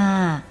ขันธ์ห้า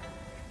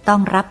ต้อ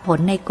งรับผล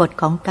ในกฎ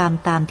ของกรรม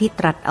ตามที่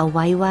ตรัสเอาไ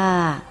ว้ว่า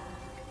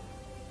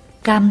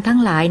กรรมทั้ง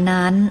หลาย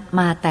นั้น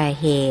มาแต่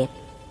เหตุ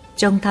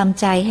จงทำ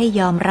ใจให้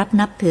ยอมรับ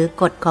นับถือ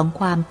กฎของ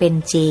ความเป็น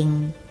จริง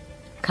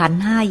ขันธ์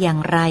ห้าอย่าง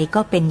ไร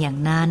ก็เป็นอย่าง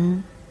นั้น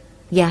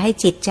อย่าให้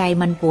จิตใจ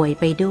มันป่วย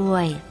ไปด้ว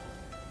ย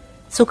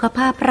สุขภ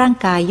าพร่าง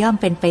กายย่อม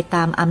เป็นไปต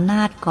ามอำน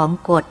าจของ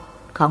กฎ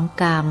ของ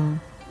กรรม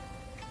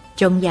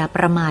จงอย่าป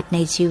ระมาทใน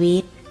ชีวิ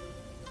ต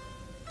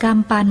กรรม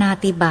ปาณา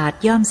ติบาต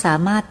ย่อมสา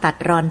มารถตัด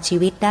รอนชี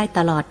วิตได้ต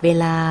ลอดเว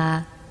ลา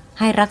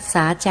ให้รักษ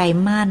าใจ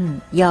มั่น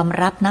ยอม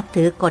รับนับ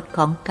ถือกฎข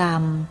องกรร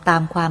มตา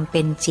มความเ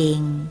ป็นจริง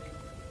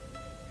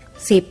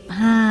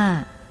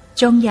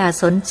 15. จงอย่า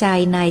สนใจ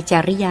ในจ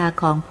ริยา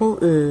ของผู้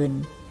อื่น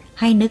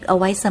ให้นึกเอา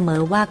ไว้เสม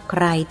อว่าใค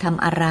รท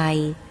ำอะไร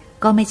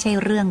ก็ไม่ใช่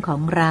เรื่องขอ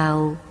งเรา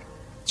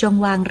จง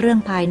วางเรื่อง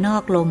ภายนอ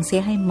กลงเสี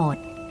ยให้หมด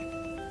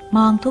ม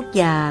องทุก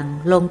อย่าง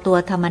ลงตัว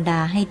ธรรมดา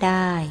ให้ไ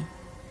ด้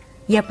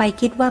อย่าไป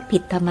คิดว่าผิ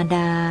ดธรรมด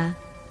า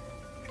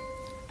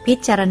พิ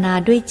จารณา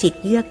ด้วยจิต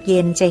เยือกเย็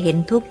นจะเห็น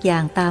ทุกอย่า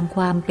งตามค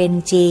วามเป็น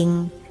จริง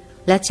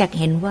และจะ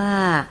เห็นว่า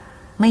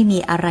ไม่มี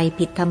อะไร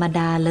ผิดธรรมด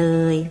าเล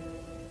ย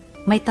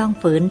ไม่ต้อง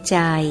ฝืนใจ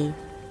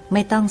ไ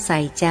ม่ต้องใส่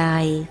ใจ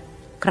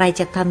ใคร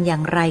จะทำอย่า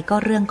งไรก็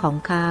เรื่องของ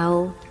เขา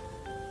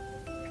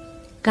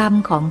กรรม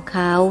ของเข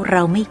าเร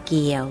าไม่เ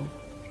กี่ยว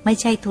ไม่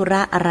ใช่ธุร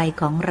ะอะไร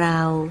ของเรา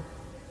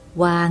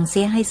วางเ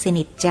สียให้ส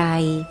นิทใจ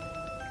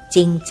จ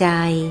ริงใจ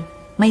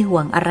ไม่ห่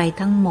วงอะไร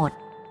ทั้งหมด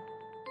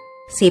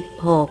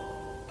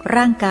 16.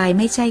 ร่างกายไ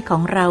ม่ใช่ขอ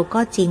งเรา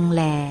ก็จริงแ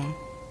หละ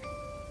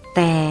แ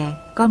ต่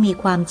ก็มี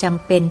ความจ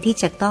ำเป็นที่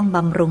จะต้องบ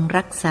ำรุง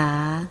รักษา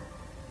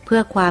เพื่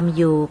อความอ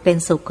ยู่เป็น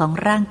สุขของ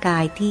ร่างกา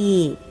ยที่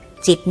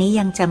จิตนี้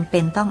ยังจำเป็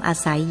นต้องอา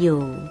ศัยอ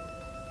ยู่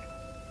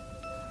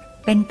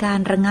เป็นการ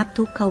ระงับ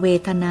ทุกขเว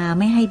ทนา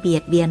ไม่ให้เบีย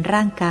ดเบียน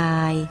ร่างกา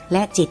ยแล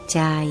ะจิตใจ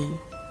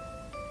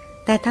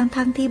แต่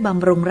ทั้งที่บ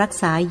ำรุงรัก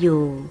ษาอ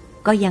ยู่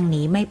ก็ยังห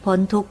นีไม่พ้น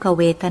ทุกขเ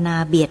วทนา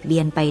เบียดเบี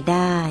ยนไปไ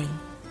ด้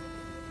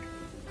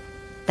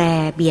แต่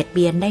เบียดเ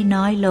บียนได้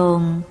น้อยลง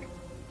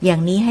อย่า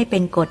งนี้ให้เป็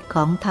นกฎข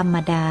องธรรม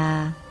ดา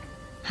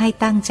ให้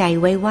ตั้งใจ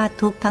ไว้ว่า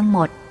ทุกทั้งหม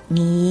ด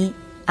นี้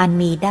อัน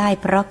มีได้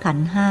เพราะขัน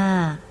ธ์ห้า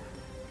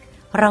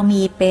เรา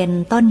มีเป็น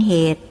ต้นเห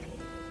ตุ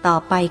ต่อ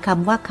ไปค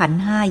ำว่าขันธ์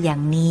ห้าอย่า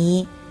งนี้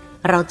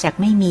เราจัก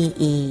ไม่มี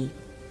อีก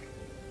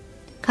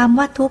คำ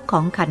ว่าทุกข์ข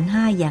องขันธ์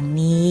ห้าอย่าง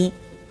นี้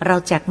เรา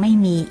จักไม่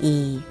มี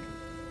อีก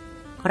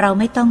เรา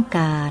ไม่ต้องก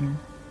าร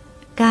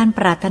ป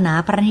รารถนา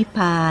พระนิพพ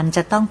านจ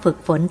ะต้องฝึก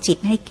ฝนจิต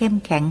ให้เข้ม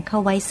แข็งเข้า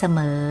ไว้เสม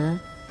อ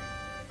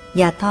อ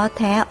ย่าท้อแ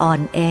ท้อ่อ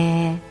นแอ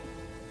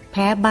แ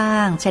พ้บ้า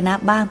งชนะ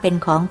บ้างเป็น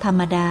ของธรร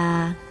มดา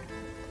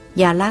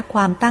อย่าละคว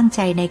ามตั้งใจ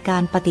ในกา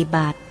รปฏิ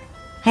บัติ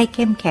ให้เ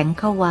ข้มแข็ง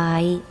เข้าไว้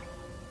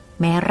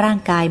แม้ร่าง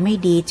กายไม่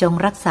ดีจง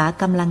รักษา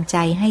กำลังใจ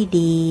ให้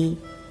ดี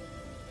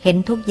เห็น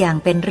ทุกอย่าง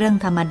เป็นเรื่อง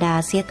ธรรมดา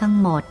เสียทั้ง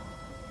หมด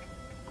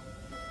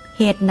เ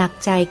หตุหนัก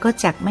ใจก็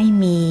จักไม่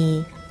มี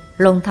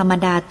ลงธรรม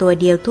ดาตัว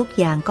เดียวทุก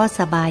อย่างก็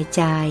สบายใ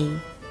จ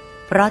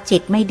เพราะจิ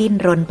ตไม่ดิ้น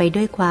รนไป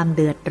ด้วยความเ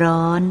ดือด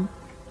ร้อน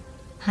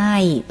ให้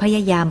พย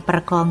ายามปร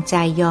ะคองใจ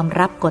ยอม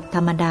รับกฎธ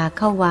รรมดาเ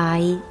ข้าไว้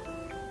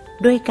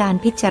ด้วยการ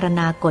พิจาร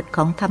ณากฎข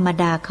องธรรม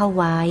ดาเข้า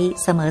ไว้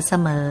เส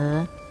มอ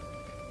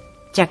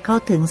จะเข้า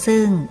ถึง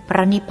ซึ่งพร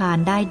ะนิพพาน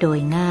ได้โดย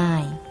ง่า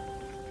ย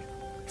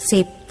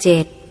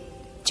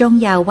 17. จง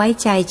อย่าไว้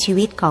ใจชี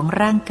วิตของ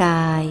ร่างก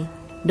าย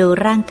ดู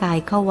ร่างกาย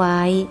เข้าไ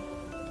ว้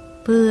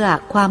เพื่อ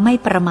ความไม่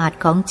ประมาท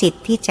ของจิต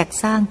ที่จะ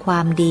สร้างควา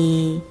มดี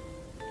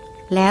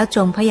แล้วจ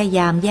งพยาย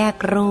ามแยก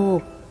รู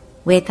ป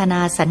เวทน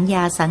าสัญญ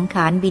าสังข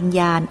ารวิญ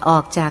ญาณออ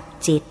กจาก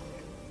จิต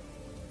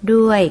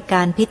ด้วยก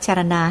ารพิจาร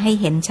ณาให้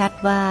เห็นชัด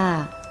ว่า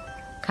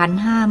ขันธ์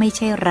ห้าไม่ใ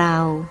ช่เร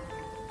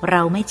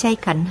าไม่ใช่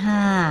ขันธ์ห้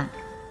า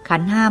ขั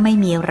นธ์ห้าไม่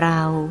มีเร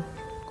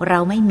า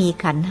ไม่มี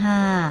ขันธ์ห้า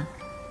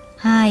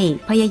ให้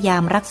พยายา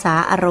มรักษา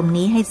อารมณ์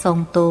นี้ให้ทรง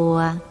ตัว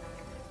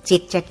จิ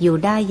ตจะอยู่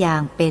ได้อย่า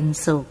งเป็น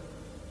สุข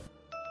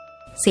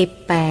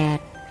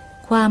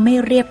 18. ความไม่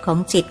เรียบของ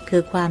จิตคื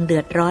อความเดื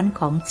อดร้อน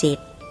ของจิต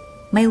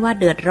ไม่ว่า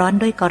เดือดร้อน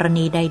ด้วยกร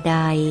ณีใด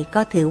ๆ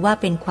ก็ถือว่า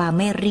เป็นความ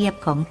ไม่เรียบ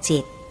ของจิ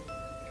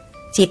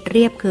ตเ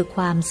รียบคือค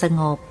วามส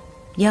งบ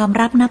ยอม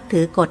รับนับ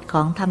ถือกฎข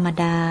องธรรม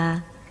ดา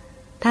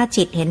ถ้า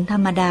จิตเห็นธร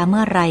รมดาเ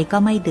มื่อไรก็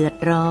ไม่เดือด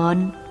ร้อน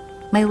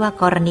ไม่ว่า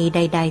กรณีใ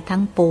ดๆทั้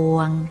งปว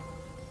ง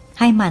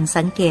ให้หมั่น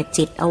สังเกต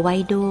จิตเอาไว้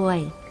ด้วย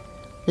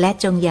และ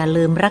จงอย่า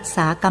ลืมรักษ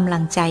ากำลั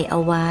งใจเอา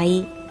ไว้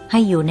ให้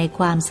อยู่ในค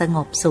วามสง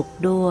บสุข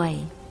ด้วย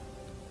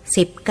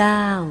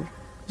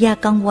 19. อย่า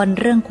กังวล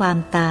เรื่องความ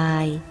ตา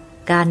ย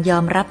การยอ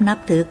มรับนับ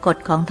ถือกฎ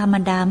ของธรรม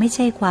ดาไม่ใ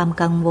ช่ความ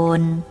กังว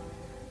ล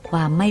คว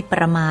ามไม่ป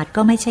ระมาท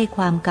ก็ไม่ใช่ค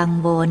วามกัง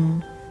วล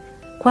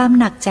ความ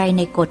หนักใจใ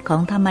นกฎขอ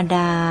งธรรมด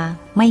า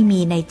ไม่มี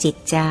ในจิต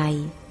ใจ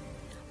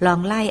ลอง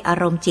ไล่อา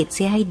รมณ์จิตเ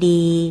สียให้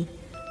ดี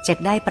จะ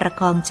ได้ประ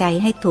คองใจ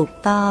ให้ถูก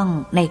ต้อง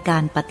ในกา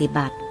รปฏิ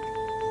บัติ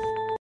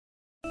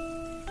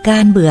กา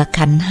รเบื่อ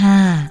ขันธ์ห้า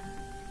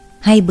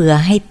ให้เบื่อ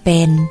ให้เป็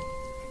น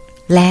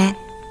และ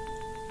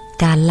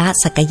การละ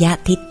สักยะ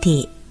ทิฏฐิ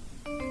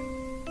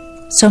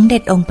สมเด็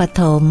จองค์ป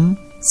ฐม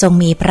ทรง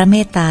มีพระเม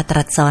ตตาต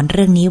รัสสอนเ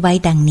รื่องนี้ไว้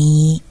ดัง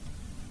นี้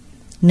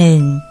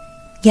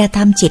 1. อย่าท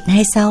ำจิตใ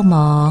ห้เศร้าหม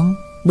อง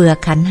เบื่อ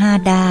ขันธ์ห้า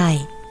ได้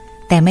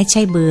แต่ไม่ใ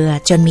ช่เบื่อ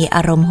จนมีอ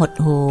ารมณ์หด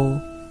หู่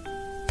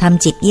ท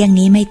ำจิตเยี่ยง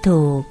นี้ไม่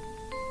ถูก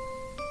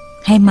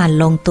ให้หมั่น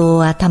ลงตัว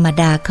ธรรม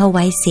ดาเข้าไ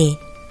ว้สิ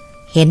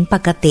เห็นป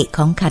กติข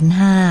องขันธ์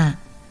ห้า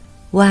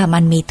ว่ามั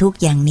นมีทุก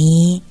อย่าง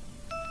นี้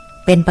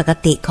เป็นปก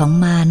ติของ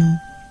มัน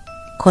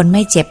คนไ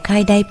ม่เจ็บไข้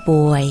ได้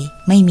ป่วย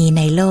ไม่มีใ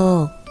นโล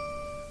ก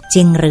จ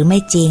ริงหรือไม่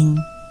จริง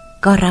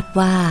ก็รับ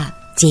ว่า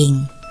จริง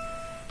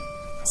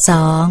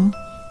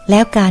 2. แล้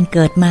วการเ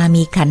กิดมา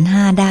มีขันธ์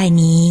ห้าได้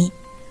นี้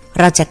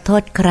เราจะโท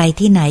ษใคร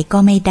ที่ไหนก็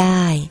ไม่ไ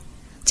ด้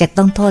จะ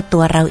ต้องโทษตั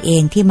วเราเอ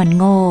งที่มัน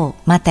โง่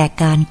มาแต่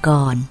การ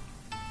ก่อน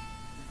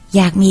อ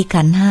ยากมี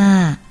ขันธ์ห้า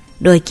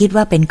โดยคิด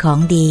ว่าเป็นของ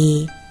ดี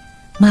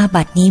มา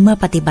บัดนี้เมื่อ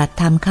ปฏิบัติ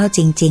ธรรมเข้าจ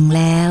ริงๆแ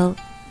ล้ว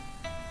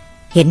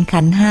เห็น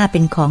ขันธ์ห้าเป็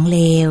นของเล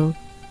ว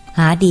ห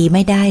าดีไ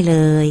ม่ได้เล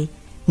ย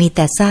มีแ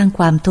ต่สร้างค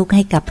วามทุกข์ใ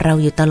ห้กับเรา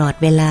อยู่ตลอด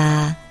เวลา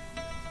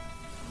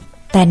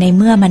แต่ในเ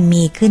มื่อมัน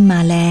มีขึ้นมา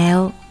แล้ว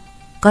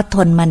ก็ท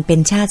นมันเป็น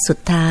ชาติสุด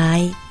ท้าย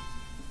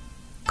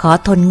ขอ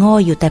ทนโง่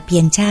อยู่แต่เพี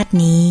ยงชาติ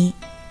นี้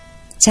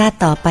ชาติ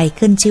ต่อไป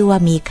ขึ้นชื่อว่า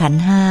มีขัน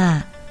ธ์ห้า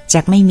จ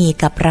ะไม่มี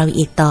กับเรา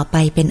อีกต่อไป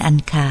เป็นอัน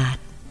ขาด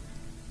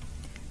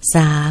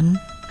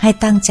 3. ให้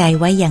ตั้งใจ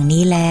ไว้อย่าง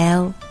นี้แล้ว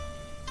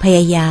พย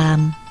ายาม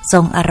ทร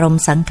งอารม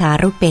ณ์สังขา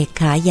รุปเปก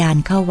ขาญาณ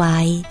เข้าไว้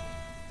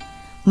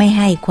ไม่ใ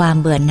ห้ความ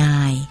เบื่อหน่า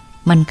ย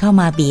มันเข้า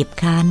มาบีบ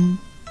คั้น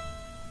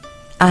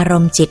อาร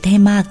มณ์จิตให้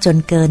มากจน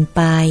เกินไ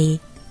ป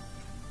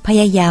พ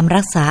ยายาม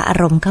รักษาอา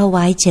รมณ์เข้าไ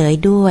ว้เฉย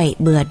ด้วย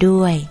เบื่อ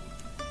ด้วย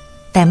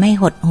แต่ไม่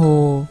หด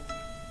หู่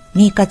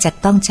นี่ก็จะ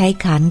ต้องใช้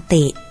ขัน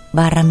ติบ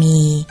ารมี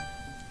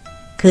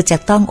คือจะ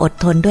ต้องอด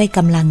ทนด้วยก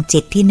ำลังจิ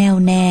ตที่แน่ว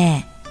แน่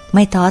ไ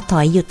ม่ท้อถ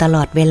อยอยู่ตล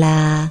อดเวลา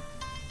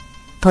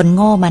ทนโ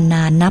ง่มาน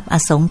านนับอ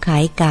สงไข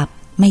ยกับ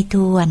ไม่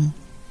ถ้วน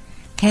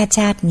แค่ช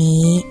าติ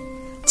นี้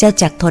เจ้า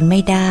จักทนไ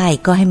ม่ได้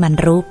ก็ให้มัน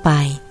รู้ไป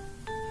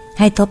ใ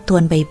ห้ทบทว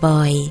นบ่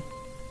อย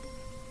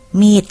ๆ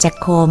มีดจะ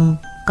คม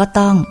ก็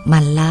ต้องห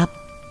มั่นลับ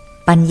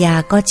ปัญญา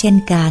ก็เช่น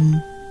กัน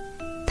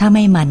ถ้าไ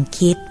ม่หมั่น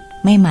คิด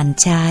ไม่หมั่น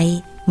ใช้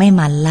ไม่ห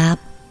มั่นลับ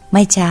ไ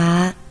ม่ช้า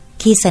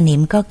ขี้สนิ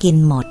มก็กิน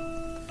หมด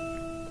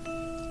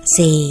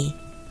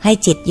 4. ให้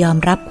จิตยอม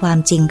รับความ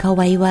จริงเข้า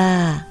ไว้ว่า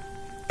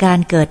การ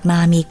เกิดมา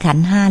มีขัน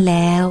ธ์ห้าแ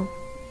ล้ว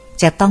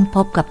จะต้องพ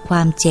บกับคว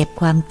ามเจ็บ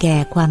ความแก่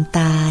ความ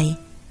ตาย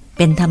เ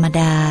ป็นธรรม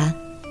ดา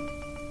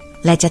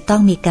และจะต้อ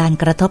งมีการ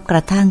กระทบกร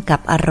ะทั่งกั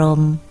บอาร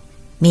มณ์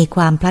มีค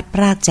วามพลัดพ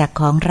รากจาก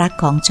ของรัก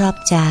ของชอบ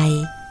ใจ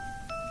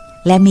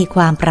และมีค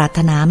วามปรารถ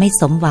นาไม่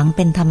สมหวังเ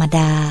ป็นธรรมด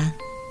า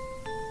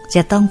จ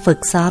ะต้องฝึก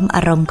ซ้อมอ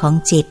ารมณ์ของ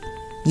จิต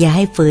อย่าใ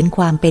ห้ฝืนค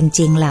วามเป็นจ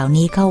ริงเหล่า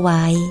นี้เข้าไ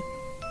ว้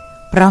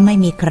เพราะไม่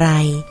มีใคร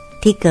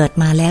ที่เกิด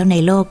มาแล้วใน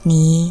โลก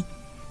นี้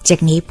จะ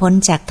หนีพ้น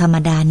จากธรรม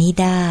ดานี้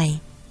ได้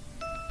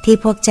ที่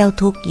พวกเจ้า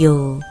ทุกข์อ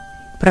ยู่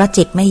เพราะ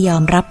จิตไม่ยอ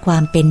มรับควา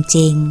มเป็นจ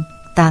ริง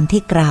ตาม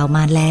ที่กล่าวม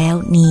าแล้ว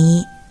นี้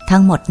ทั้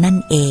งหมดนั่น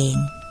เอง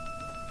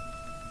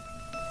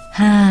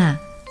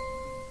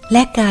 5. แล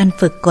ะการ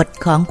ฝึกกฎ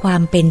ของควา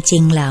มเป็นจริ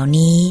งเหล่า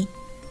นี้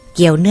เ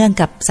กี่ยวเนื่อง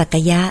กับสัก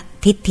ยะ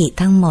ทิฏฐิ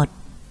ทั้งหมด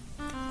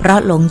เพราะ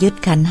หลงยึด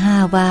ขันธ์ห้า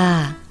ว่า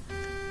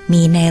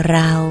มีในเร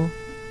า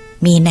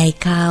มีใน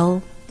เขา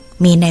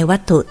มีในวั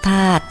ตถุธ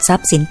าตุทรั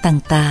พย์สิน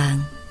ต่าง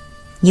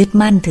ๆยึด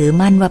มั่นถือ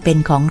มั่นว่าเป็น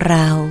ของเร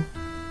า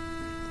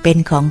เป็น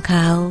ของเข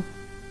า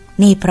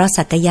นี่เพราะ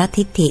สักยะ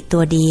ทิฏฐิตั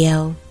วเดียว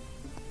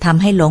ท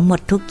ำให้หลงหม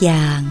ดทุกอ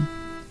ย่าง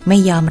ไม่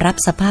ยอมรับ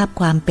สภาพ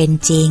ความเป็น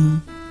จริง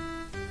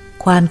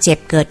ความเจ็บ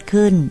เกิด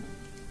ขึ้น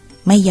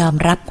ไม่ยอม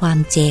รับความ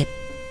เจ็บ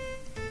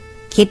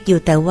คิดอยู่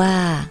แต่ว่า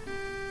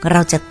เร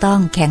าจะต้อง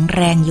แข็งแ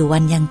รงอยู่วั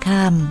นยัง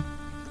ค่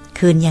ำ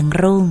คืนยัง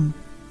รุ่ง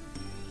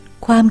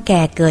ความแ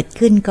ก่เกิด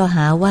ขึ้นก็ห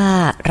าว่า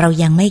เรา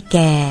ยังไม่แ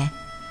ก่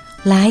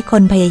หลายค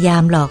นพยายา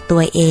มหลอกตั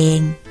วเอง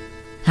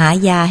หา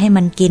ยาให้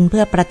มันกินเ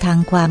พื่อประทัง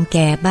ความแ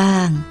ก่บ้า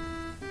ง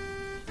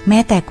แม้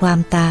แต่ความ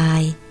ตาย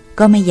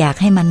ก็ไม่อยาก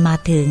ให้มันมา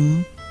ถึง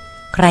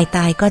ใครต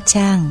ายก็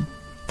ช่าง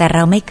แต่เร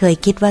าไม่เคย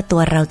คิดว่าตั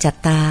วเราจะ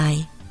ตาย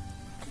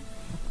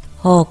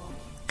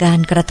 6. การ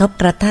กระทบ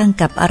กระทั่ง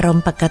กับอารม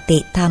ณ์ปกติ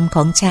ธรรมข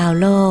องชาว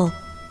โลก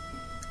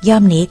ย่อ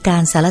มหนีกา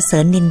รสรรเสริ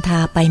ญนินทา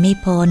ไปไม่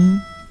พ้น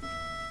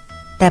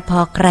แต่พอ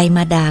ใครม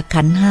าด่า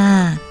ขันธ์ห้า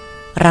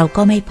เรา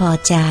ก็ไม่พอ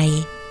ใจ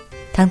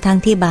ทั้ง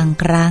ที่บาง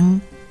ครั้ง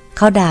เข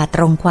าด่าต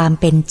รงความ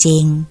เป็นจริ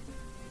ง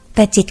แ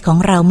ต่จิตของ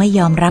เราไม่ย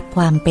อมรับค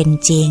วามเป็น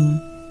จริง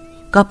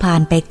ก็พา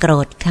ลไปโกร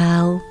ธเขา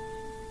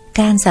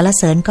การสรร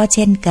เสริญก็เ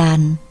ช่นกัน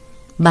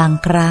บาง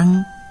ครั้ง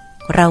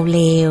เราเล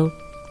ว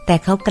แต่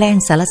เขาแกล้ง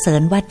สรรเสริ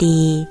ญว่า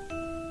ดี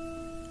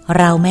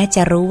เราแม้จ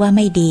ะรู้ว่าไ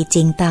ม่ดีจ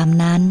ริงตาม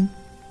นั้น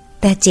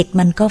แต่จิต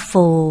มันก็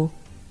ฟู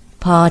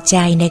พอใจ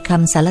ในค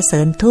ำสรรเส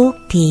ริญทุก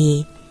ที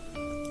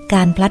ก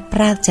ารพลัดพ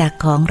รากจาก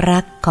ของรั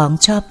กของ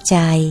ชอบใจ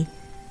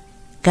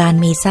การ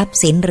มีทรัพย์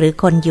สินหรือ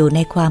คนอยู่ใน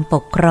ความป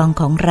กครอง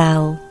ของเรา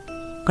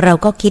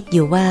ก็คิดอ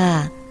ยู่ว่า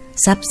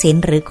ทรัพย์สิน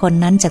หรือคน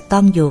นั้นจะต้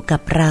องอยู่กั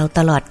บเราต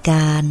ลอดก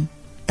าล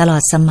ตลอ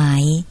ดสมั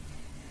ย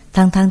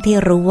ทั้งที่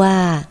รู้ว่า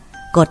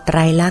กฎไตร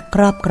ลักษณ์ค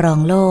รอบครอง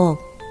โลก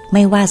ไ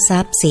ม่ว่าทรั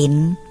พย์สิน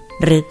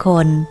หรือค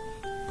น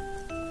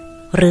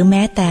หรือแ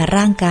ม้แต่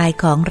ร่างกาย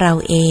ของเรา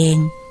เอง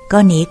ก็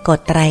หนีกฎ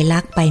ไตรลั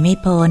กษณ์ไปไม่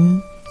พ้น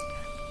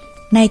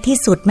ในที่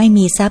สุดไม่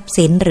มีทรัพย์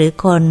สินหรือ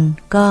คน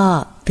ก็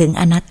ถึง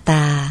อนัตต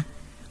า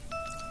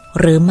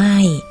หรือไม่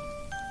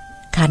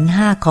ขันธ์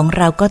ห้าของเ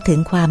ราก็ถึง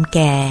ความแ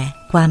ก่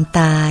ความ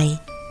ตาย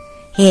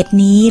เหตุ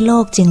นี้โล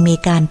กจึงมี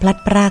การพลัด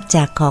พรากจ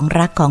ากของ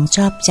รักของช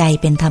อบใจ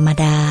เป็นธรรม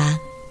ดา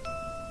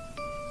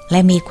และ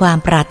มีความ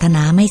ปรารถน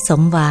าไม่ส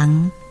มหวัง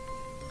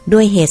ด้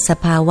วยเหตุส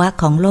ภาวะ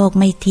ของโลก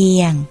ไม่เที่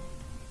ยง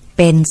เ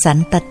ป็นสัน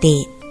ตติ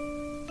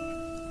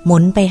หมุ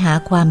นไปหา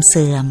ความเ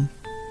สื่อม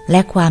และ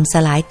ความส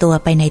ลายตัว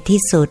ไปในที่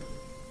สุด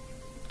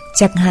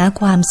จักหา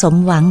ความสม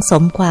หวังส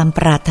มความป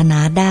รารถนา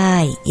ได้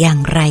อย่าง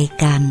ไร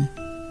กัน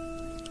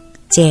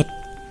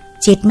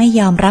 7. จิตไม่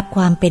ยอมรับค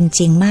วามเป็นจ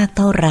ริงมากเ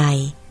ท่าไหร่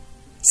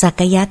สั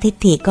กยทิฏ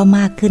ฐิก็ม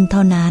ากขึ้นเท่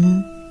านั้น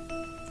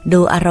ดู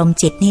อารมณ์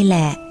จิตนี่แหล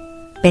ะ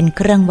เป็นเ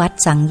ครื่องวัด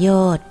สังโย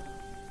ชน์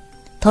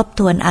ทบท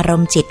วนอาร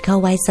มณ์จิตเข้า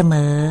ไว้เสม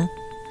อ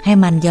ให้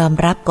มันยอม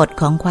รับกฎ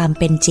ของความ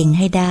เป็นจริงใ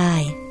ห้ได้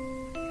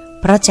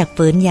เพราะจัก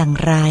ฝืนอย่าง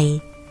ไร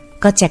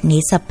ก็จักหนี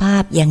สภา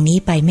พอย่างนี้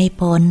ไปไม่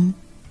พ้น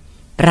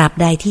ตราบ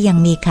ใดที่ยัง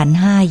มีขันธ์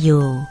ห้าอ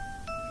ยู่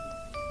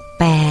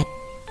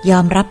 8. ยอ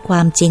มรับคว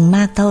ามจริงม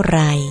ากเท่าไห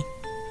ร่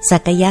สั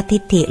กยทิ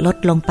ฏฐิลด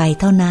ลงไป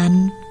เท่านั้น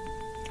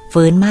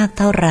ฝืนมาก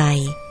เท่าไหร่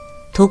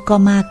ทุกข์ก็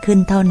มากขึ้น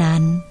เท่านั้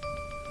น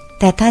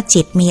แต่ถ้า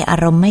จิตมีอา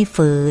รมณ์ไม่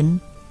ฝืน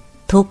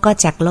ทุกข์ก็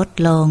จักลด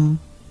ลง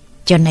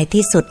จนใน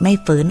ที่สุดไม่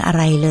ฝืนอะไ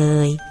รเล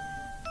ย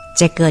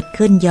จะเกิด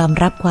ขึ้นยอม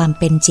รับความ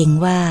เป็นจริง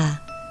ว่า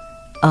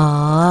อ๋อ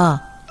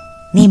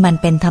นี่มัน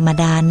เป็นธรรม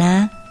ดานะ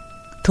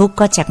ทุกข์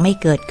ก็จักไม่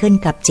เกิดขึ้น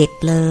กับจิต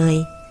เลย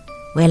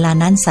เวลา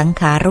นั้นสัง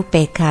ขารุปเป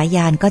กขาย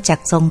านก็จั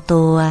กทรง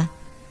ตัว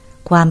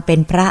ความเป็น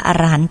พระอ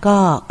รหันต์ก็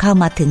เข้า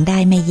มาถึงได้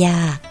ไม่ย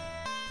าก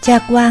จั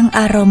กวางอ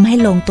ารมณ์ให้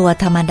ลงตัว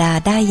ธรรมดา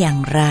ได้อย่าง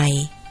ไร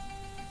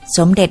ส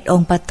มเด็จอ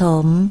งค์ปฐ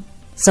ม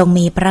ทรง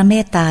มีพระเม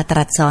ตตาต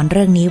รัสสอนเ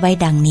รื่องนี้ไว้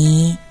ดังนี้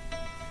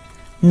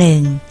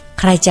 1.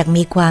 ใครจัก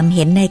มีความเ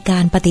ห็นในกา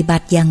รปฏิบั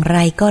ติอย่างไร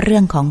ก็เรื่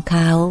องของเข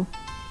า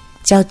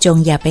เจ้าจง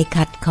อย่าไป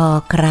ขัดคอ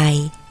ใคร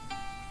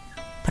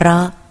เพรา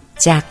ะ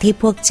จากที่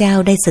พวกเจ้า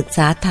ได้ศึกษ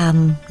าธรรม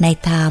ใน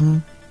ธรรม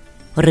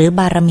หรือบ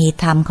ารมี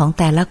ธรรมของ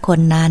แต่ละคน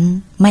นั้น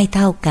ไม่เ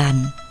ท่ากัน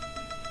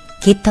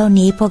คิดเท่า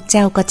นี้พวกเ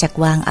จ้าก็จัก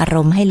วางอาร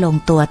มณ์ให้ลง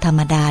ตัวธรร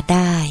มดาไ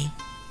ด้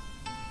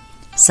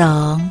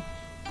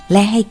 2. แล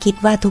ะให้คิด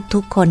ว่าทุ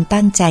กๆคน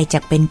ตั้งใจจั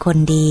กเป็นคน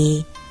ดี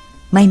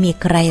ไม่มี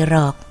ใครหร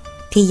อก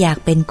ที่อยาก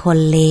เป็นคน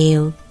เลว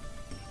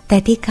แต่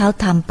ที่เขา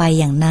ทำไป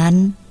อย่างนั้น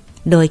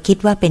โดยคิด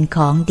ว่าเป็นข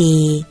องดี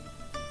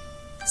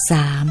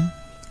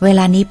 3. เวล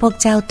านี้พวก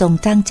เจ้าตรง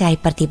ตั้งใจ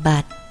ปฏิบั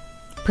ติ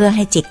เพื่อใ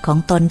ห้จิตของ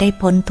ตนได้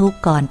พ้นทุกข์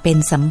ก่อนเป็น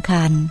สำ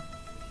คัญ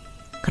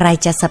ใคร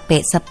จะสเป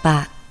ะสปะ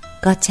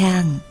ก็ช่า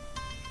ง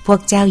พวก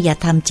เจ้าอย่า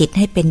ทำจิตใ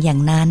ห้เป็นอย่า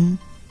งนั้น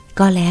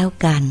ก็แล้ว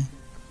กัน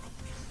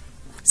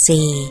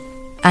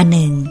 4. อันห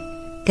นึ่ง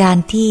การ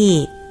ที่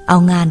เอา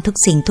งานทุก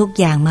สิ่งทุก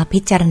อย่างมาพิ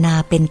จารณา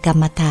เป็นกร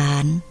รมฐา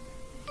น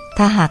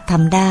ถ้าหากท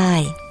ำได้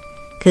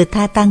คือ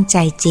ถ้าตั้งใจ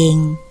จริง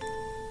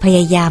พย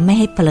ายามไม่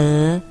ให้เผล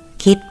อ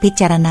คิดพิ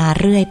จารณา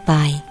เรื่อยไป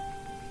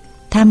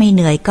ถ้าไม่เห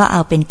นื่อยก็เอ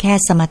าเป็นแค่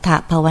สมถะ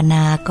ภาวน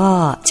าก็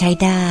ใช้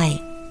ได้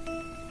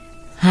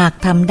หาก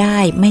ทำได้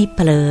ไม่เผ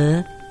ลอ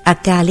อา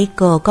กาลิโ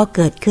กก็เ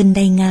กิดขึ้นไ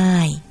ด้ง่า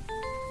ย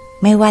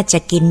ไม่ว่าจะ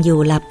กินอยู่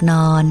หลับน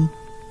อน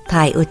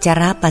ถ่ายอุจจา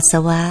ระปัสสา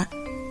วะ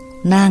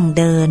นั่ง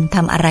เดินท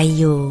ำอะไร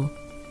อยู่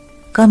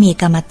ก็มี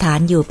กรรมฐาน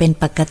อยู่เป็น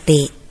ปก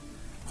ติ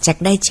จัก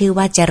ได้ชื่อ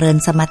ว่าเจริญ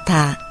สมถ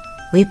ะ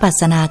วิปัส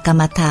สนากรร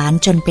มฐาน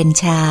จนเป็น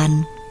ฌาน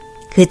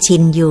คือชิ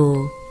นอยู่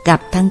กับ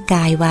ทั้งก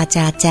ายวาจ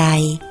าใจ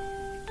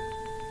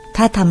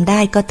ถ้าทำได้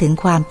ก็ถึง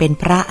ความเป็น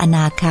พระอน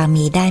าคา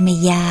มีได้ไม่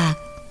ยาก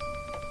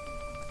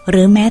ห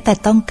รือแม้แต่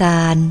ต้องก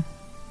าร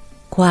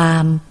ควา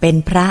มเป็น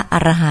พระอ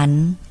รหัน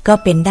ต์ก็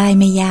เป็นได้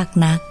ไม่ยาก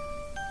นัก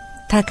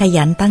ถ้าข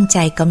ยันตั้งใจ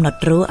กำหนด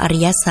รู้อริ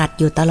ยสัจ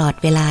อยู่ตลอด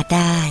เวลาไ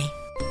ด้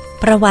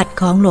ประวัติ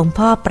ของหลวง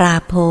พ่อปรา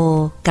โภ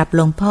กับหล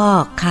วงพ่อ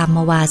คาม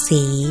วา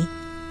สี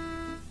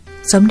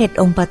สมเด็จ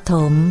องค์ปฐ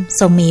ม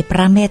ทรงมีพร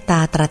ะเมตตา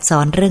ตรัสสอ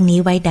นเรื่องนี้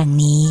ไว้ดัง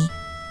นี้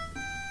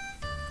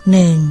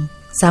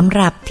 1. สำห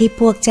รับที่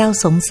พวกเจ้า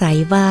สงสัย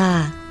ว่า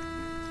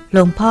หล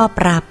วงพ่อป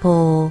ราโภ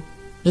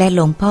และหล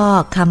วงพ่อ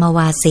คามว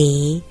าสี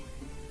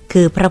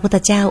คือพระพุทธ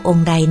เจ้าอง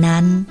ค์ใด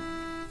นั้น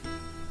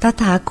ต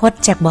ถาคต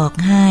จะบอก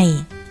ให้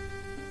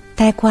แ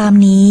ต่ความ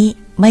นี้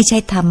ไม่ใช่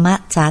ธรรมะ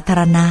สาธา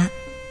รณะ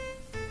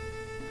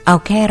เอา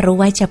แค่รู้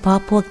ไว้เฉพาะ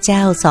พวกเจ้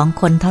า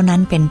2 คนเท่านั้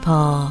นเป็นพ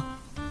อ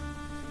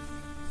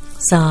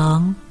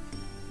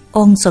 2. อ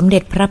งค์สมเด็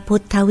จพระพุ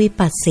ทธวิ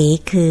ปัสสี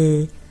คือ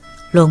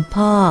หลวง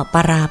พ่อป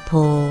ราโภ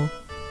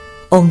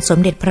องค์สม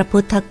เด็จพระพุ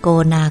ทธโก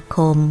นาค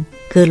ม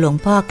คือหลวง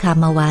พ่อคา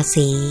มวา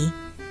สี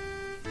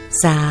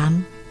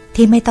 3.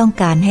 ที่ไม่ต้อง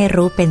การให้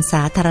รู้เป็นส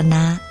าธารณ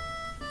ะ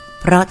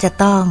เพราะจะ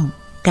ต้อง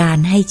การ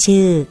ให้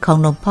ชื่อของ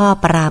หลวงพ่อ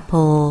ปราโภ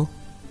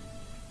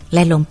แล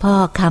ะหลวงพ่อ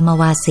คาม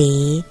วาสี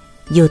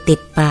อยู่ติด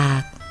ปา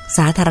กส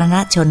าธารณ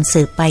ชน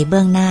สืบไปเ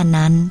บื้องหน้า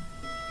นั้น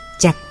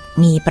จะ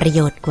มีประโย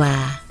ชน์กว่า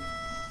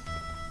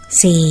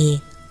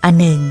 4. อัน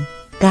หนึ่ง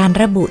การ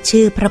ระบุ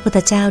ชื่อพระพุทธ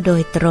เจ้าโด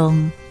ยตรง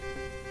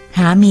ห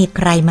ามีใ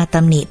ครมาต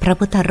ำหนิพระ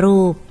พุทธรู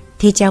ป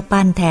ที่เจ้า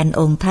ปั้นแทน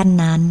องค์ท่าน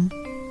นั้น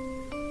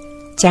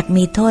จัก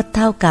มีโทษเ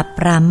ท่ากับป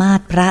รามาส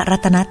พระรั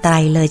ตนตรั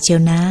ยเลยเชีย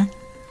วนะ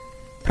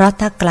เพราะ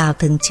ถ้ากล่าว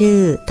ถึงชื่อ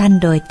ท่าน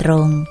โดยตร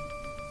ง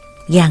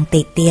อย่าง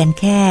ติเตียน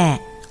แค่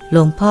หล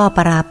วงพ่อป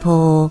ราโภ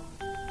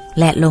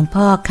และหลวง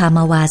พ่อคาม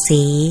วา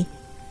สี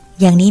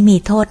อย่างนี้มี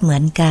โทษเหมื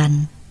อนกัน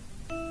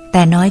แ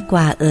ต่น้อยก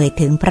ว่าเอ่ย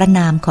ถึงพระน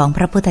ามของพ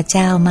ระพุทธเ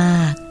จ้ามา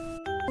ก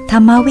ธร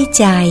รมวิ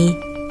จัย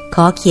ข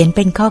อเขียนเ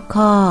ป็น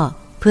ข้อ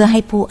ๆเพื่อให้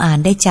ผู้อ่าน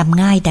ได้จ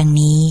ำง่ายดัง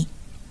นี้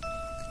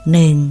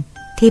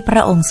 1. ที่พร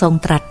ะองค์ทรง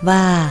ตรัสว่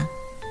า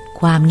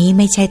ความนี้ไ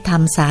ม่ใช่ธรร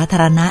มสาธา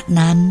รณะ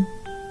นั้น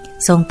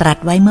ทรงตรัส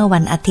ไว้เมื่อวั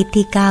นอาทิตย์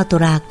ที่ 9 ตุ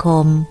ลาค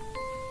ม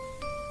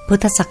พุท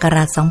ธศักร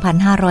าช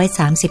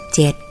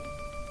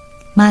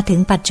 2537 มาถึง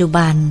ปัจจุ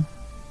บัน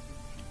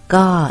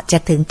ก็จะ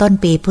ถึงต้น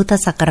ปีพุทธ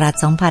ศักราช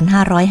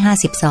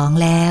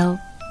 2552 แล้ว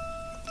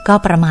ก็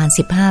ประมาณ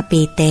 15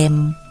 ปีเต็ม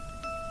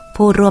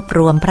ผู้รวบร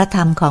วมพระธร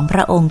รมของพร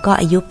ะองค์ก็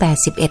อายุ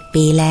 81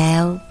 ปีแล้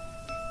ว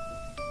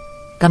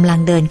กำลัง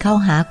เดินเข้า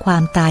หาควา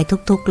มตาย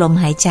ทุกๆลม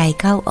หายใจ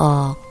เข้าอ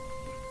อก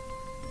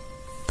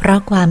เพราะ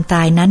ความต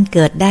ายนั้นเ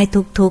กิดได้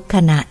ทุกๆข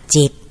ณะ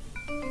จิต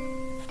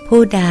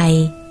ผู้ใด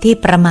ที่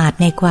ประมาท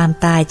ในความ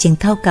ตายจึง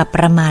เท่ากับป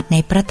ระมาทใน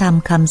พระธรรม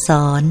คำส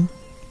อน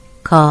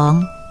ของ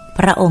พ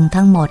ระองค์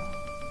ทั้งหมด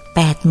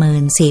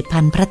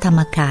 84,000 พระธรรม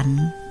ขันธ์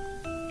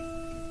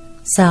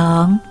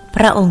 2. พ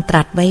ระองค์ต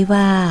รัสไว้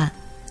ว่า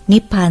นิ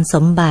พพานส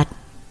มบัติ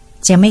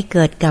จะไม่เ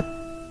กิดกับ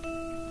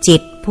จิ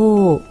ตผู้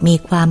มี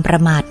ความประ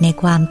มาทใน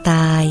ความต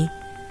าย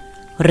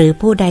หรือ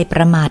ผู้ใดป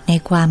ระมาทใน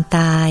ความต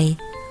าย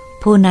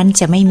ผู้นั้น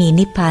จะไม่มี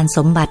นิพพานส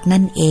มบัติ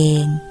นั่นเอ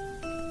ง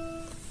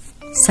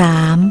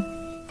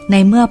 3. ใน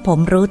เมื่อผม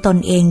รู้ตน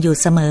เองอยู่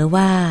เสมอ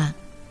ว่า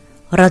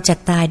เราจะ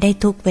ตายได้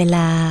ทุกเวล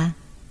า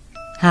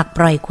หากป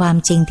ล่อยความ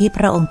จริงที่พ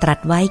ระองค์ตรัส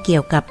ไว้เกี่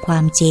ยวกับควา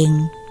มจริง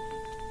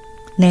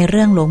ในเ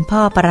รื่องหลวงพ่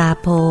อปรา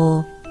โภ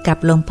กับ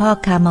หลวงพ่อ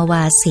คามว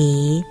าสี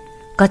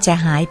ก็จะ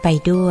หายไป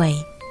ด้วย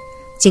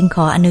จึงข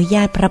ออนุญ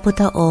าตพระพุท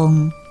ธอง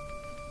ค์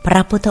พร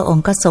ะพุทธอง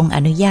ค์ก็ทรงอ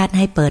นุญาตใ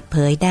ห้เปิดเผ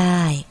ยได้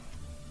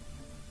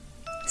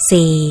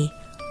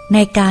 4. ใน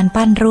การ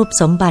ปั้นรูป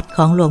สมบัติข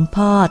องหลวง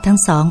พ่อทั้ง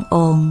สองอ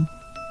งค์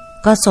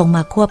ก็ทรงม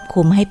าควบ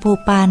คุมให้ผู้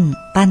ปั้น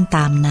ต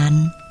ามนั้น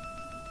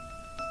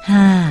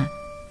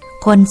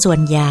 5. คนส่ว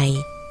นใหญ่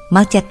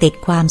มักจะติด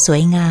ความสว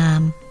ยงาม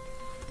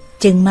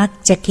จึงมัก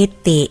จะคิด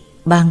ติ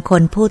บางค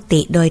นพูด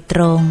ติโดยต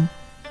รง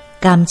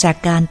กรรมจาก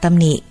การตำ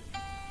หนิ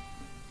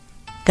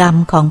กรรม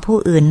ของผู้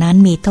อื่นนั้น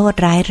มีโทษ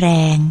ร้ายแร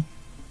ง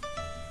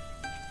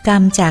กรร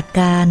มจาก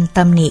การต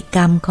ำหนิก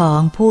รรมขอ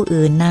งผู้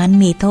อื่นนั้น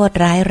มีโทษ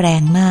ร้ายแร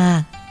งมา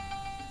ก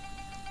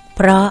เพ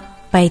ราะ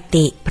ไป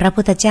ติพระ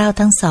พุทธเจ้า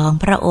ทั้งสอง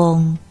พระอง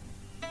ค์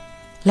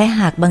และ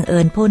หากบังเอิ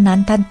ญผู้นั้น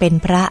ท่านเป็น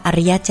พระอ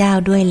ริยเจ้า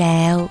ด้วยแ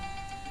ล้ว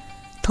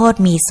โทษ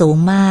มีสูง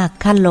มาก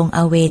ขั้นลงอ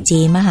เวจี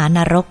มหาน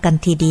รกกัน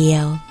ทีเดีย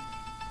ว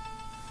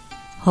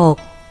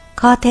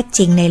 6. ข้อเท็จจ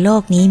ริงในโล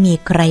กนี้มี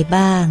ใคร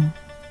บ้าง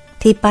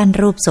ที่ปั้น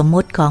รูปสมมุ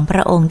ติของพร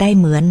ะองค์ได้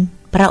เหมือน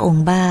พระอง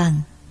ค์บ้าง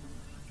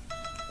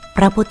พ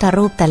ระพุทธ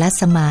รูปแต่ละ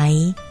สมัย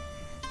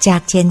จา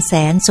กเชียงแส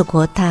นสุโข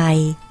ทัย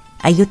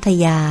อยุธ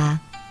ยา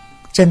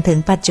จนถึง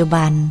ปัจจุ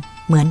บัน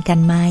เหมือนกัน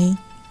ไหม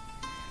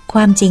คว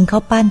ามจริงเขา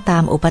ปั้นตา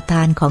มอุปท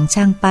านของ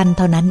ช่างปั้นเ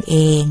ท่านั้นเอ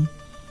ง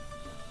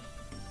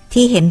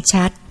ที่เห็น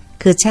ชัด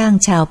คือช่าง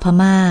ชาวพ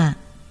ม่า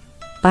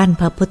ปั้น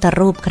พระพุทธ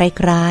รูปค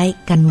ล้าย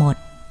ๆกันหมด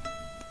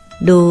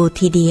ดู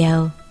ทีเดียว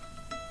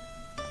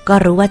ก็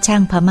รู้ว่าช่า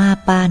งพม่า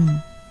ปั้น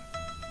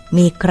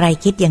มีใคร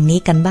คิดอย่างนี้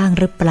กันบ้าง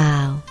หรือเปล่า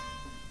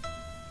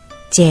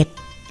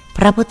 7. พ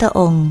ระพุทธอ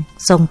งค์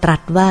ทรงตรั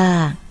สว่า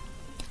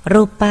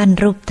รูปปั้น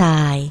รูปถ่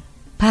าย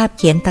ภาพเ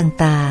ขียน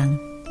ต่าง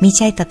ๆมิใ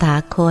ช่ตถา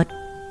คต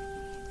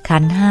ขั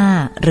นธ์ห้า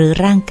หรือ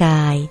ร่างก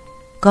าย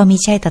ก็มิ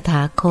ใช่ตถ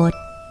าคต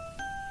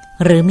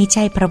หรือมิใ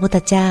ช่พระพุทธ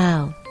เจ้า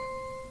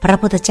พระ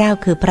พุทธเจ้า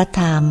คือพระ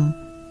ธรรม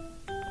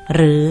ห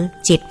รือ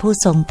จิตผู้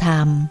ทรงธร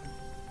รม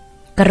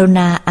กรุณ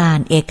าอ่า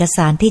นเอกส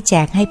ารที่แจ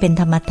กให้เป็น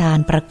ธรรมทาน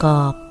ประก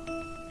อบ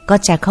ก็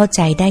จะเข้าใ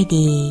จได้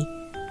ดี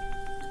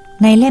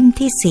ในเล่ม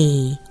ที่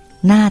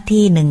 4 หน้า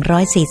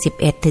ที่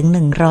141ถึง144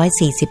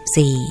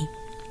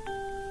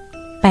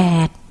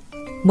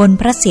 8. บน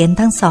พระเศียร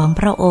ทั้งสอง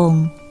พระอง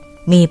ค์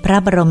มีพระ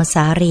บรมส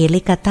ารี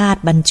ริกธาตุ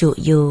บรรจุ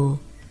อยู่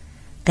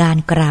การ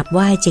กราบไห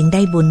ว้จึงไ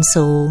ด้บุญ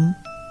สูง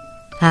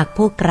หาก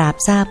ผู้กราบ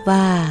ทราบ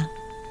ว่า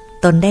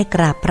ตนได้ก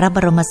ราบพระบ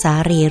รมสา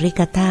รีริ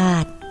กธา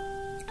ตุ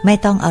ไม่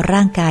ต้องเอา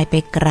ร่างกายไป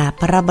กราบ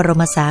พระบร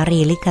มสารี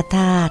ริกธ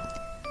าตุ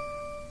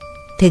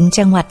ถึง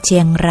จังหวัดเชี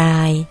ยงรา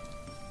ย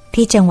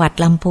ที่จังหวัด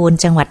ลำพูน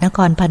จังหวัดนค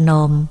รพน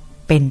ม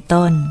เป็น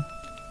ต้น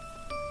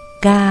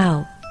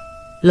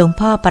หลวง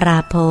พ่อปรา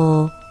โภ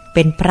เ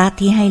ป็นพระ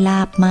ที่ให้ล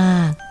าภมา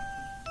ก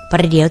ป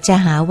ระเดี๋ยวจะ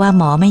หาว่า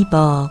หมอไม่บ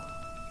อก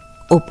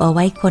อุบเอาไ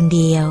ว้คนเ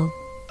ดียว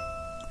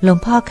หลวง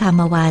พ่อคา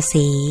มวา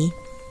สี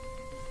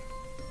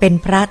เป็น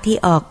พระที่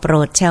ออกโปร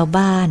ดชาว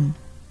บ้าน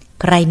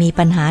ใครมี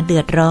ปัญหาเดื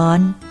อดร้อน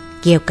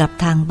เกี่ยวกับ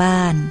ทางบ้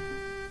าน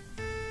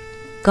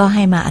ก็ใ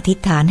ห้มาอธิ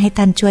ษฐานให้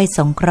ท่านช่วยส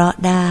งเคราะห์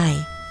ได้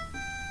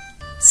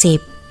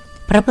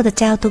 10. พระพุทธ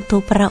เจ้าทุ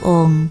กๆพระอ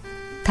งค์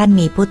ท่าน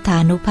มีพุทธา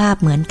นุภาพ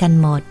เหมือนกัน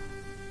หมด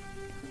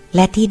แล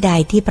ะที่ใด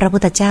ที่พระพุ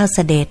ทธเจ้าเส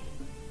ด็จ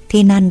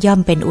ที่นั่นย่อม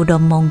เป็นอุด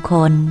มมงค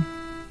ล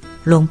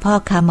หลวงพ่อ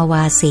คามว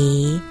าสี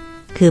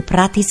คือพร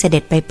ะที่เสด็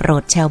จไปโปร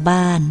ดชาว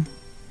บ้าน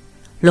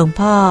หลวง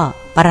พ่อ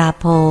ปรา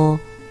โภ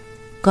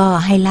ก็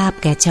ให้ลาภ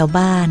แก่ชาว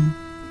บ้าน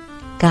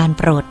การโ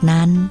ปรด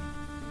นั้น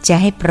จะ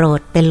ให้โปรด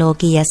เป็นโล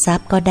กียทรัพ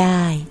ย์ก็ไ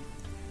ด้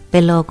เป็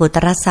นโลกุต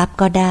รทรัพย์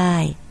ก็ได้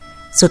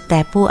สุดแต่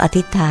ผู้อ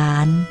ธิษฐา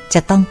นจ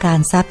ะต้องการ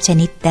ทรัพย์ช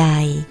นิดใด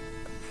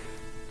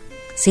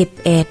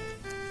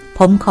 11. ผ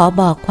มขอ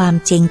บอกความ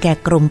จริงแก่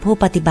กลุ่มผู้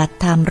ปฏิบัติ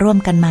ธรรมร่วม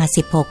กันมา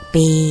16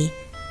 ปี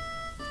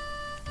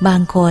บา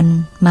งคน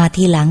มา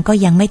ทีหลังก็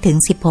ยังไม่ถึง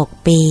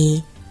16 ปี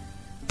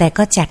แต่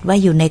ก็จัดว่า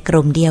อยู่ในก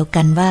ลุ่มเดียว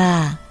กันว่า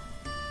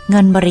เงิ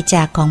นบริจ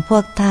าคของพว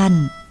กท่าน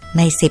ใ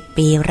น10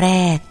 ปีแร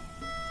ก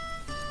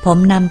ผม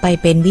นำไป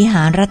เป็นวิห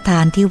ารทา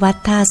นที่วัด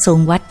ท่าสูง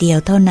วัดเดียว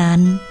เท่านั้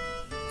น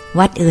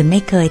วัดอื่นไม่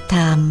เคยท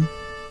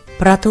ำเ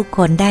พราะทุกค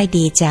นได้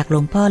ดีจากหล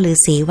วงพ่อฤา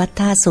ษีวัด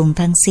ท่าสูง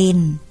ทั้งสิ้น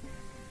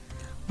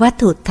วัต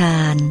ถุท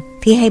าน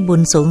ที่ให้บุ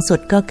ญสูงสุด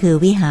ก็คือ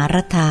วิหาร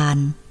ทาน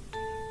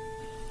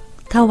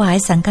ถวาย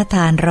สังฆท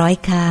าน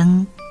100 ครั้ง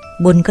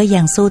บุญก็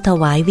ยังสู้ถ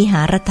วายวิห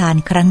ารทาน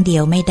ครั้งเดี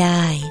ยวไม่ไ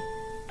ด้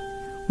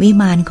วิ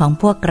มานของ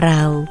พวกเร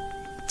า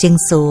จึง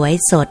สวย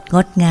สดง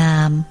ดงา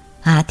ม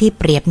หาที่เ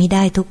ปรียบไม่ไ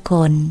ด้ทุกค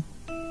น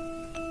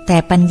แต่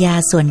ปัญญา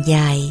ส่วนให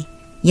ญ่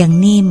ยัง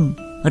นิ่ม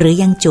หรือ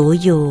ยังจู๋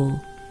อยู่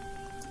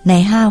ใน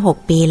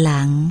 5-6 ปีห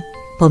ลัง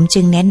ผม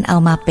จึงเน้นเอา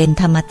มาเป็น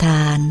ธรรมท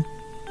าน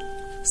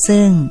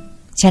ซึ่ง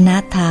ชนะ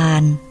ทา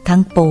นทั้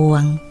งปว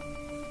ง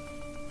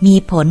มี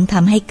ผลท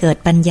ำให้เกิด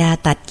ปัญญา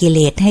ตัดกิเล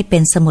สให้เป็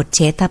นสมุจเฉ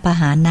ทป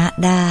หานะ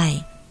ได้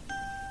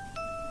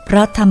เพร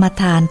าะธรรม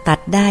ทานตัด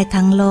ได้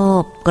ทั้งโล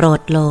ภโกร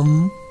ธหลง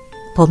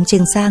ผมจึ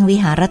งสร้างวิ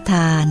หารท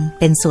าน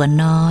เป็นส่วน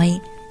น้อย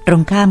ตร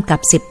งข้ามกับ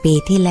10 ปี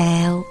ที่แล้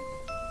ว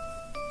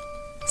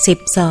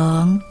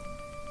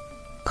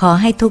 12. ขอ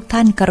ให้ทุกท่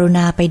านกรุณ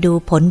าไปดู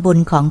ผลบุญ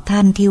ของท่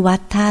านที่วั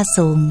ดท่า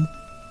ซุง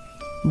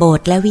โบส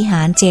ถ์และวิห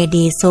ารเจ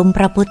ดีย์ซุ้มพ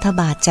ระพุทธ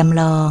บาทจำ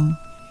ลอง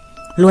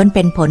ล้วนเ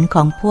ป็นผลข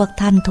องพวก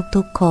ท่าน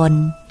ทุกๆคน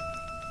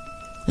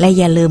และอ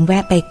ย่าลืมแว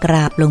ะไปกร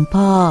าบหลวง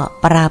พ่อ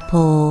ปราโภ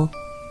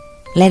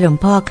และหลวง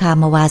พ่อคา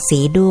มวาสี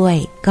ด้วย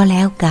ก็แ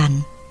ล้วกัน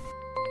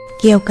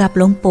เกี่ยวกับห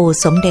ลวงปู่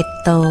สมเด็จ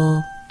โต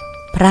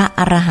พระอ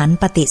รหันต์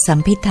ปฏิสัม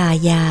ภิทา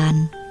ญาณ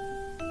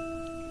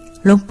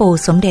หลวงปู่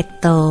สมเด็จ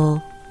โต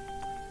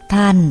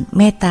ท่านเ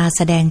มตตาแ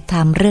สดงธร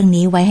รมเรื่อง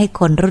นี้ไว้ให้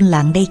คนรุ่นห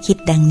ลังได้คิด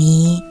ดัง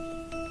นี้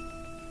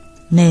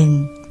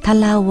 1. ท่าน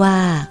เล่าว่า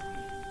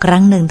ครั้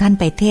งหนึ่งท่าน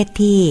ไปเทศน์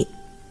ที่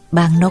บ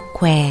างนกแ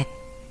ขวก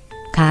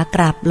ขาก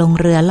ลับลง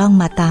เรือล่อง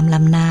มาตามล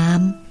ำน้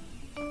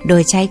ำโด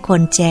ยใช้ค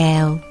นแจ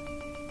ว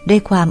ด้ว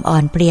ยความอ่อ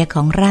นเพลียข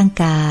องร่าง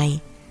กาย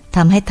ท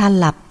ำให้ท่าน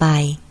หลับไป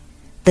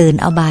ตื่น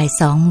เอาบ่าย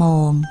2 โม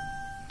ง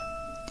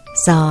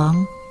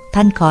 2. ท่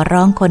านขอ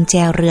ร้องคนแจ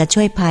วเรือ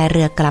ช่วยพายเ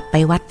รือกลับไป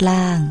วัด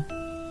ล่าง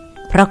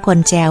เพราะคน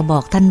แจวบอ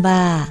กท่านว่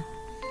า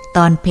ต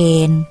อนเพ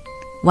ล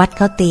วัดเ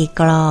ขาตี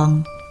กลอง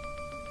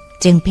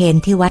จึงเพล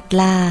ที่วัด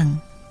ล่าง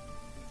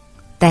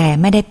แต่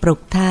ไม่ได้ปลุก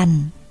ท่าน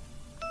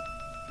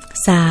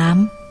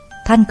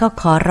 3. ท่านก็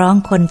ขอร้อง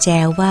คนแจ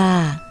วว่า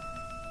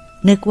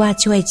นึกว่า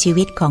ช่วยชี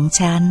วิตของ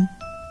ฉัน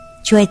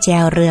ช่วยแจ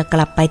วเรือก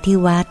ลับไปที่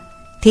วัด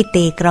ที่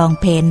ตีกลอง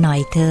เพลหน่อ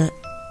ยเถอะ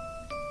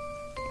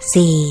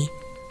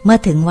 4. เมื่อ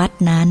ถึงวัด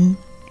นั้น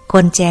ค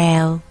นแจ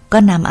วก็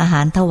นำอาห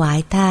ารถวาย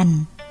ท่าน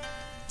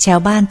ชาว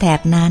บ้านแถ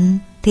บนั้น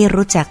ที่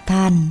รู้จัก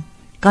ท่าน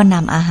ก็น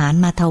ำอาหาร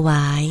มาถว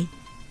าย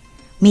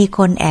มีค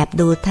นแอบ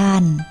ดูท่า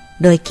น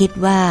โดยคิด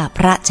ว่าพ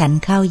ระฉัน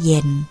ข้าวเย็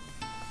น 5.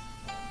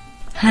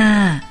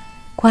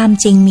 ความ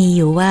จริงมีอ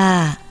ยู่ว่า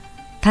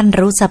ท่าน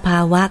รู้สภา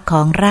วะข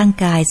องร่าง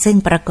กายซึ่ง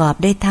ประกอบ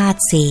ด้วยธาตุ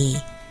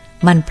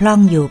4มันพล่อง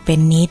อยู่เป็น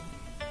นิด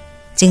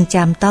จึงจ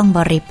ำต้องบ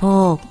ริโภ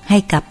คให้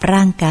กับ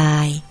ร่างกา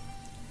ย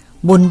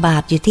บุญบา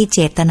ปอยู่ที่เจ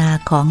ตนา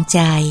ของใ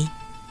จ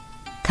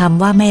ค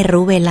ำว่าไม่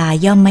รู้เวลา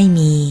ย่อมไม่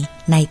มี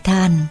ใน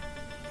ท่าน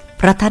เ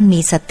พราะท่านมี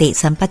สติ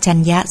สัมปชัญ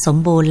ญะสม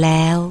บูรณ์แ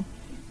ล้ว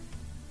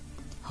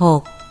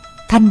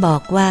 6. ท่านบอ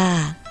กว่า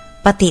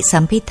ปฏิสั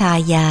มภิทา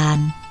ญาณ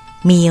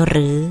มีห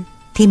รือ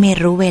ที่ไม่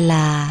รู้เวล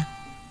า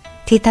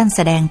ที่ท่านแส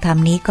ดงธรรม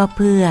นี้ก็เ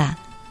พื่อ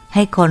ใ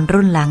ห้คน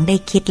รุ่นหลังได้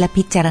คิดและ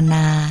พิจารณ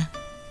า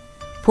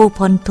ผู้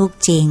พ้นทุกข์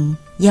จริง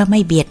ย่อมไ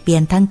ม่เบียดเบีย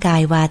นทั้งกา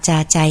ยวาจา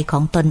ใจขอ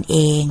งตนเอ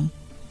ง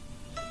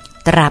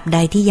ตราบใด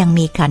ที่ยัง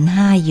มีขันธ์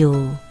5อยู่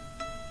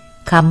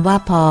คำว่า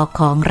พอ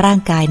ของร่าง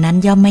กายนั้น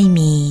ย่อมไม่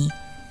มี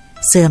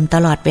เสื่อมต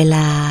ลอดเวล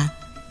า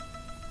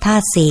ธา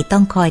ตุ4ต้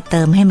องคอยเ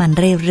ติมให้มัน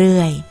เ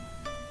รื่อย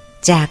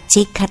ๆจาก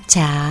ชิกคัจฉ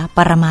าป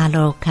รมาโล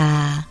คา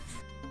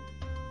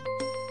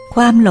ค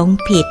วามหลง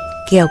ผิด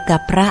เกี่ยวกั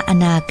บพระอ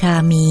นาคา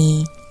มี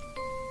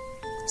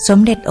สม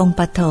เด็จองค์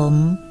ปฐม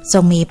ทร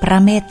งมีพระ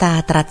เมตตา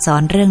ตรัสสอ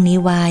นเรื่องนี้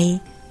ไว้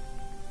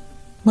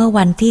เมื่อ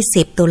วันที่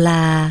10 ตุล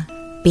า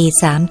ปี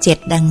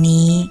37ดัง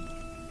นี้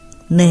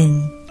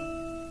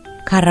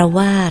 1. คฤ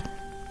หัสถ์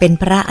เป็น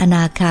พระอน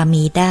าคา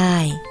มีได้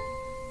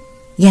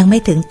ยังไม่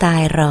ถึงตา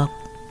ยหรอก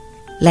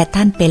และ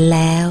ท่านเป็นแ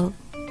ล้ว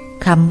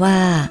คำว่า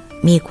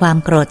มีความ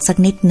โกรธสัก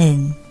นิดหนึ่ง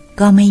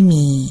ก็ไม่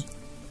มี 2.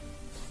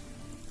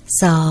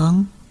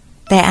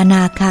 แต่อน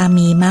าคา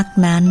มีมรรค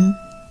นั้น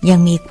ยัง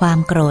มีความ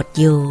โกรธ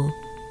อยู่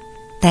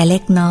แต่เล็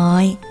กน้อ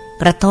ย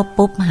กระทบ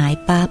ปุ๊บหาย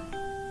ปั๊บ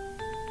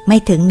ไม่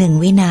ถึง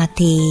1 วินา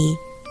ที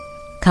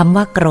คำ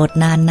ว่าโกรธ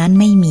นานนั้น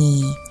ไม่มี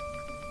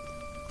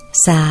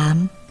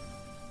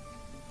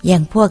 3. อย่า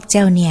งพวกเ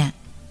จ้าเนี่ย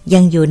ยั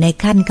งอยู่ใน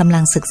ขั้นกำลั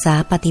งศึกษา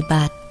ปฏิ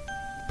บัติ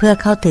เพื่อ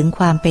เข้าถึงค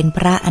วามเป็นพ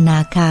ระอนา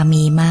คา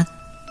มีมรรค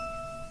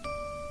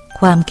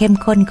ความเข้ม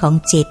ข้นของ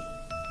จิต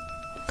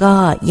ก็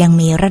ยัง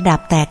มีระดับ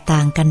แตกต่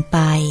างกันไป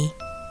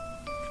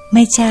ไ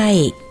ม่ใช่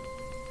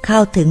เข้า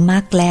ถึงมรร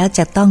คแล้วจ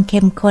ะต้องเ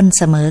ข้มข้นเ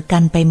สมอกั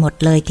นไปหมด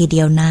เลยทีเดี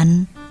ยวนั้น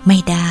ไม่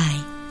ได้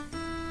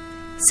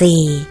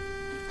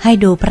 4. ให้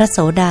ดูพระโส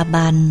ดา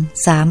บัน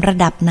3 ระ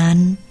ดับนั้น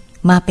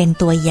มาเป็น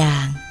ตัวอย่า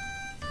ง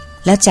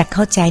แล้วจะเ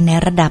ข้าใจใน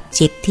ระดับ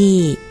จิตที่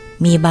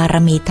มีบาร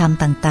มีธรรม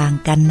ต่าง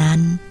ๆกันนั้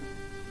น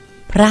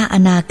พระอ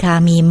นาคา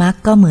มีมรรค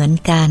ก็เหมือน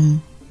กัน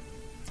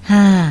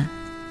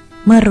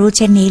 5. เมื่อรู้เ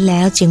ช่นนี้แล้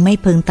วจึงไม่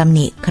พึงตำห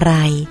นิใคร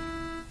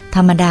ธ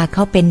รรมดาเข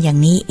าเป็นอย่าง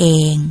นี้เอ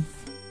ง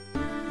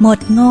หมด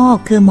โง่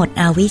คือหมด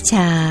อวิชช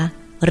า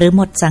หรือห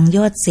มดสังโย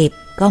ชน์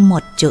10ก็หม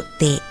ดจุ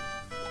ติ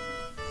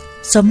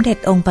สมเด็จ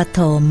องค์ป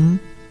ฐม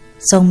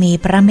ทรงมี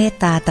พระเมต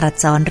ตาตรัส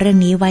สอนเรื่อง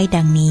นี้ไว้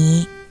ดังนี้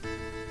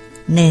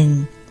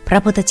 1. พระ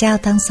พุทธเจ้า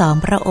ทั้ง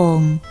2 พระอง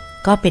ค์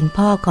ก็เป็น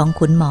พ่อของ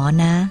ขุนหมอ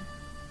นะ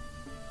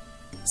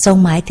ทรง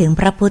หมายถึง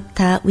พระพุท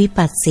ธวิ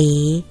ปัสสี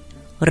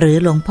หรือ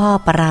หลวงพ่อ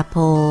ปราโภ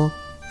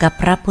กับ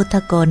พระพุทธ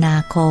โกนา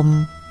คม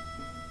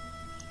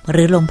ห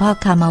รือหลวงพ่อ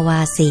คามวา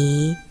สี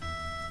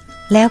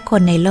แล้วค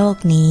นในโลก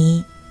นี้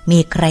มี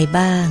ใคร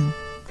บ้าง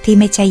ที่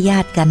ไม่ใช่ญา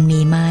ติกันมี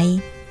ไหม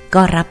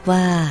ก็รับ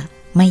ว่า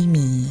ไม่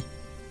มี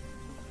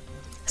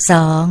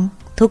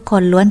 2. ทุกค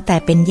นล้วนแต่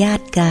เป็นญา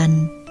ติกัน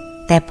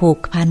แต่ผูก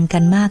พันกั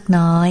นมาก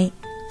น้อย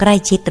ใกล้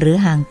ชิดหรือ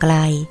ห่างไกล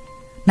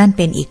นั่นเ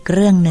ป็นอีกเ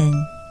รื่องหนึ่ง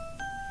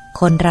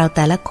คนเราแ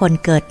ต่ละคน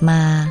เกิดม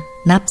า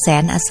นับแส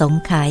นอสง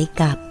ไขย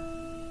กับ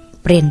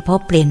เปลี่ยนภพ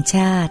เปลี่ยนช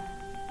าติ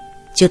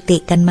จุติ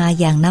กันมา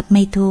อย่างนับไ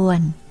ม่ถ้วน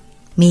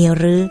มี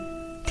หรือ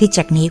ที่จ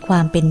ะหนีควา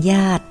มเป็นญ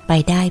าติไป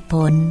ได้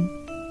พ้น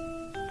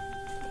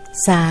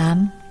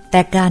 3. แ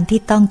ต่การที่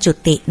ต้องจุ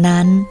ติ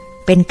นั้น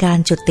เป็นการ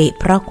จุติ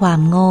เพราะความ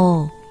โง่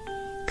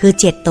คือ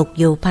จิตตก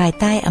อยู่ภาย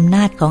ใต้อำน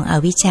าจของอ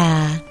วิชชา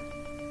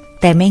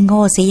แต่ไม่โ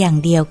ง่เสียอย่าง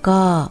เดียว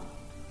ก็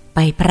ไป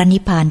พระนิ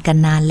พพานกัน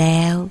นานแ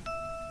ล้ว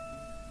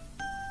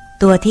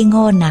ตัวที่โ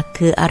ง่หนัก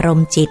คืออารม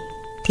ณ์จิต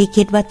ที่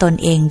คิดว่าตน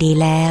เองดี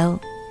แล้ว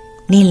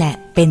นี่แหละ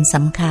เป็นส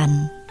ำคัญ 4.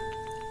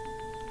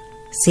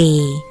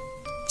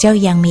 เจ้า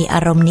ยังมีอา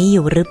รมณ์นี้อ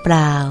ยู่หรือเป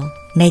ล่า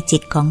ในจิ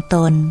ตของต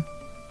น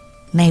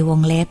ในวง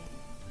เล็บ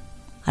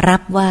รั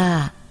บว่า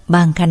บ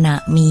างขณะ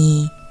มี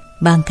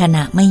บางขณ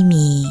ะไม่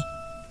มี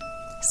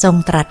ทรง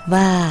ตรัส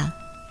ว่า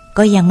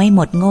ก็ยังไม่ห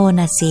มดโง่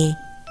นะสิ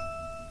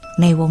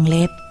ในวงเ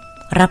ล็บ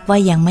รับว่า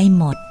ยังไม่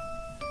หมด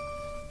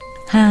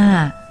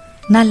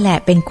 5. นั่นแหละ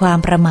เป็นความ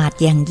ประมาท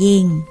อย่าง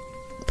ยิ่ง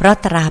เพราะ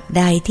ตราบใ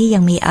ดที่ยั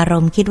งมีอาร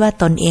มณ์คิดว่า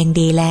ตนเอง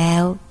ดีแล้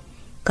ว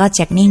ก็จ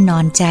ะนิ่งนอ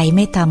นใจไ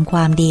ม่ทำคว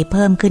ามดีเ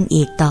พิ่มขึ้น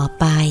อีกต่อ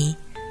ไป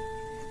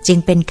จึง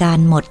เป็นการ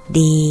หมด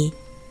ดี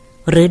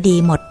หรือดี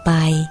หมดไป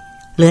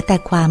เหลือแต่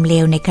ความเล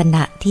วในขณ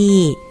ะที่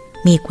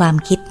มีความ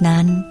คิด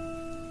นั้น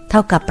เท่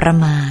ากับประ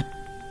มาท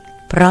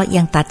เพราะ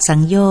ยังตัดสั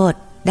งโยช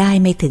น์ได้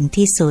ไม่ถึง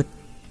ที่สุด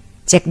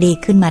จะดี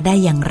ขึ้นมาได้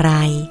อย่างไร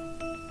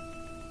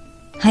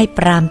ให้ป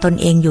รามตน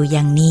เองอยู่อ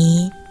ย่างนี้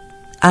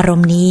อาร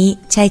มณ์นี้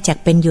ใช่จัก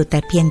เป็นอยู่แต่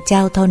เพียงเจ้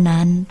าเท่า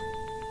นั้น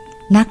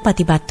นักป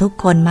ฏิบัติทุก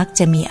คนมัก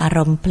จะมีอาร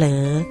มณ์เผล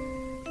อ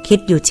คิด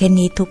อยู่เช่น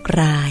นี้ทุก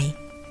ราย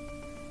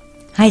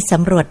ให้ส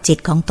ำรวจจิต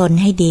ของตน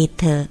ให้ดี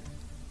เถอะ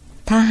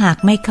ถ้าหาก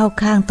ไม่เข้า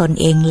ข้างตน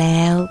เองแ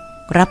ล้ว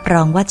รับร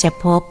องว่าจะ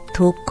พบ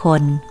ทุกค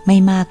นไม่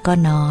มากก็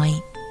น้อย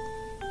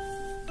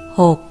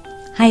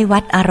 6. ให้วั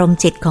ดอารมณ์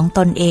จิตของต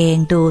นเอง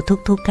ดู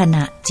ทุกๆขณ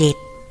ะจิต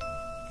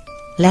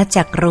และ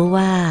จักรู้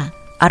ว่า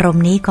อารม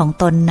ณ์นี้ของ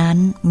ตนนั้น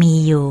มี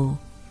อยู่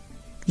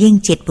ยิ่ง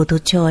จิตปุถุ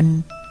ชน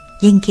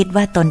ยิ่งคิด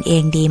ว่าตนเอ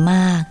งดีม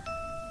าก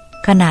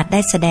ขนาดได้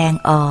แสดง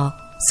ออก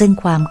ซึ่ง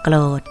ความโกร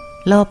ธ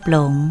โลภหล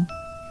ง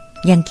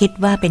ยังคิด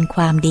ว่าเป็นค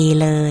วามดี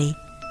เลย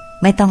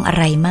ไม่ต้องอะ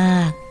ไรมา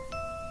ก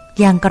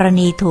อย่างกร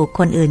ณีถูกค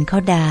นอื่นเขา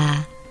ด่า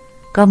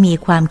ก็มี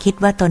ความคิด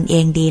ว่าตนเอ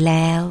งดีแ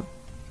ล้ว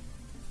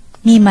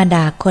นี่มา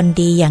ด่าคน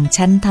ดีอย่าง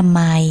ฉันทำไ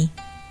ม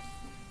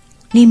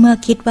นี่เมื่อ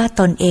คิดว่า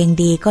ตนเอง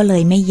ดีก็เล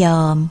ยไม่ย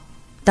อม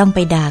ต้องไป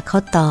ด่าเขา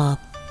ตอบ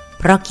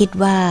เพราะคิด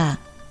ว่า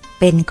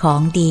เป็นขอ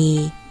งดี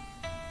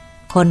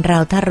คนเรา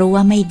ถ้ารู้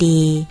ว่าไม่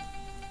ดี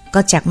ก็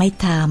จักไม่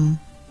ท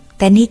ำแ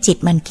ต่นี่จิต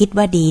มันคิด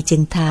ว่าดีจึ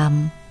งท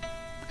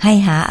ำให้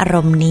หาอาร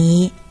มณ์นี้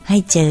ให้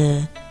เจอ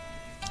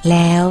แ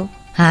ล้ว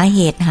หาเห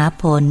ตุหา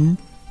ผล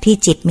ที่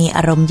จิตมีอ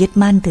ารมณ์ยึด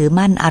มั่นถือ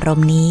มั่นอารม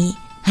ณ์นี้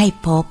ให้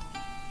พบ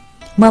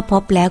เมื่อพ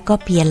บแล้วก็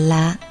เพียรล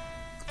ะ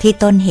ที่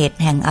ต้นเหตุ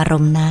แห่งอาร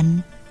มณ์นั้น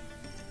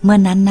เมื่อ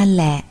นั้นนั่น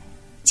แหละ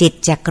จิต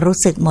จักรู้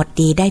สึกหมด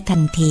ดีได้ทั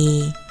นที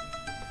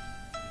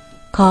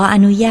ขออ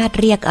นุญาต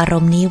เรียกอาร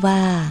มณ์นี้ว่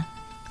า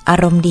อา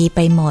รมณ์ดีไป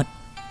หมด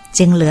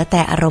จึงเหลือแ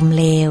ต่อารมณ์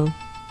เลว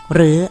ห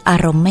รืออา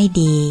รมณ์ไม่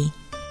ดี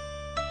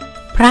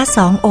พระส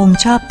ององค์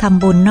ชอบท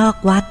ำบุญนอก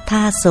วัดท่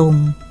าสุง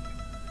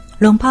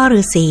หลวงพ่อ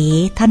ฤาษี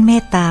ท่านเม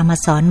ตตามา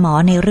สอนหมอ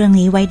ในเรื่อง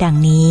นี้ไว้ดัง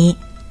นี้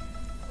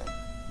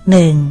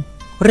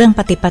 1. เรื่องป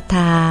ฏิปท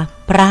า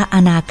พระอ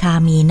นาคา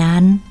มีนั้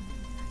น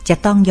จะ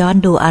ต้องย้อน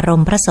ดูอาร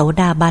มณ์พระโส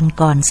ดาบัน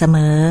ก่อนเสม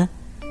อ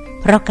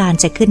เพราะการ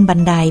จะขึ้นบัน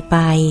ไดไป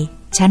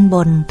ชั้นบ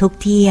นทุก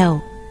เที่ยว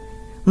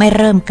ไม่เ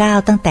ริ่มก้าว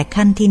ตั้งแต่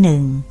ขั้นที่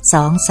1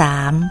 2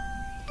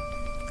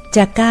 3จ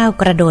ะก้าว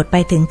กระโดดไป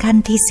ถึงขั้น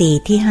ที่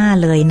4ที่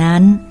5เลยนั้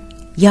น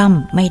ย่อม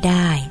ไม่ไ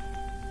ด้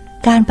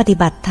การปฏิ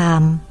บัติธรร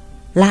ม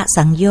ละ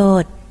สังโย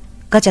ชน์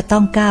ก็จะต้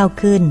องก้าว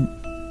ขึ้น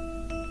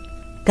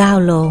ก้าว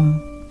ลง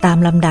ตาม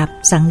ลำดับ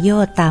สังโย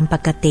ชน์ตามป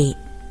กติ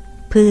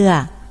เพื่อ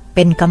เ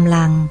ป็นกำ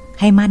ลัง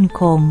ให้มั่น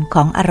คงข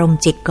องอารมณ์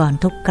จิตก่อน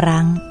ทุกค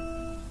รั้ง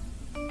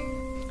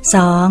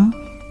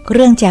 2. เ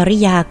รื่องจริ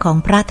ยาของ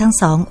พระทั้ง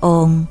สองอ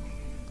งค์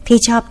ที่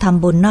ชอบท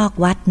ำบุญนอก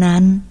วัด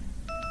นั้น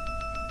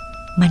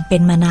มันเป็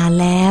นมานาน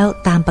แล้ว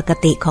ตามปก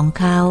ติของ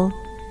เขา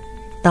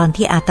ตอน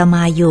ที่อาตม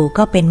าอยู่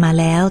ก็เป็นมา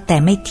แล้วแต่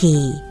ไม่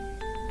ถี่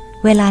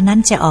เวลานั้น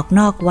จะออก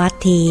นอกวัด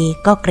ที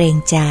ก็เกรง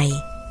ใจ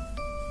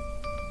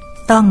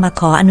ต้องมา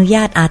ขออนุญ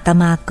าตอาต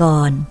มาก่อ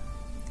น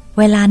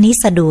เวลานี้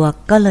สะดวก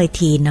ก็เลย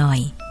ทีหน่อย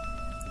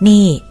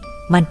นี่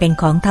มันเป็น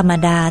ของธรรม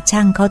ดาช่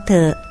างเขาเถ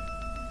อะ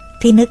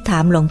ที่นึกถา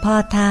มหลวงพ่อ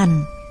ท่าน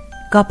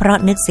ก็เพราะ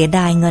นึกเสียด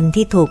ายเงิน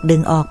ที่ถูกดึ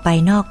งออกไป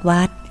นอก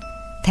วัด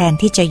แทน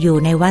ที่จะอยู่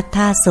ในวัด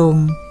ท่าซุง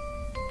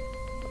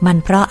มัน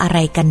เพราะอะไร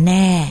กันแ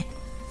น่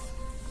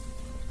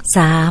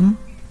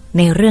 3. ใ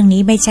นเรื่อง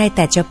นี้ไม่ใช่แ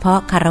ต่เฉพาะ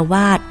คฤ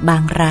หัสถ์บา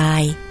งรา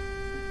ย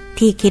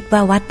ที่คิดว่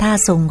าวัดท่า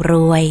ซุงร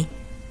วย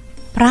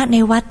พระใน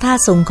วัดท่า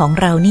ซุงของ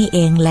เรานี่เอ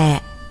งแหละ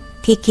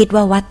ที่คิด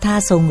ว่าวัดท่า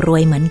ซุงรว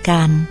ยเหมือน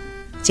กัน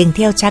จึงเ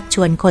ที่ยวชักช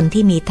วนคน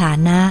ที่มีฐา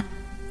นะ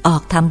ออ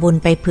กทำบุญ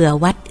ไปเผื่อ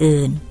วัด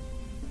อื่น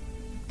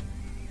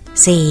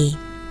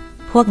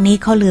 4. พวกนี้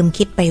เขาลืม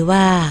คิดไป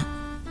ว่า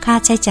ค่า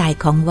ใช้จ่าย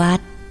ของวัด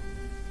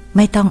ไ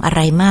ม่ต้องอะไ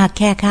รมากแ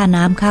ค่ค่า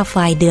น้ำค่าไฟ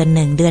เดือนห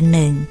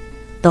นึ่ง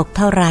ตกเ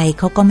ท่าไรเ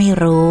ขาก็ไม่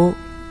รู้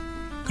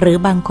หรือ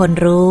บางคน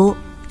รู้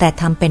แต่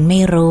ทำเป็นไม่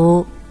รู้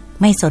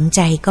ไม่สนใ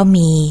จก็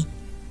มี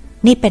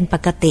นี่เป็นป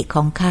กติข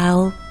องเขา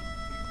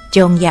จ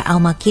งอย่าเอา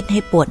มาคิดให้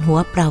ปวดหัว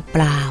เป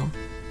ล่า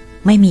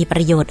ๆไม่มีป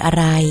ระโยชน์อะ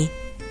ไร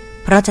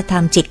เพราะจะท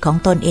ำจิตของ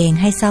ตนเอง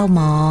ให้เศร้าหม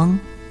อง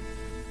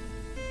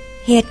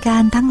เหตุกา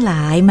รณ์ทั้งหล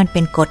ายมันเ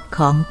ป็นกฎข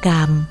องกร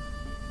รม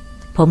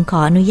ผมขอ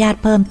อนุญาต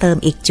เพิ่มเติม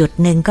อีกจุด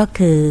หนึ่งก็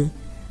คือ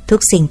ทุก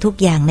สิ่งทุก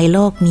อย่างในโล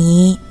ก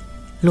นี้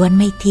ล้วน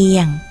ไม่เที่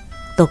ยง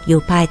ตกอ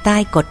ยู่ภายใต้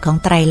กฎของ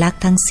ไตรลักษ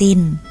ณ์ทั้งสิ้น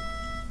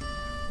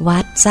วั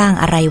ดสร้าง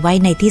อะไรไว้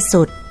ในที่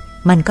สุด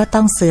มันก็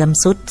ต้องเสื่อม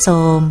ทรุดโทร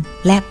ม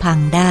และพัง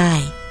ได้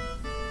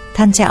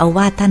ท่านเจ้าอาว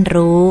าสท่าน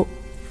รู้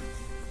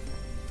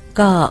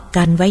ก็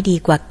กันไว้ดี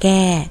กว่าแ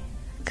ก้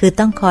คือ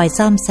ต้องคอย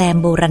ซ่อมแซม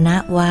บูรณะ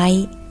ไว้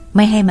ไ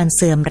ม่ให้มันเ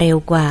สื่อมเร็ว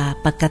กว่า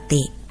ปก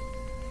ติ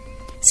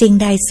สิ่ง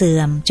ใดเสื่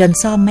อมจน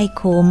ซ่อมไม่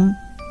คุ้ม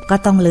ก็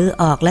ต้องรื้อ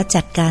ออกและ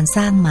จัดการส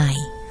ร้างใหม่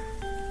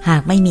หา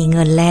กไม่มีเ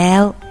งินแล้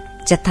ว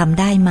จะทำ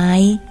ได้ไหม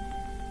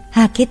ห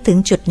ากคิดถึง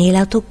จุดนี้แ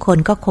ล้วทุกคน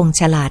ก็คง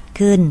ฉลาด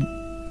ขึ้น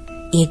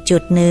อีกจุ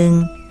ดหนึ่ง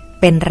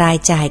เป็นราย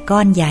จ่ายก้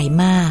อนใหญ่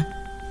มาก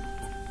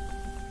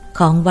ข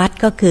องวัด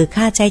ก็คือ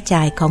ค่าใช้จ่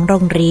ายของโร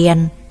งเรียน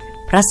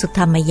พระสุธ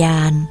รรมยา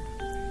น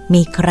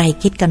มีใคร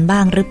คิดกันบ้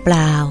างหรือเป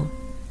ล่า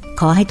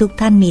ขอให้ทุก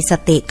ท่านมีส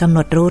ติกำหน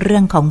ดรู้เรื่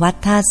องของวัด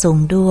ท่าซุง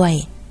ด้วย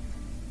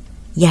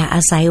อย่าอ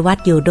าศัยวัด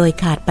อยู่โดย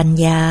ขาดปัญ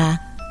ญา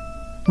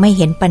ไม่เ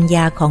ห็นปัญญ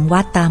าของ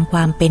วัดตามคว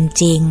ามเป็น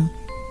จริง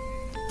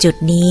จุด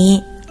นี้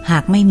หา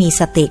กไม่มี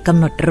สติกำ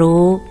หนด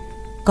รู้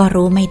ก็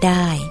รู้ไม่ไ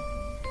ด้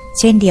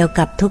เช่นเดียว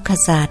กับทุกข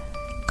สัจ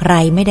ใคร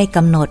ไม่ได้ก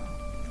ำหนด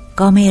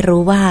ก็ไม่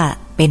รู้ว่า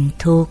เป็น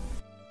ทุกข์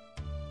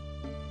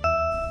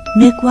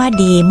นึกว่า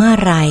ดีเมื่อ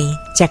ไหร่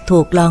จะถู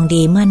กลอง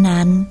ดีเมื่อ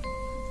นั้น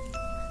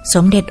ส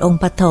มเด็จอง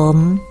ค์ปฐม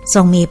ท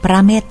รงมีพระ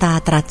เมตตา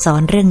ตรัสสอ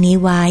นเรื่องนี้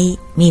ไว้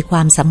มีคว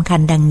ามสำคั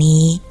ญดัง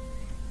นี้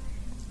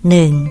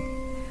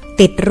 1.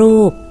 ติดรู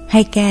ปใ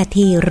ห้แก้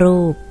ที่รู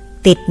ป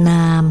ติดน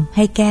ามใ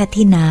ห้แก้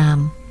ที่นาม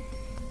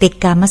ติด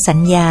กามสัญ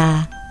ญา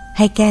ใ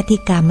ห้แก้ที่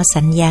กาม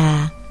สัญญา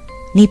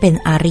นี่เป็น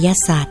อริย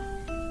สัจ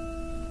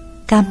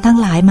กรรมทั้ง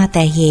หลายมาแ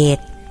ต่เห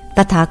ตุต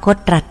ถาคต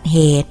ตรัสเห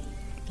ตุ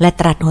และ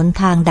ตรัสหน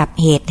ทางดับ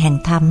เหตุแห่ง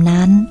ธรรม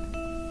นั้น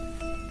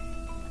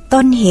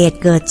ต้นเหตุ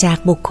เกิดจาก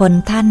บุคคล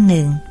ท่านห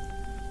นึ่ง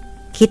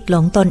คิดหล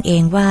งตนเอ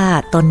งว่า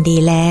ตนดี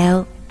แล้ว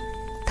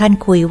ท่าน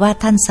คุยว่า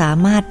ท่านสา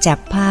มารถจับ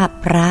ภาพ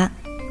พระ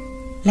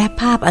และ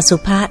ภาพอสุ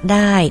ภะไ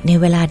ด้ใน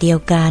เวลาเดียว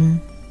กัน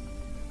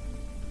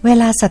เว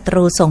ลาศัต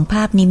รูส่งภ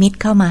าพนิมิต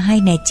เข้ามาให้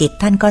ในจิต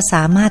ท่านก็ส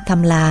ามารถท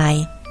ำลาย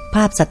ภ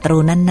าพศัตรู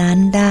นั้น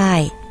ๆได้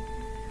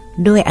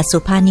ด้วยอสุ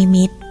ภานิ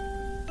มิต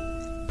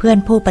เพื่อน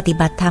ผู้ปฏิ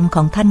บัติธรรมข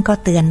องท่านก็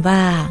เตือนว่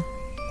า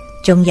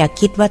จงอย่า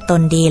คิดว่าต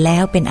นดีแล้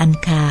วเป็นอัน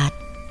ขาด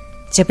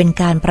จะเป็น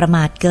การประม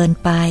าทเกิน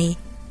ไป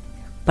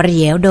ประเ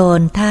ดี๋ยวโด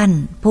นท่าน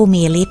ผู้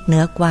มีฤทธิ์เหนื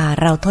อกว่า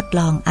เราทด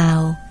ลองเอา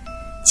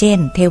เช่น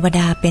เทวด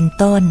าเป็น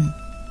ต้น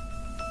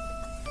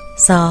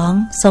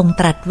 2. ทรง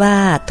ตรัสว่า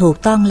ถูก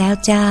ต้องแล้ว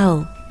เจ้า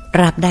ต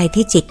ราบใด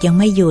ที่จิตยัง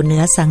ไม่อยู่เหนื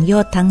อสังโย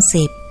ชน์ทั้ง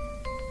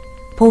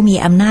10ผู้มี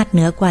อำนาจเห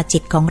นือกว่าจิ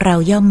ตของเรา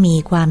ย่อมมี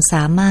ความส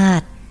ามาร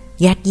ถ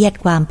ยัดเยียด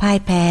ความพ่าย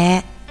แพ้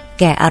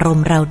แก่อารม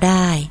ณ์เราไ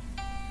ด้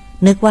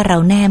นึกว่าเรา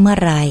แน่เมื่อ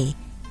ไหร่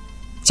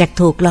จะ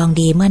ถูกลอง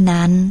ดีเมื่อ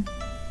นั้น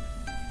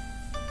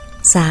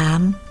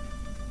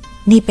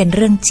 3. นี่เป็นเ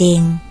รื่องจริง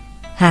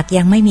หาก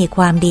ยังไม่มีค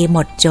วามดีหม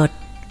ดจด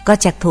ก็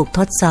จะถูกท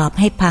ดสอบ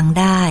ให้พัง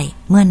ได้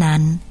เมื่อนั้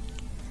น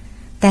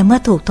แต่เมื่อ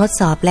ถูกทด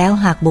สอบแล้ว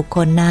หากบุคค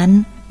ลนั้น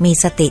มี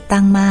สติ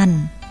ตั้งมั่น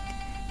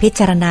พิจ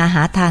ารณาห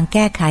าทางแ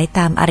ก้ไขต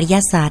ามอริย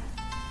สัจ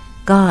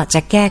ก็จ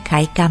ะแก้ไข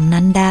กรรม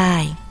นั้นได้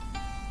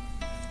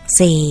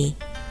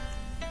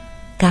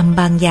 4. กรรม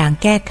บางอย่าง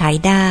แก้ไข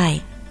ได้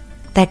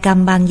แต่กรรม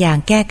บางอย่าง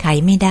แก้ไข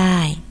ไม่ได้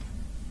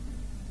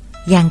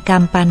อย่างกรร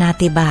มปาณา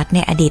ติบาตใน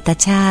อดีต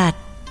ชาติ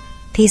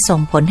ที่ส่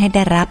งผลให้ไ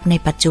ด้รับใน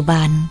ปัจจุ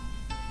บัน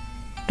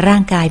ร่า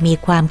งกายมี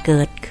ความเ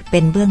กิดเป็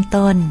นเบื้อง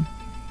ต้น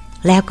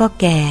แล้วก็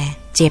แก่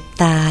เจ็บ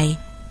ตาย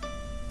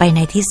ไปใน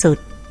ที่สุด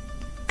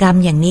กรรม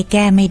อย่างนี้แ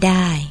ก้ไม่ไ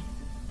ด้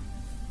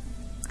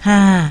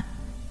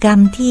 5. กรรม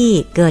ที่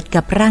เกิด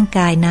กับร่างก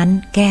ายนั้น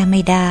แก้ไ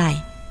ม่ได้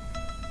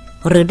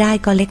หรือได้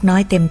ก็เล็กน้อ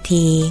ยเต็ม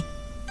ที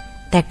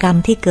แต่กรรม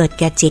ที่เกิด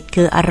แก่จิต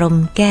คืออารม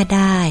ณ์แก้ไ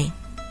ด้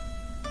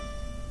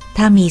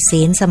ถ้ามี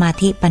ศีลสมา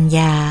ธิปัญญ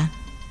า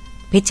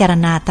พิจาร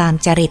ณาตาม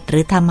จริตหรื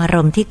อธรรมอาร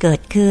มณ์ที่เกิ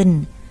ดขึ้น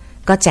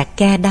ก็จะแ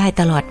ก้ได้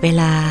ตลอดเว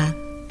ลา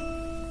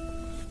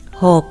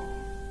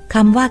 6. ค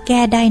ำว่าแ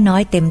ก้ได้น้อ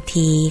ยเต็ม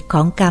ทีข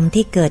องกรรม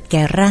ที่เกิดแ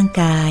ก่ร่าง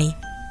กาย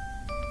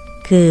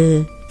คือ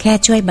แค่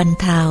ช่วยบรร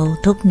เทา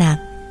ทุกข์หนัก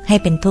ให้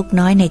เป็นทุกข์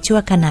น้อยในชั่ว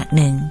ขณะห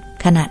นึ่ง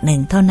เท่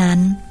านั้น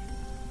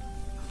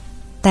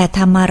แต่ธ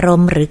รรมาร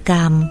มณ์หรือกร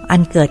รมอั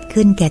นเกิด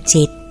ขึ้นแก่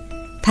จิต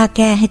ถ้าแ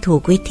ก้ให้ถู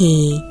กวิธี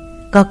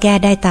ก็แก้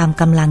ได้ตาม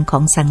กำลังขอ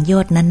งสังโย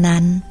ชน์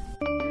นั้น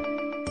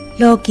ๆ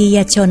โลกีย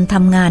ชนท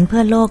ำงานเพื่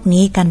อโลก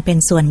นี้กันเป็น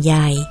ส่วนให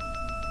ญ่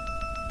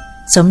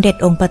สมเด็จ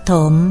องค์ปฐ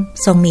ม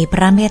ทรงมีพ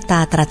ระเมตตา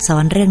ตรัสสอ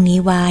นเรื่องนี้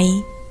ไว้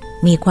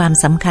มีความ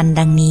สำคัญ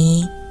ดังนี้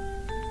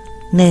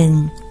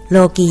 1. โล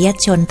กีย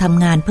ชนท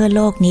ำงานเพื่อโ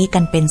ลกนี้กั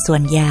นเป็นส่ว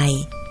นใหญ่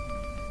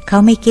เขา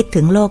ไม่คิด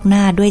ถึงโลกห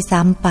น้าด้วย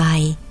ซ้ำไป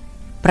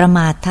ประม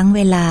าททั้งเว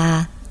ลา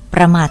ป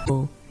ระมาท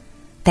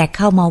แต่เ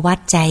ข้ามาวัด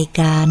ใจ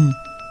กัน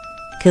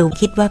คือ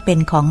คิดว่าเป็น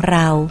ของเร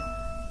า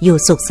อยู่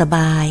สุขสบ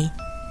าย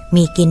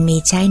มีกินมี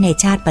ใช้ใน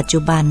ชาติปัจจุ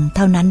บันเ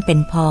ท่านั้นเป็น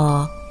พอ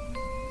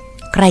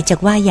ใครจะ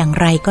ว่าอย่าง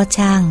ไรก็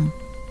ช่าง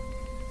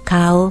เข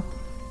า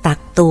ตัก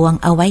ตวง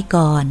เอาไว้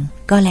ก่อน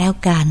ก็แล้ว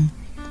กัน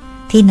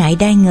ที่ไหน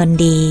ได้เงิน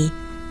ดี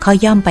เขา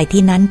ย่อมไป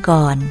ที่นั้น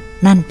ก่อน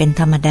นั่นเป็น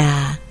ธรรมดา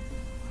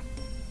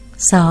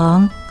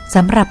 2. ส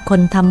ำหรับค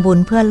นทำบุญ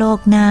เพื่อโลก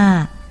หน้า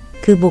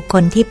คือบุคค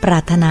ลที่ปรา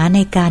รถนาใน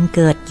การเ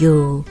กิดอ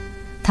ยู่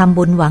ทำ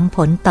บุญหวังผ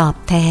ลตอบ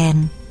แทน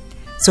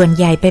ส่วน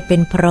ใหญ่ไปเป็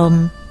นพรหม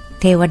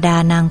เทวดา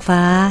นาง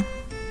ฟ้า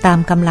ตาม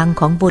กำลัง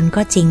ของบุญ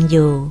ก็จริงอ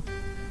ยู่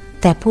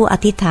แต่ผู้อ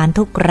ธิษฐาน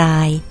ทุกรา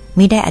ย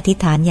มิได้อธิษ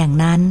ฐานอย่าง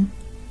นั้น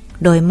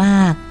โดยม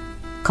าก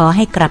ขอใ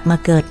ห้กลับมา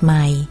เกิดให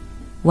ม่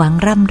หวัง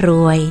ร่ำร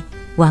วย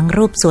หวัง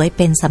รูปสวยเ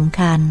ป็นสำ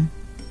คัญ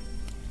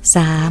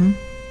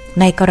 3.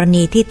 ในกร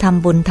ณีที่ท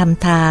ำบุญท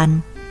ำทาน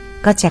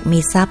ก็จะมี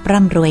ทรัพย์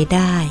ร่ำรวยไ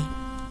ด้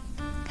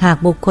หาก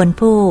บุคคล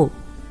ผู้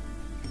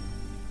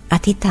อ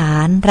ธิษฐา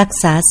นรัก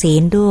ษาศี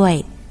ลด้วย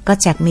ก็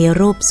จะมี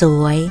รูปส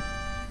วย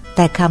แ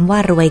ต่คำว่า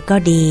รวยก็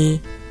ดี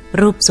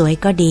รูปสวย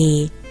ก็ดี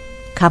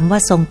คำว่า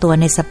ทรงตัว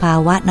ในสภา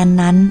วะ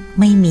นั้นๆ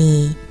ไม่มี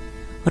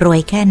รวย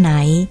แค่ไหน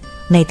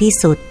ในที่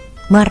สุด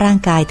เมื่อร่าง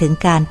กายถึง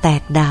การแต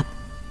กดับ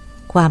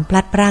ความพ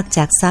ลัดพรากจ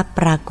ากทรัพย์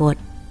ปรากฏ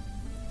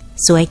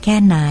สวยแค่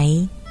ไหน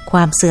คว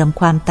ามเสื่อม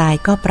ความตาย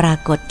ก็ปรา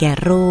กฏแก่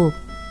รูป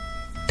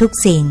ทุก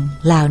สิ่ง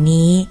เหล่า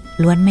นี้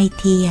ล้วนไม่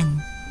เที่ยง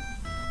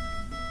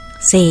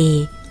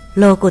 4.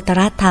 โลกุต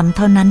รธรรมเ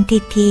ท่านั้น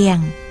ที่เที่ยง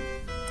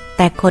แ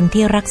ต่คน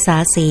ที่รักษา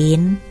ศีล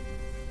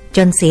จ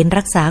นศีล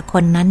รักษาค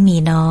นนั้นมี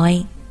น้อย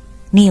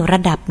นี่ร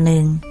ะดับห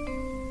นึ่ง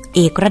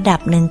อีกระดับ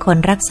หนึ่งคน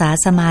รักษา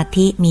สมา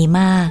ธิมี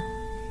มาก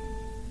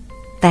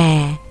แต่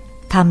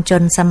ทำจ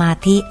นสมา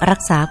ธิรั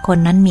กษาคน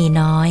นั้นมี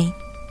น้อย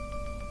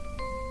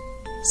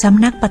ส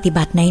ำนักปฏิ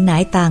บัติไหน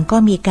ๆต่างก็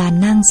มีการ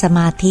นั่งสม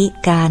าธิ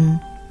กัน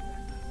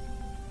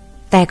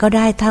แต่ก็ไ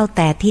ด้เท่าแ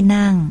ต่ที่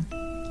นั่ง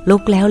ลุ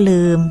กแล้ว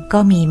ลืมก็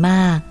มีม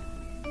าก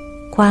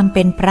ความเ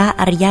ป็นพระ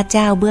อริยเ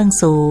จ้าเบื้อง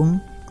สูง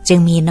จึง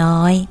มีน้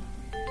อย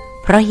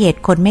เพราะเห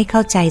ตุคนไม่เข้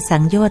าใจสั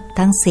งโยชน์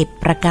ทั้ง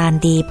10ประการ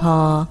ดีพอ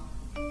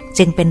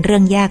จึงเป็นเรื่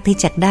องยากที่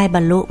จะได้บร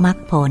รลุมรรค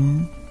ผล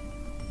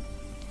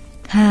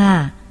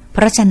 5. เพ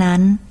ราะฉะนั้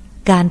น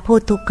การพู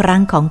ดทุกครั้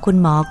งของคุณ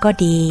หมอก็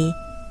ดี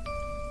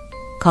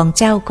ของ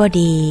เจ้าก็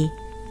ดี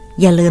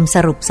อย่าลืมส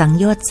รุปสัง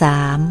โยชน์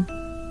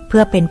3เพื่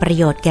อเป็นประ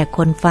โยชน์แก่ค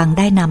นฟังไ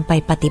ด้นำไป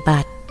ปฏิบั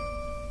ติ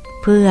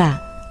เพื่อ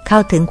เข้า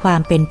ถึงควา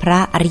มเป็นพระ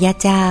อริย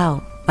เจ้า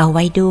เอาไ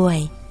ว้ด้วย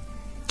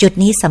จุด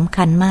นี้สำ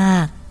คัญมา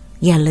ก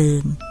อย่าลื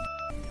ม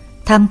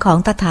ธรรมของ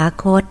ตถา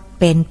คต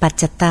เป็นปัจ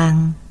จตัง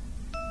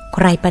ใค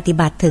รปฏิ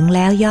บัติถึงแ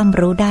ล้วย่อม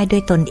รู้ได้ด้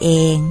วยตนเอ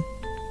ง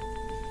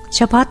เฉ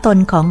พาะตน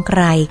ของใค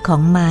รขอ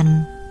งมัน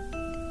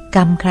กร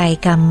รมใคร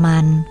กรรมมั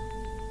น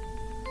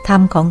ธรร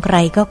มของใคร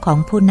ก็ของ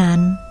ผู้นั้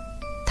น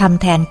ท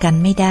ำแทนกัน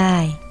ไม่ได้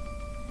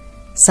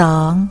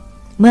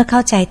 2. เมื่อเข้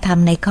าใจธรรม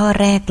ในข้อ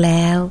แรกแ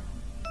ล้ว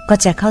ก็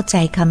จะเข้าใจ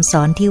คำส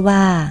อนที่ว่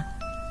า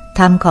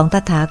ธรรมของต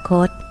ถาค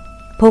ต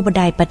ผู้ใ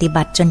ดปฏิ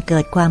บัติจนเกิ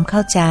ดความเข้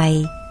าใจ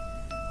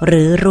ห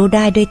รือรู้ไ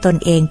ด้ด้วยตน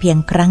เองเพียง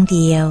ครั้งเ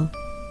ดียว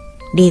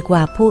ดีกว่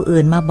าผู้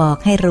อื่นมาบอก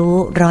ให้รู้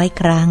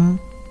100 ครั้ง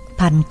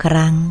1,000 ค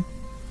รั้ง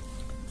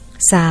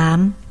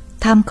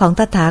 3. ธรรมของ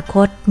ตถาค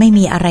ตไม่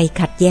มีอะไร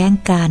ขัดแย้ง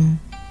กัน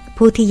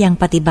ผู้ที่ยัง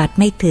ปฏิบัติ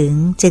ไม่ถึง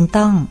จึง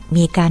ต้อง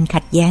มีการ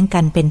ขัดแย้งกั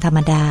นเป็นธรรม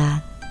ดา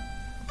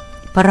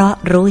เพราะ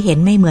รู้เห็น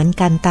ไม่เหมือน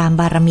กันตาม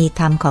บารมี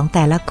ธรรมของแ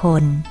ต่ละค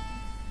น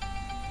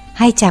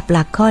ให้จับห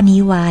ลักข้อนี้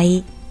ไว้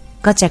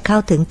ก็จะเข้า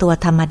ถึงตัว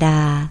ธรรมดา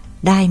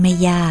ได้ไม่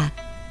ยาก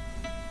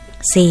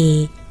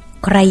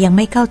 4. ใครยังไ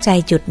ม่เข้าใจ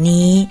จุด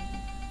นี้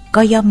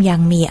ก็ย่อมยั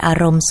งมีอา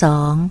รมณ์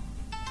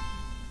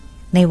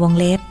2ในวง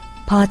เล็บ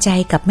พอใจ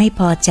กับไม่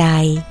พอใจ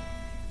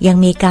ยัง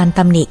มีการต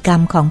ำหนิกรร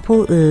มของผู้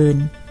อื่น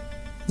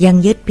ยัง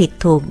ยึดผิด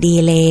ถูกดี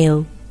เลว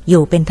อ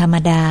ยู่เป็นธรรม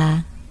ดา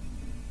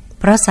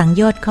เพราะสังโ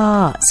ยชน์ข้อ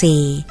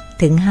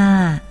4ถึง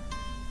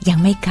5ยัง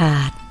ไม่ขา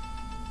ด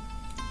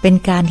เป็น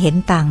การเห็น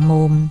ต่าง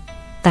มุม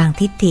ต่าง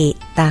ทิฏฐิ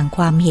ต่างค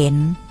วามเห็น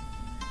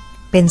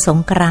เป็นสง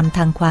ครามท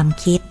างความ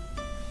คิด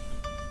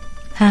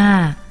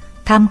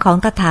 5. ธรรมของ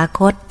ตถาค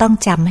ตต้อง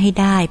จำให้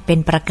ได้เป็น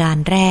ประการ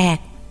แรก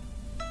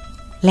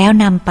แล้ว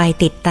นำไป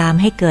ติดตาม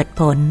ให้เกิด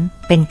ผล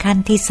เป็นขั้น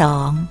ที่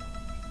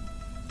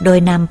2โดย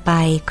นำไป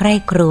ใคร่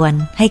ครวญ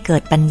ให้เกิ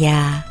ดปัญญ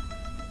า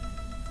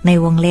ใน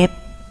วงเล็บ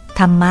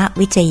ธรรม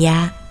วิจยะ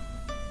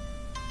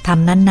ธรรม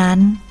นั้น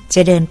ๆจ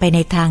ะเดินไปใน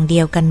ทางเดี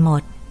ยวกันหม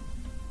ด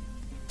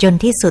จน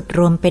ที่สุดร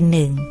วมเป็นห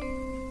นึ่ง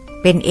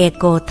เป็นเอ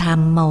โกธรรม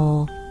โม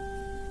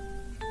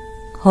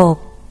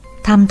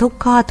 6. ธรรมทุก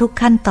ข้อทุก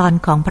ขั้นตอน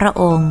ของพระ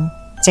องค์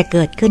จะเ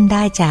กิดขึ้นไ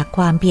ด้จากค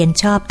วามเพียร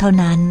ชอบเท่า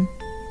นั้น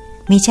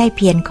มิใช่เ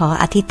พียรขอ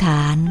อธิษฐ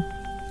าน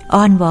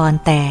อ้อนวอน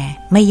แต่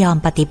ไม่ยอม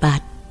ปฏิบั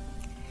ติ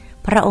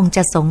พระองค์จ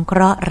ะสงเค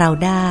ราะห์เรา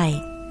ได้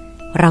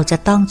เราจะ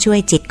ต้องช่วย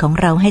จิตของ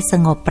เราให้ส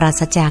งบปรา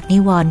ศจากนิ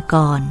วรณ์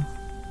ก่อน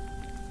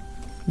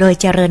โดย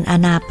เจริญอา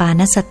นาปา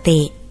นส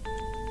ติ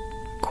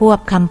ควบ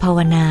คำภาว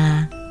นา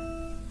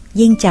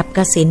ยิ่งจับก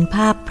สิณภ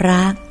าพพร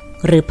ะ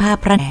หรือภาพ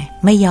พระ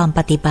ไม่ยอมป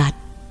ฏิบัติ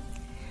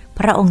พ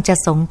ระองค์จะ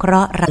สงเคร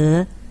าะห์หรือ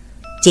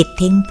จิต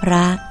ทิ้งพร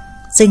ะ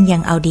ซึ่งยั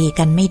งเอาดี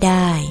กันไม่ไ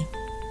ด้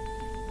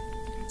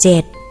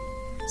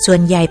 7. ส่ว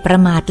นใหญ่ประ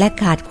มาทและ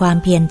ขาดความ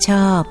เพียรช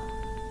อบ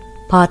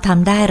พอท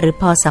ำได้หรือ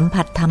พอสัม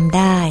ผัสทำไ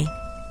ด้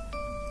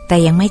แต่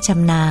ยังไม่ช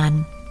ำนาญ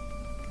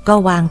ก็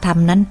วางธรรม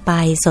นั้นไป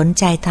สน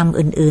ใจธรรม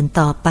อื่นๆ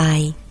ต่อไป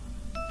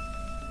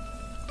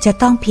จะ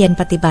ต้องเพียร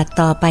ปฏิบัติ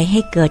ต่อไปให้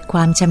เกิดคว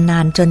ามชำนา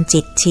ญจน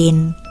จิตชิน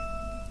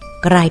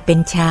กลายเป็น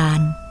ฌาน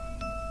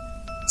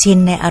ชิน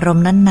ในอารม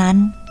ณ์นั้น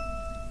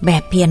ๆแบ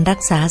บเพียรรั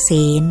กษา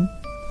ศีล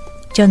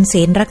จน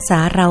ศีลรักษา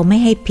เราไม่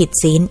ให้ผิด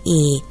ศีล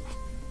อีก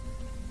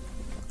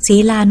ศี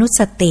ลานุ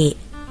สติ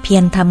เพีย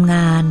รทำง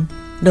าน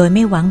โดยไ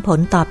ม่หวังผล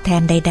ตอบแท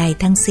นใด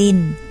ๆทั้งสิ้น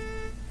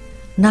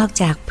นอก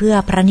จากเพื่อ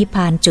พระนิพพ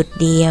านจุด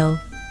เดียว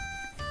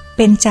เ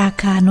ป็นจา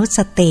คานุส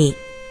ติ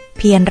เ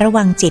พียรระ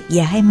วังจิตอ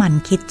ย่าให้หมั่น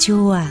คิด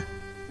ชั่ว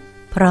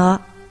เพราะ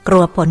กลั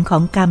วผลขอ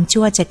งกรรม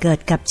ชั่วจะเกิด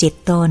กับจิต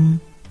ตน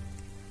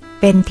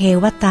เป็นเท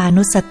วตา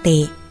นุสติ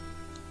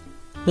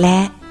และ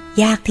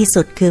ยากที่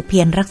สุดคือเพี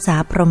ยรรักษา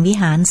พรหมวิ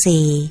หาร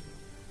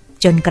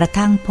4จนกระ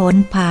ทั่งพ้น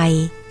ภัย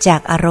จา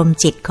กอารมณ์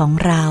จิตของ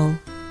เรา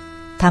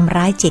ทำ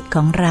ร้ายจิตข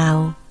องเรา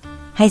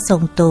ให้ทร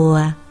งตัว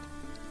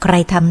ใคร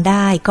ทำไ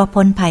ด้ก็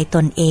พ้นภัยต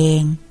นเอง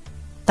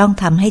ต้อง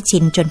ทำให้ชิ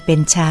นจนเป็น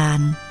ฌาน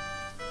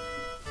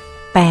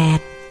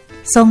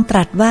 8. ทรงต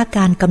รัสว่าก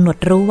ารกำหนด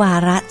รู้วา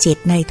ระจิต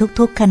ใน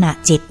ทุกๆขณะ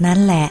จิตนั่น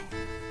แหละ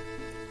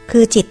คื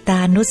อจิตตา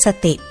นุส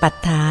ติปัฏ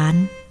ฐาน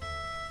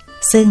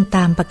ซึ่งต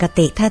ามปก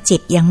ติถ้าจิ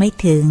ตยังไม่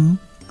ถึง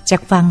จะ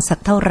ฟังสัก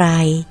เท่าไร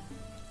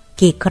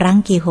กี่ครั้ง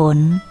กี่หน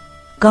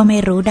ก็ไม่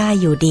รู้ได้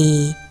อยู่ดี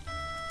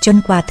จน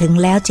กว่าถึง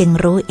แล้วจึง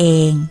รู้เอ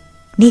ง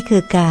นี่คื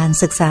อการ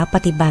ศึกษาป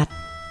ฏิบัติ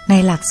ใน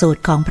หลักสูต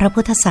รของพระ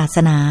พุทธศาส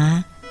นา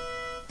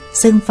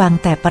ซึ่งฟัง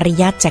แต่ปริ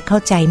ยัติจะเข้า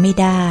ใจไม่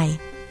ได้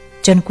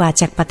จนกว่า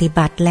จะปฏิ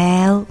บัติแล้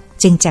ว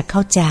จึงจะเข้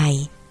าใจ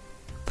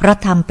เพราะ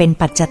ธรรมเป็น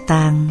ปัจจ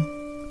ตัง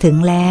ถึง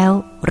แล้ว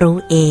รู้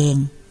เอง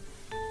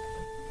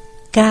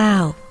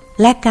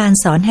 9. และการ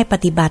สอนให้ป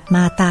ฏิบัติม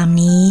าตาม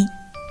นี้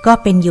ก็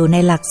เป็นอยู่ใน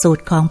หลักสูต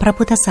รของพระ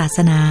พุทธศาส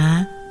นา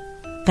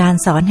การ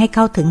สอนให้เ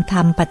ข้าถึงธร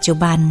รมปัจจุ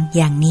บันอ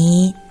ย่างนี้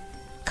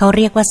เขาเ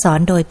รียกว่าสอน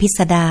โดยพิส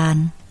ดาร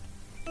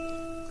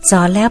ส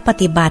อนแล้วป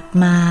ฏิบัติ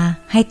มา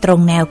ให้ตรง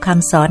แนวค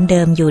ำสอนเ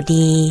ดิมอยู่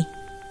ดี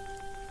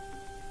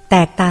แต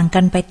กต่างกั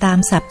นไปตาม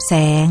ศัพท์แส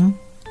ง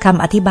ค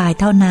ำอธิบาย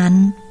เท่านั้น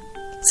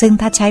ซึ่ง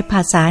ถ้าใช้ภ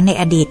าษาใน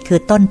อดีตคือ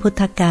ต้นพุท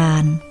ธกา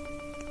ล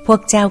พว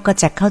กเจ้าก็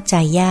จะเข้าใจ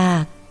ยา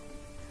ก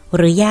ห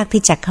รือยาก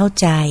ที่จะเข้า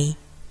ใจ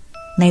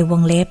ในว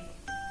งเล็บ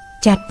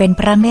จัดเป็น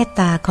พระเมต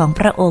ตาของ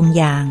พระองค์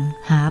อย่าง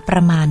หาปร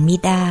ะมาณมิ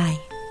ได้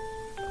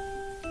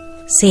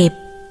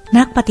 10.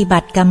 นักปฏิบั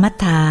ติกรรม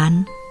ฐาน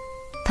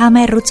ถ้าไ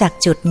ม่รู้จัก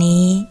จุด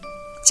นี้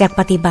จะป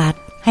ฏิบัติ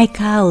ให้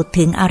เข้า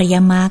ถึงอริย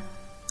มรรค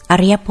อ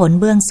ริยผล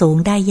เบื้องสูง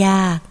ได้ย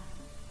าก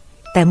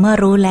แต่เมื่อ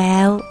รู้แล้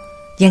ว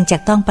ยังจะ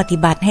ต้องปฏิ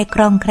บัติให้ค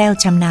ล่องแคล่ว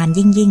ชำนาญ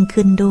ยิ่ง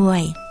ขึ้นด้ว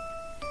ย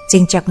จึ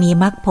งจะมี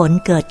มรรคผล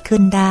เกิดขึ้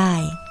นได้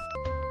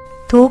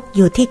ทุกข์อ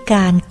ยู่ที่ก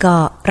ารเก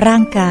าะร่า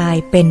งกาย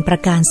เป็นประ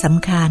การส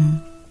ำคัญ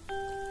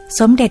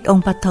สมเด็จอง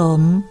ค์ปฐ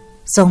ม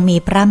ทรงมี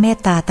พระเมต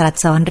ตาตรัส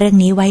สอนเรื่อง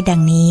นี้ไว้ดั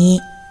งนี้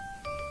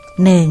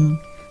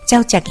 1. เจ้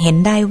าจักเห็น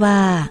ได้ว่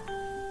า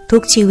ทุ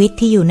กชีวิต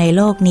ที่อยู่ในโ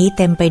ลกนี้เ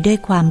ต็มไปด้วย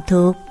ความ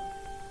ทุกข์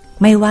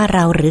ไม่ว่าเร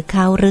าหรือเข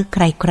าหรือใ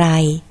คร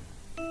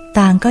ๆ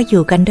ต่างก็อ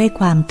ยู่กันด้วย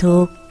ความทุ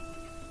กข์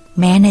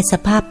แม้ในส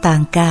ภาพต่า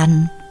งกัน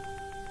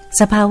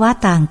สภาวะ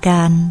ต่าง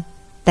กัน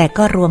แต่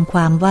ก็รวมคว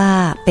ามว่า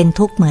เป็น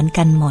ทุกข์เหมือน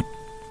กันหมด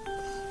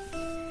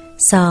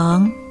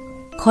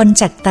 2. คน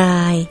จักตา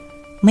ย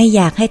ไม่อ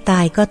ยากให้ต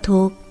ายก็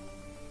ทุกข์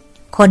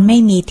คนไม่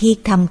มีที่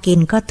ทำกิน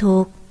ก็ทุ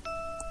กข์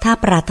ถ้า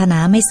ปรารถนา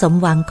ไม่สม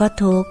หวังก็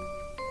ทุกข์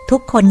ทุ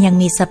กคนยัง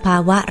มีสภา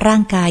วะร่า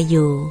งกายอ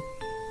ยู่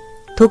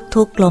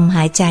ทุกลมห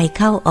ายใจเ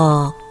ข้าออ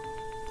ก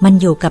มัน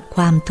อยู่กับค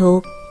วามทุ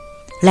กข์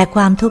และค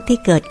วามทุกข์ที่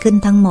เกิดขึ้น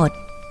ทั้งหมด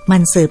มั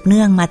นสืบเ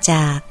นื่องมาจ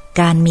าก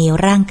การมี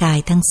ร่างกาย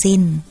ทั้งสิ้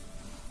น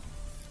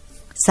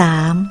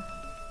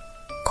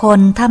 3. คน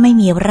ถ้าไม่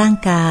มีร่าง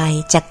กาย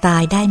จะตา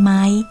ยได้ไหม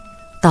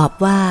ตอบ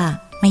ว่า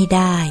ไม่ไ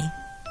ด้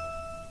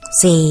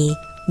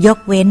 4. ยก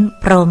เว้น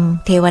พรหม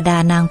เทวดา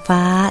นางฟ้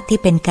าที่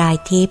เป็นกาย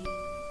ทิพย์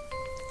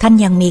ท่าน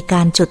ยังมีก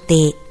ารจุ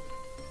ติ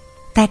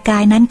แต่กา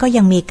ยนั้นก็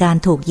ยังมีการ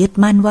ถูกยึด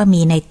มั่นว่า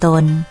มีในต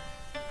น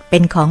เป็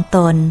นของต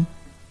น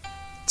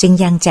จึง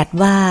ยังจัด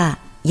ว่า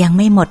ยังไ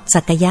ม่หมด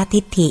สักยทิ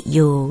ฏฐิอ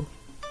ยู่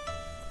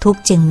ทุก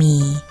จึงมี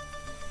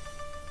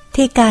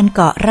ที่การเ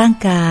กาะร่าง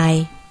กาย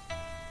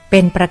เป็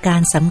นประการ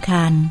สำ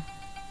คัญ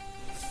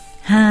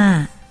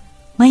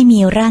 5. ไม่มี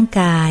ร่าง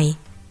กาย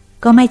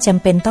ก็ไม่จ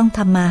ำเป็นต้องท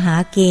ำมาหา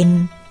กิน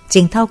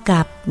จึงเท่า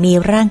กับมี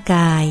ร่างก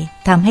าย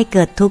ทำให้เ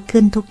กิดทุกข์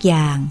ขึ้นทุกอ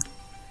ย่าง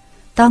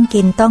ต้อง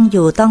กินต้องอ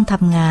ยู่ต้องท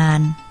ำงาน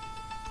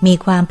มี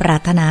ความปรา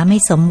รถนาไม่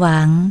สมหวั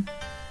ง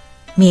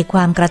มีคว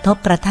ามกระทบ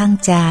กระทั่ง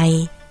ใจ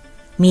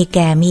มีแ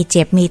ก่มีเ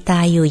จ็บมีต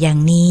ายอยู่อย่าง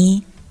นี้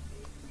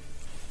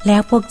แล้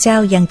วพวกเจ้า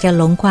ยังจะห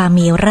ลงความ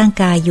มีร่าง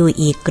กายอยู่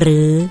อีกห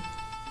รื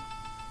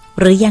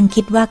อยัง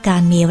คิดว่ากา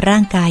รมีร่า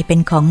งกายเป็น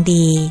ของ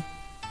ดี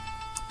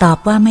ตอบ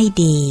ว่าไม่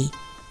ดี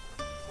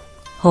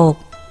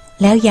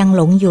 6. แล้วยังห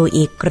ลงอยู่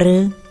อีกหรื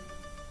อ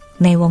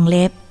ในวงเ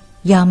ล็บ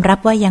ยอมรับ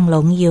ว่ายังหล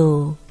งอยู่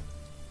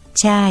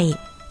ใช่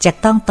จะ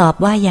ต้องตอบ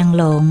ว่ายัง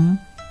หลง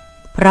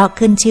เพราะ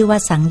ขึ้นชื่อว่า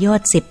สังโย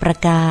ชน์10ประ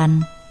การ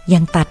ยั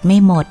งตัดไม่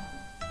หมด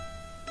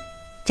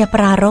จะป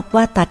รารภ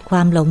ว่าตัดคว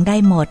ามหลงได้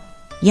หมด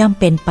ย่อม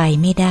เป็นไป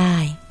ไม่ได้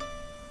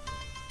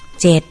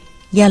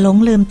 7. อย่าหลง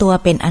ลืมตัว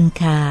เป็นอัน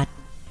ขาด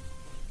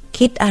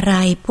คิดอะไร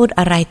พูด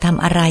อะไรท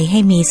ำอะไรให้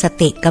มีส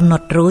ติกำหน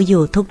ดรู้อ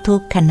ยู่ทุ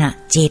กๆขณะ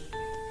จิต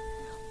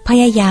พ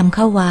ยายามเ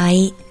ข้าไว้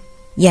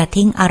อย่า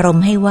ทิ้งอารม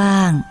ณ์ให้ว่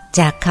างจ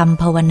ากค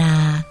ำภาวนา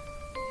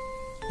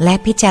และ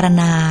พิจาร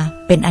ณา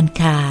เป็นอัน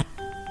ขาด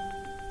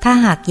ถ้า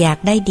หากอยาก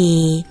ได้ดี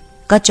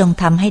ก็จง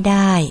ทำให้ไ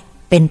ด้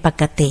เป็นป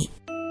กติ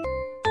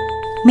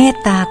เมต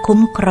ตาคุ้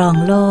มครอง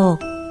โลก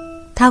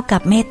เท่ากั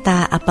บเมตตา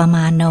อัปปม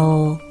าโน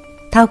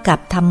เท่ากับ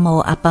ธัมโม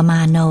อัปปม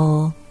าโน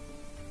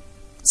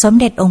สม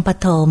เด็จองค์ป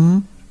ฐม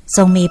ท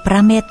รงมีพระ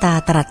เมตตา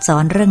ตรัสสอ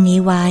นเรื่องนี้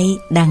ไว้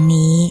ดัง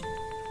นี้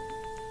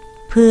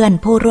เพื่อน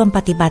ผู้ร่วมป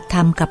ฏิบัติธร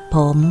รมกับผ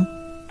ม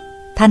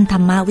ท่านธร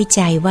รมวิ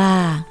จัยว่า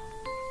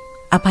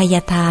อภัย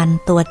ทาน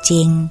ตัวจ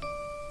ริง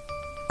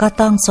ก็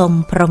ต้องทรง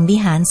พรหมวิ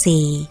หาร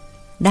สี่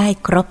ได้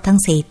ครบทั้ง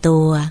4ตั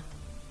ว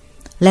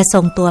และทร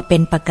งตัวเป็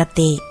นปก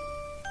ติ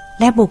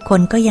และบุคค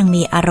ลก็ยัง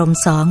มีอารมณ์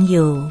2อ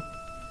ยู่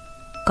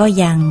ก็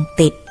ยัง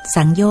ติด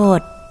สังโย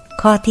ชน์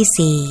ข้อ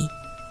ที่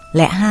4แ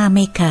ละ5ไ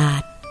ม่ขา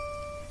ด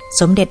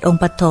สมเด็จอง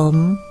ค์ปฐม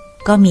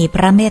ก็มีพ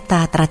ระเมตต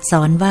าตรัสส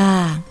อนว่า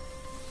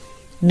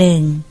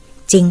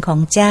 1. จริงของ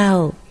เจ้า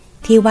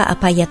ที่ว่าอ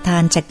ภัยทา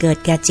นจะเกิด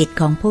แก่จิต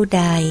ของผู้ใ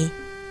ด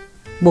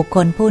บุคค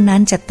ลผู้นั้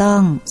นจะต้อ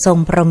งทรง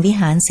พรหมวิ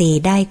หารสี่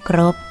ได้คร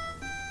บ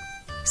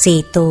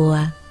4ตัว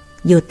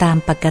อยู่ตาม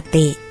ปก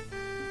ติ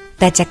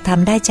แต่จะท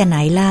ำได้จะไหน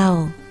เล่า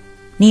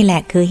นี่แหล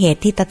ะคือเห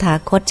ตุที่ตถา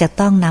คตจะ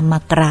ต้องนำมา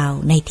กล่าว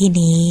ในที่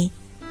นี้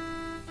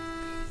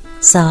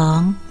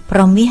 2. พร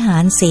หมวิหา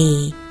รสี่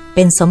เ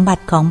ป็นสมบั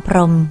ติของพร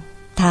หม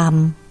ธรรม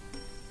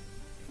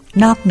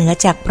นอกเหนือ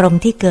จากพรหม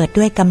ที่เกิด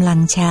ด้วยกำลัง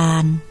ฌา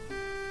น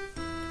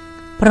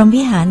พรหม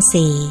วิหาร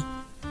สี่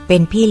เป็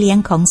นพี่เลี้ยง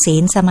ของศี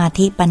ลสมา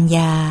ธิปัญญ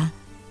า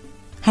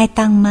ให้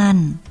ตั้งมั่น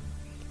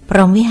พร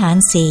หมวิหาร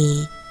สี่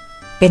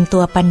เป็นตั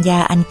วปัญญา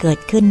อันเกิด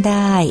ขึ้นไ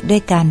ด้ด้ว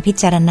ยการพิ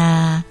จารณา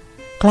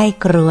ใกล้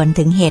ครวญ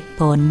ถึงเหตุ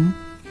ผล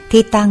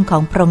ที่ตั้งขอ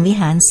งพรหมวิ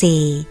หาร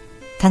สี่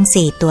ทั้ง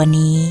4ตัว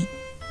นี้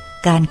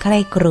การใกล้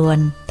ครวญ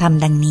ท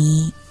ำดังนี้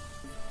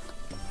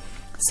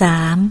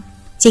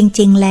 3. จ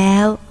ริงๆแล้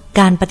ว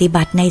การปฏิ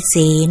บัติใน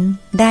ศีล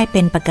ได้เ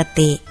ป็นปก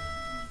ติ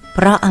เพ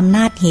ราะอำน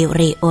าจหิ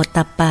ริโอต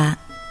ตัปปะ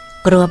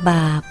กลัวบ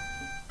าป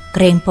เก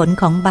รงผล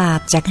ของบาป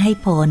จะให้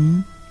ผล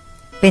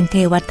เป็นเท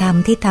วธรรม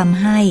ที่ท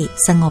ำให้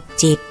สงบ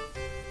จิต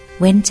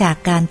เว้นจาก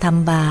การท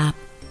ำบาป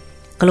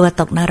กลัว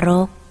ตกนร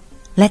ก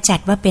และจัด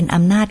ว่าเป็นอ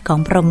ำนาจของ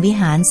พรหมวิ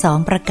หาร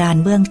2ประการ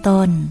เบื้อง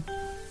ต้น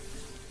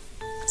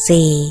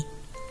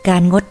 4. กา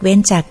รงดเว้น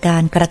จากกา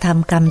รกระท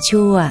ำกรรม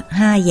ชั่ว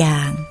5อย่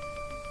าง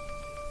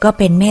ก็เ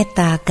ป็นเมตต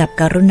ากับ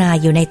กรุณา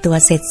อยู่ในตัว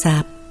เสร็จสรร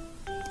พ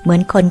เหมือ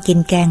นคนกิน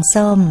แกง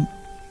ส้ม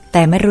แ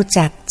ต่ไม่รู้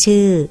จัก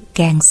ชื่อแ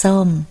กงส้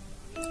ม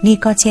นี่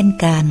ก็เช่น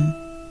กัน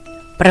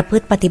ประพฤ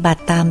ติปฏิบั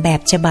ติตามแบ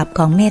บฉบับข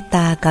องเมตต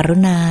ากรุ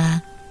ณา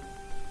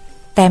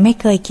แต่ไม่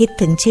เคยคิด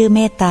ถึงชื่อเม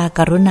ตตาก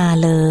รุณา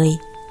เลย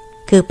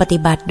คือปฏิ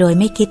บัติโดย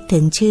ไม่คิดถึ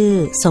งชื่อ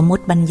สมมุ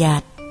ติบัญญั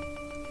ติ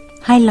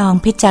ให้ลอง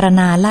พิจาร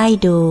ณาไล่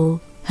ดู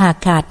หาก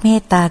ขาดเม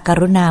ตตาก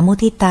รุณามุ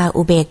ทิตา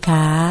อุเบกข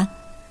า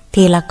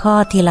ทีละข้อ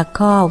ทีละ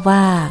ข้อว่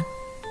า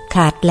ข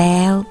าดแล้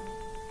ว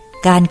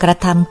การกระ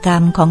ทำกรร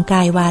มของก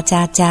ายวาจ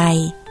าใจ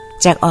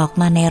จะออก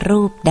มาใน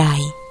รูปใด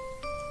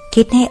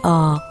คิดให้อ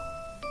อก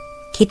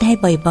คิดให้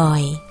บ่อ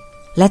ย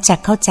ๆและจะ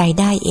เข้าใจ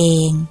ได้เอ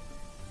ง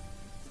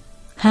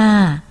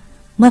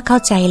 5. เมื่อเข้า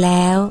ใจแ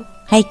ล้ว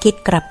ให้คิด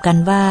กลับกัน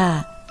ว่า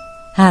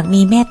หาก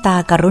มีเมตตา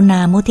กรุณา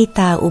มุทิ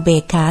ตาอุเบ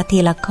กขาที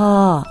ละข้อ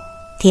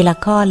ทีละ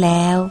ข้อแ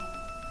ล้ว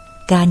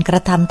การกร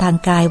ะทำทาง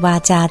กายวา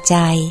จาใจ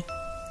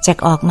จะ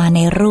ออกมาใน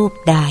รูป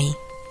ใด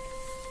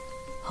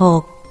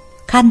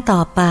 6. ขั้นต่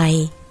อไป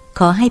ข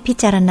อให้พิ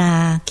จารณา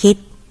คิด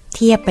เ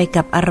ทียบไป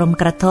กับอารมณ์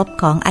กระทบ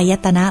ของอาย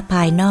ตนะภ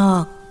ายนอ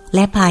กแล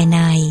ะภายใน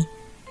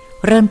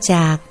เริ่มจ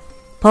าก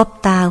พบ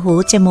ตาหู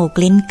จมูก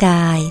ลิ้นก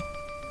าย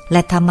แล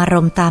ะทำอาร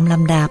มณ์ตามล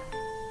ำดับ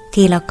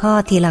ทีละข้อ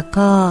ทีละ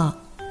ข้อ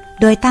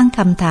โดยตั้งค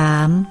ำถา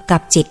มกั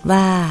บจิต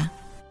ว่า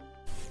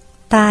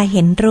ตาเ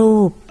ห็นรู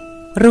ป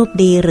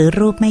ดีหรือ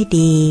รูปไม่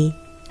ดี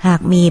หา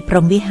กมีพร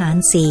หมวิหาร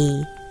สี่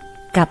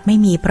กับไม่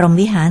มีพรหม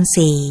วิหาร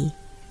สี่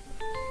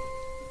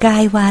กา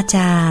ยวาจ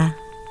า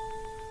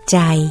ใจ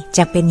จ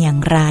ะเป็นอย่าง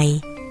ไร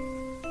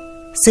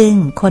ซึ่ง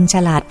คนฉ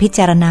ลาดพิจ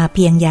ารณาเ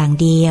พียงอย่าง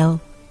เดียว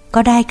ก็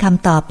ได้ค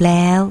ำตอบแ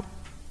ล้ว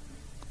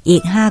อี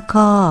ก5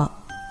ข้อ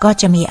ก็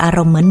จะมีอาร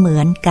มณ์เหมื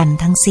อนกัน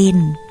ทั้งสิ้น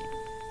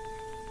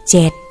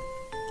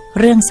 7.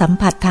 เรื่องสัม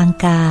ผัสทาง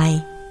กาย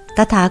ต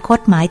ถาคต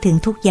หมายถึง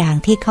ทุกอย่าง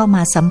ที่เข้าม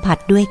าสัมผัส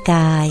ด้วยก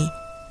าย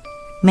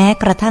แม้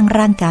กระทั่ง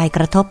ร่างกายก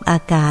ระทบอา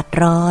กาศ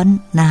ร้อน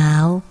หนา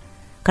ว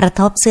กระ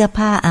ทบเสื้อ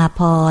ผ้าอา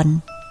ภรณ์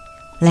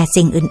และ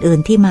สิ่งอื่น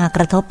ๆที่มาก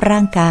ระทบร่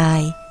างกาย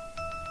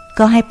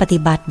ก็ให้ปฏิ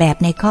บัติแบบ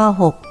ในข้อ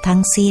6ทั้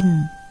งสิ้น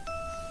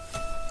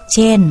เ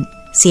ช่น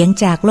เสียง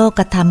จากโลก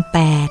ธรรม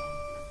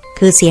8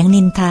คือเสียง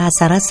นินทาส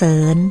รรเสริ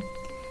ญ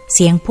เ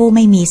สียงผู้ไ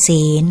ม่มี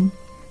ศีล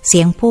เสี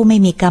ยงผู้ไม่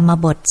มีกรรม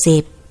บท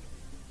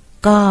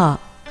10ก็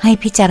ให้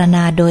พิจารณ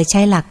าโดยใ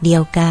ช้หลักเดีย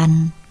วกัน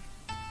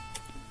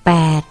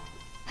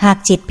 8. หาก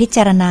จิตพิจ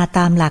ารณาต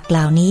ามหลักเห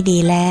ล่านี้ดี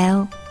แล้ว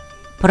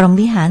พรหม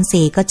วิหาร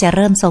สี่ก็จะเ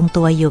ริ่มทรง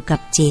ตัวอยู่กั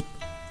บจิต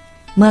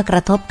เมื่อกร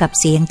ะทบกับ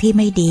เสียงที่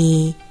ไม่ดี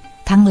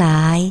ทั้งหล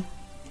าย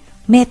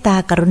เมตตา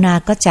กรุณา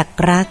ก็จัก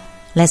รัก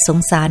และสง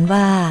สาร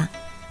ว่า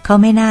เขา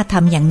ไม่น่าท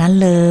ำอย่างนั้น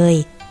เลย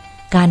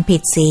การผิ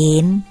ดศี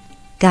ล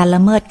การล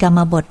ะเมิดกรรม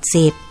บท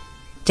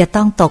10จะ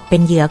ต้องตกเป็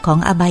นเหยื่อของ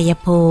อบาย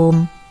ภูมิ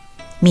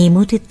มี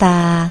มุทิต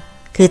า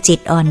คือจิต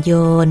อ่อนโย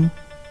น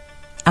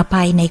อ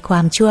ภัยในควา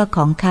มชั่วข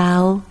องเขา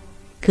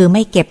คือไ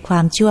ม่เก็บควา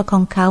มชั่วขอ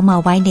งเขามา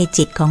ไว้ใน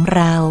จิตของเ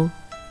รา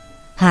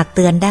หากเ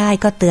ตือนได้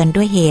ก็เตือน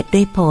ด้วยเหตุด้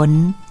วยผล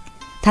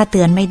ถ้าเ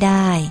ตือนไม่ไ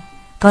ด้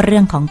ก็เรื่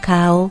องของเข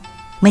า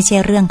ไม่ใช่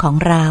เรื่องของ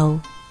เรา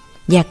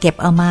อย่าเก็บ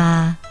เอามา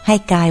ให้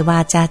กายวา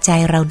จาใจ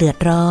เราเดือด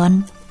ร้อน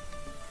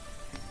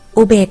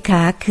อุเบกข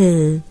าคือ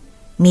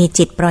มี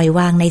จิตปล่อยว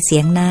างในเสี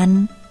ยงนั้น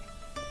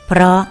เพ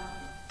ราะ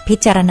พิ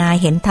จารณา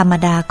เห็นธรรม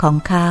ดาของ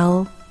เขา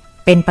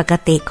เป็นปก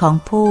ติของ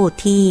ผู้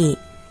ที่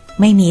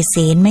ไม่มี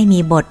ศีลไม่มี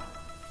บท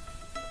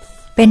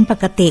เป็นป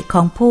กติข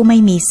องผู้ไม่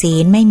มีศี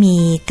ลไม่มี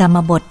กรรม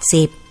บท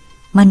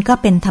10มันก็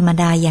เป็นธรรม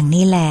ดาอย่าง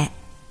นี้แหละ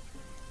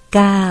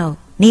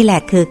 9. นี่แหละ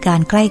คือกา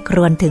รใกล้คร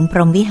วญถึงพร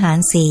หมวิหาร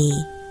สี่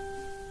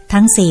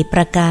ทั้ง4ป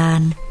ระการ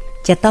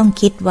จะต้อง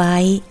คิดไว้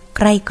ใ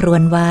กล้ครว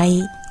ญไว้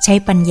ใช้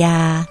ปัญญา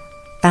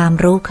ตาม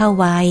รู้เข้า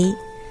ไว้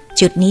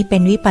จุดนี้เป็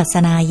นวิปัสส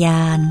นาญ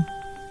าณ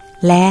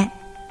และ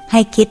ใ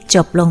ห้คิดจ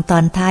บลงตอ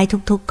นท้าย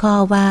ทุกๆข้อ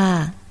ว่า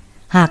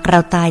หากเรา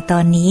ตายตอ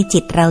นนี้จิ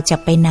ตเราจะ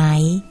ไปไหน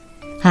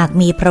หาก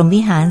มีพรหม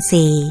วิหาร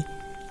สี่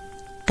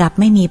กับ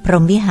ไม่มีพร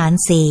หมวิหาร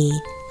สี่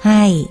ใ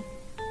ห้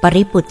ป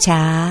ริปุจฉ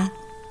า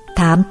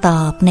ถามต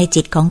อบใน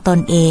จิตของตน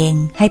เอง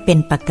ให้เป็น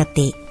ปก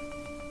ติ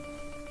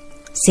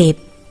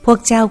 10. พวก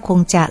เจ้าคง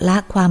จะละ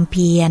ความเ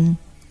พียร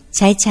ใ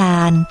ช้ฌา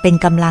นเป็น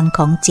กำลังข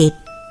องจิต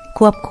ค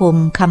วบคุม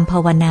คำภา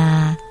วนา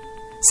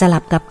สลั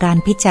บกับการ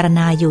พิจารณ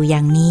าอยู่อย่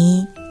างนี้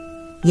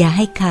อย่าใ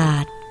ห้ขา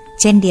ด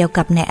เช่นเดียว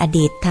กับในอ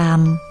ดีตธรรม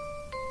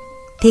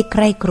ที่ใค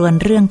ร่ครวญ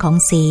เรื่องของ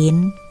ศีล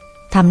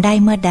ทำได้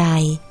เมื่อใด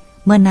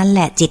เมื่อนั้นแห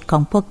ละจิตขอ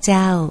งพวกเ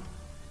จ้า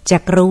จะ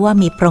รู้ว่า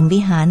มีพรหม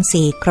วิหาร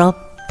สี่ครบ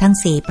ทั้ง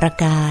4ประ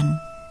การ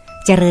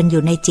เจริญอ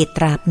ยู่ในจิตต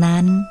ราบ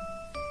นั้น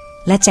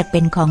และจะเป็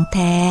นของแ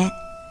ท้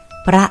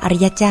พระอริ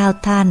ยเจ้า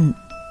ท่าน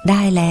ไ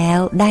ด้แล้ว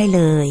ได้เ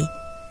ลย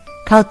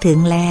เข้าถึง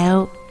แล้ว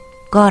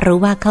ก็รู้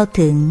ว่าเข้า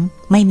ถึง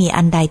ไม่มี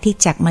อันใดที่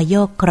จักมาโย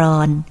กครอ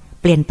น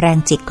เปลี่ยนแปลง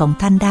จิตของ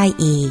ท่านได้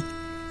อีก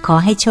ขอ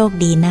ให้โชค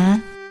ดีนะ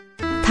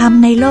ธรรม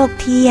ในโลก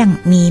เที่ยง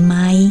มีไหม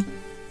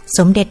ส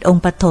มเด็จอง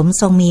ค์ปฐม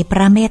ทรงมีพร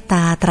ะเมตต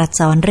าตรัส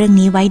สอนเรื่อง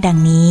นี้ไว้ดัง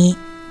นี้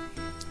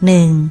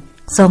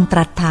 1. ทรงต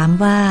รัสถาม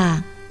ว่า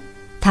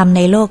ธรรมใ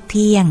นโลกเ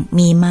ที่ยง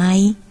มีไหม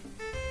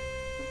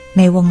ใ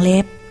นวงเล็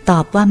บตอ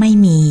บว่าไม่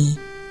มี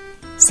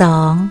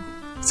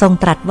 2. ทรง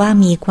ตรัสว่า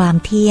มีความ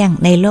เที่ยง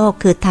ในโลก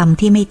คือธรรม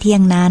ที่ไม่เที่ย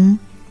งนั้น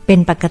เป็น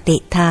ปกติ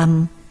ธรรม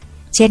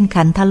เช่น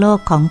ขันธโลก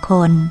ของค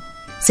น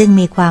ซึ่ง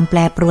มีความแปร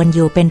ปรวนอ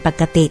ยู่เป็นป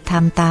กติธรร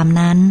มตาม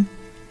นั้น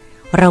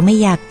เราไม่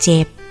อยากเ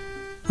จ็บ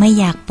ไม่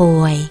อยากป่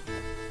วย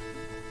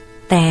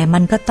แต่มั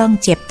นก็ต้อง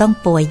เจ็บต้อง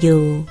ป่วยอ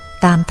ยู่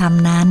ตามธรรม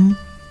นั้น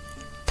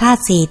ธา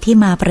ตุสี่ที่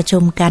มาประชุ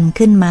มกัน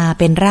ขึ้นมา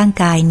เป็นร่าง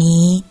กาย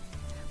นี้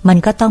มัน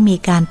ก็ต้องมี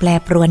การแปร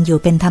ปรวนอยู่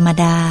เป็นธรรม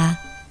ดา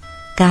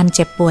การเ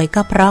จ็บป่วย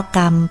ก็เพราะก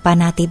รรมปา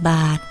ณาติบ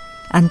าต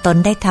อันตน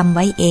ได้ทำไ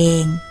ว้เอ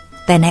ง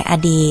แต่ในอ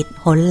ดีต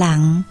หนหลั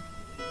ง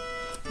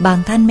บาง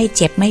ท่านไม่เ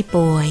จ็บไม่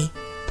ป่วย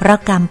เพราะ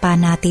กรรมปา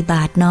ณาติบ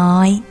าตน้อ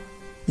ย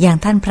อย่าง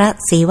ท่านพระ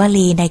ศรีว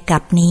ลีในกลั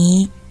บนี้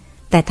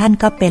แต่ท่าน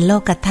ก็เป็นโล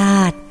กธา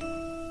ตุ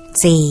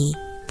สี่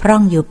พร่อ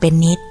งอยู่เป็น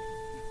นิด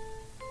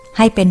ใ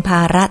ห้เป็นภ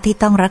าระที่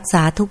ต้องรักษ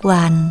าทุก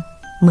วัน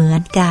เหมือ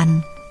นกัน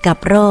กับ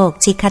โรค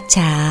ชิคัจฉ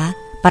า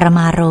ปรม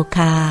าโรค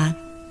า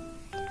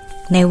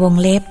ในวง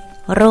เล็บ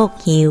โรค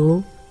หิว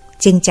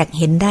จึงจักเ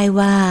ห็นได้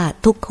ว่า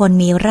ทุกคน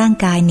มีร่าง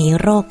กายหนี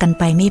โรคกัน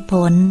ไปไม่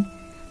พ้น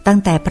ตั้ง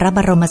แต่พระบ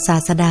รมศา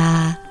สดา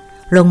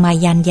ลงมา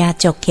ยันยา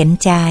จกเข็น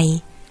ใจ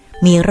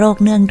มีโรค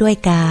เนื่องด้วย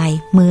กาย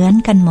เหมือน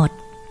กันหมด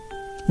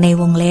ใน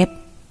วงเล็บ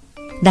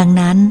ดัง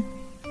นั้น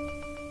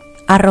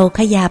อโรค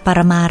ยาปร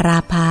มารา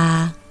ภา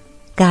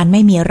การไ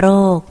ม่มีโร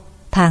ค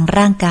ทาง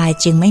ร่างกาย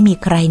จึงไม่มี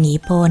ใครหนี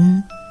พ้น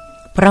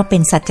เพราะเป็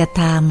นสัจ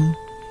ธรรม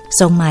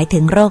ทรงหมายถึ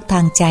งโรคท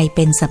างใจเ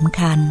ป็นสำ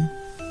คัญ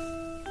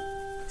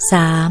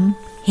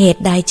 3. เห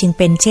ตุใดจึงเ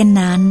ป็นเช่น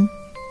นั้น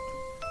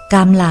กร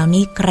รมเหล่า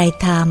นี้ใคร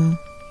ท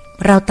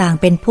ำเราต่าง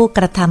เป็นผู้ก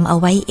ระทำเอา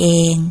ไว้เอ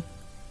ง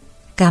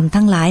กรรม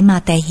ทั้งหลายมา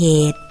แต่เห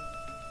ตุ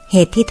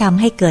ที่ทำ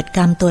ให้เกิดก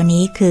รรมตัว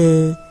นี้คือ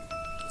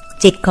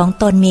จิตของ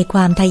ตนมีคว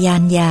ามทยา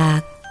นอยา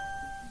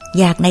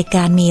กในก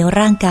ารมี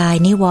ร่างกาย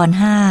นิวรณ์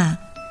ห้า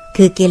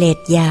คือกิเลส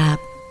หยาบ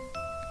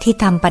ที่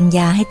ทำปัญญ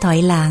าให้ถอย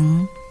หลัง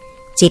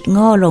จิตโ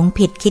ง่หลง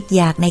ผิดคิดอ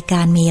ยากในก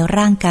ารมี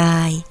ร่างกา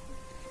ย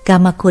กา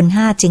มคุณ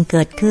ห้าจึงเ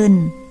กิดขึ้น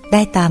ไ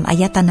ด้ตามอา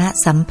ยตนะ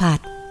สัมผัส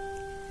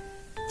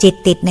จิต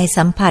ติดใน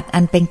สัมผัสอั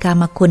นเป็นกา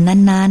มคุณ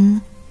นั้น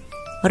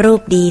ๆรู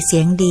ปดีเสี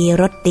ยงดี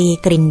รสดี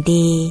กลิ่น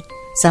ดี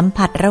สัม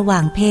ผัสระหว่า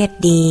งเพศ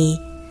ดี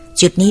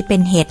จุดนี้เป็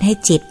นเหตุให้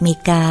จิตมี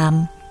กาม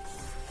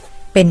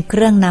เป็นเค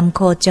รื่องนำโ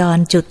คจ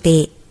รจุติ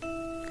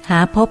หา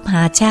ภพห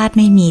าชาติไ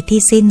ม่มี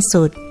ที่สิ้น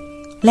สุด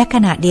และข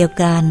ณะเดียว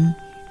กัน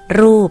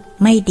รูป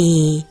ไม่ดี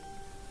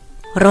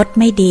รส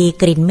ไม่ดี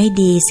กลิ่นไม่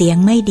ดีเสียง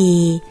ไม่ดี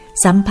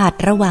สัมผัส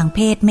ระหว่างเพ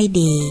ศไม่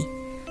ดี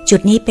จุ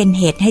ดนี้เป็น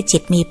เหตุให้จิ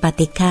ตมีป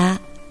ฏิฆะ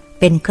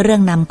เป็นเครื่อ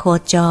งนำโค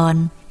จร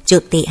จุ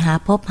ติหา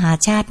ภพหา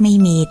ชาติไม่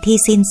มีที่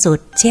สิ้นสุด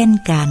เช่น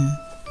กัน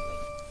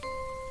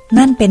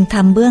นั่นเป็นธร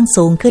รมเบื้อง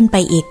สูงขึ้นไป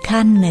อีก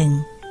ขั้นหนึ่ง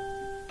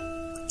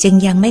จึง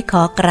ยังไม่ข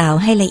อกล่าว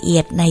ให้ละเอี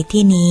ยดใน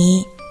ที่นี้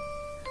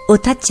อุ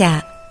ทธัจจะ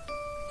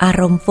อา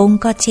รมณ์ฟุ้ง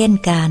ก็เช่น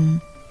กัน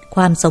ค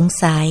วามสง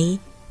สัย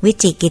วิ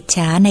จิกิจฉ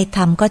าในธร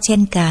รมก็เช่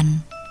นกัน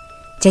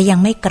จะยัง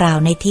ไม่กล่าว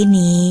ในที่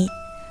นี้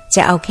จ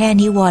ะเอาแค่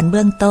นิวรณ์เ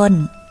บื้องต้น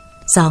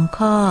2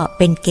 ข้อเ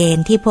ป็นเกณ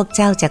ฑ์ที่พวกเ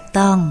จ้าจะ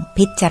ต้อง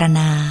พิจาร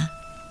ณา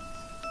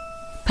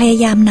พยา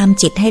ยามน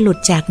ำจิตให้หลุด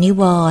จากนิ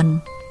วรณ์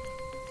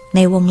ใน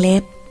วงเล็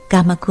บก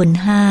ามคุณ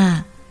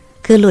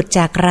5คือหลุดจ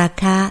ากรา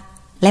คะ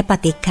และป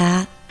ฏิฆะ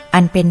อั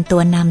นเป็นตั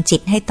วนำจิ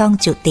ตให้ต้อง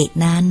จุติ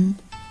นั้น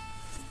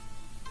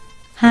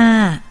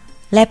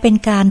 5. และเป็น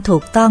การถู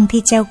กต้อง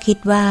ที่เจ้าคิด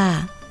ว่า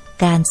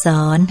การส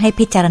อนให้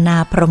พิจารณา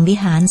พรหมวิ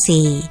หาร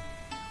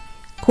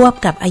4ควบ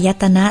กับอาย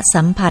ตนะ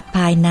สัมผัสภ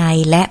ายใน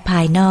และภ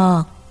ายนอ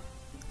ก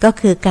ก็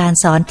คือการ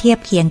สอนเทียบ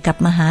เคียงกับ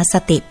มหาส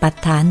ติปัฏ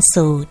ฐาน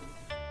สูตร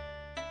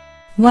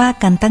ว่า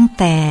กันตั้ง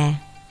แต่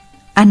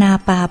อนา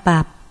ปา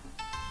บัพ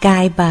กา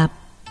ยบัพ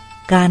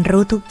การ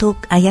รู้ทุก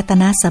ๆอายต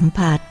นะสัม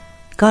ผัส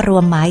ก็รว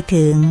มหมาย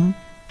ถึง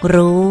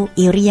รู้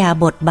อิริยา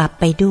บถบัพ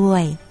ไปด้ว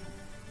ย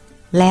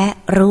และ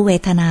รู้เว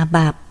ทนา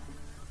บัพ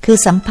คือ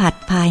สัมผัส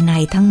ภายใน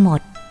ทั้งหม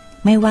ด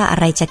ไม่ว่าอะ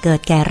ไรจะเกิด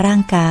แก่ร่า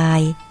งกาย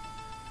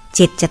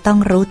จิตจะต้อง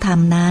รู้ธรรม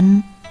นั้น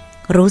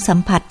รู้สัม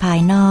ผัสภาย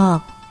นอก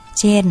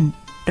เช่น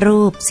รู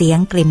ปเสียง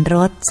กลิ่นร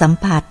สสัม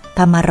ผัสธ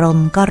รรมารม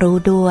ณ์ก็รู้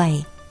ด้วย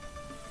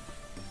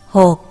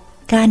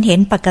 6. การเห็น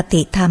ปก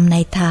ติธรรมใน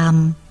ธรรม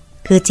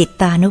คือจิต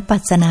ตานุปั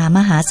สสนาม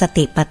หาส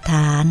ติปัฏฐ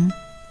าน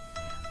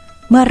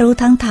เมื่อรู้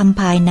ทั้งธรรม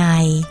ภายใน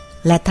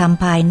และธรรม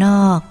ภายน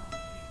อก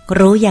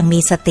รู้อย่างมี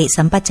สติ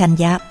สัมปชัญ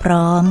ญะพ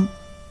ร้อม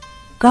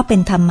ก็เป็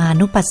นธรรมา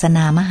นุปัสสน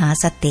ามหา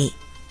สติ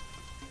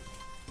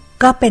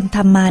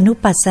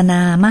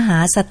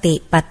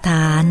ปัฏฐ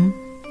าน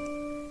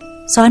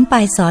สอนไป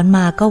สอนม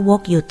าก็ว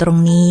กอยู่ตรง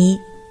นี้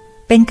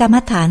เป็นกรรม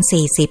ฐาน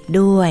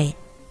40ด้วย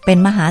เป็น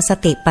มหาส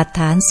ติปัฏฐ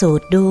านสู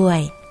ตรด้วย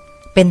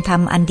เป็นธรร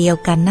มอันเดียว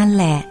กันนั่น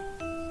แหละ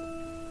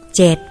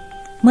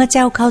 7. เมื่อเ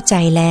จ้าเข้าใจ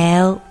แล้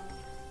ว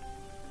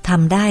ท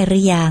ำได้หรื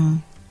อยัง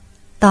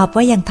ตอบ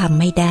ว่ายังทำ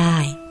ไม่ได้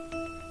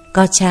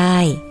ก็ใช่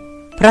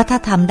เพ เพราะถ้า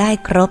ทำได้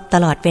ครบต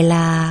ลอดเวล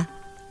า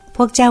พ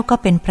วกเจ้าก็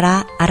เป็นพระ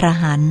อร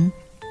หันต์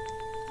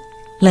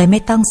เลยไม่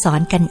ต้องสอ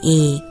นกัน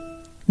อีก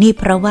นี่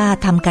เพราะว่า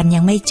ทำกันยั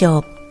งไม่จ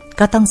บ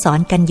ก็ต้องสอน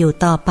กันอยู่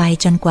ต่อไป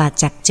จนกว่า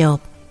จะจบ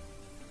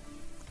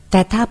แ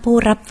ต่ถ้าผู้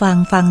รับฟั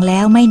งแล้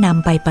วไม่น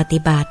ำไปปฏิ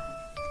บัติ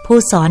ผู้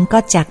สอนก็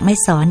จักไม่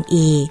สอน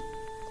อีก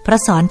เพราะ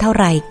สอนเท่า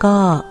ไหร่ก็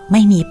ไ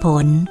ม่มีผ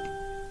ล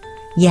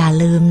อย่า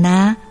ลืมนะ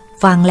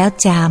ฟังแล้ว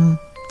จ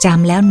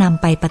ำแล้วน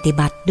ำไปปฏิ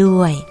บัติด้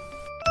วย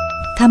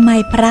ทำไม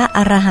พระอ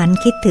รหันต์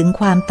คิดถึง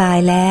ความตาย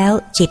แล้ว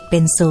จิตเป็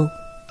นสุข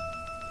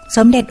ส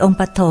มเด็จองค์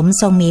ปฐม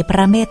ทรงมีพร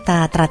ะเมตตา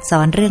ตรัสส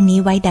อนเรื่องนี้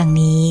ไว้ดัง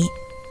นี้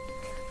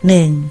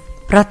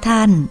 1. เพราะท่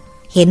าน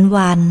เห็น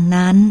วัน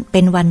นั้นเ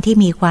ป็นวันที่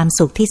มีความ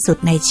สุขที่สุด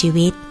ในชี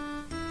วิต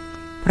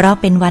เพราะ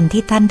เป็นวัน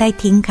ที่ท่านได้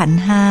ทิ้งขันธ์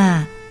ห้า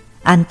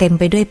อันเต็ม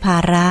ไปด้วยภา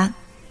ระ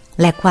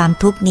และความ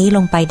ทุกข์นี้ล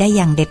งไปได้อ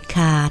ย่างเด็ดข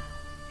าด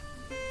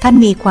ท่าน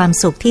มีความ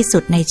สุขที่สุ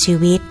ดในชี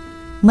วิต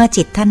เมื่อ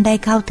จิตท่านได้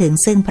เข้าถึง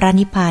ซึ่งพระ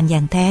นิพพานอย่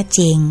างแท้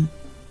จริง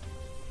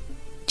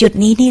จุด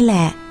นี้นี่แหล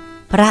ะ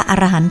พระอ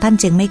รหันต์ท่าน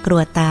จึงไม่กลั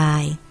วตา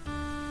ย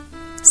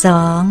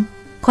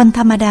 2. คนธ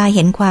รรมดาเ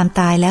ห็นความ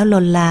ตายแล้วล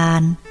นลา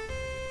น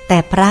แต่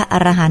พระอ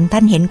รหันต์ท่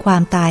านเห็นควา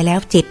มตายแล้ว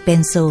จิตเป็น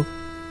สุข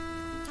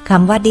ค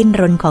ำว่าดิ้น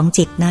รนของ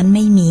จิตนั้นไ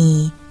ม่มี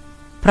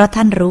เพราะ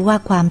ท่านรู้ว่า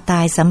ความต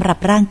ายสำหรับ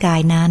ร่างกา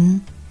ยนั้น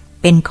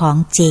เป็นของ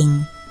จริง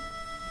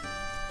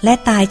และ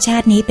ตายชา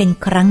ตินี้เป็น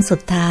ครั้งสุ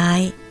ดท้าย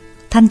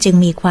ท่านจึง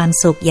มีความ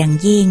สุขอย่าง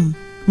ยิ่ง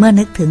เมื่อ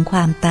นึกถึงคว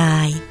ามตา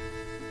ย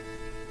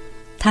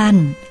ท่าน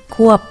ค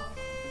วบ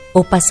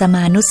อุปสม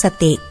านุส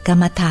ติกร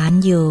รมฐาน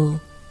อยู่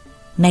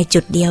ในจุ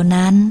ดเดียว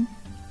นั้น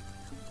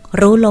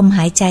รู้ลมห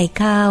ายใจ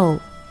เข้า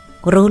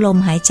รู้ลม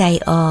หายใจ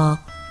ออก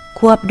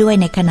ควบด้วย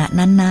ในขณะ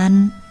นั้น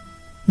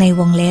ๆใน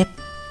วงเล็บ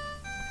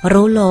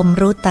รู้ลม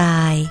รู้ต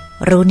าย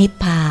รู้นิพ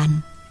พาน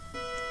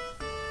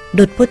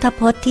ดุจพุทธ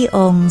พจน์ที่อ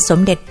งค์สม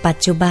เด็จปัจ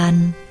จุบัน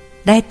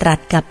ได้ตรัส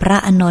กับพระ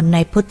อานนท์ใน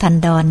พุทธัน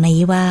ดรนี้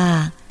ว่า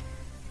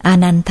อา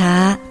นันทะ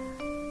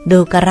ดู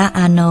กระ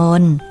อาน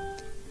นท์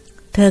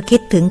เธอคิ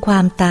ดถึงควา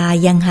มตาย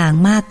ยังห่าง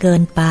มากเกิ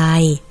นไป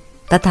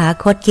ตถา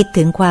คตคิด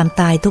ถึงความ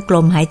ตายทุกล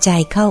มหายใจ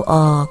เข้าอ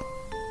อก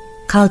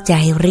เข้าใจ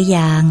หรือ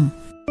ยัง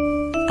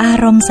อา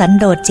รมณ์สัน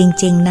โดษจ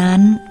ริงๆนั้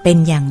นเป็น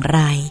อย่างไร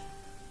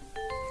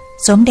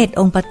สมเด็จ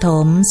องค์ปฐ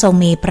มทรง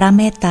มีพระเ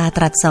มตตาต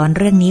รัสสอน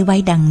เรื่องนี้ไว้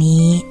ดัง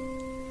นี้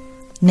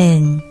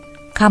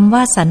 1. คำว่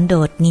าสันโด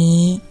ษนี้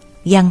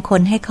ยังค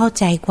นให้เข้า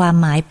ใจความ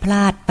หมายพล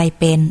าดไป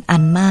เป็นอั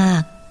นมา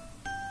ก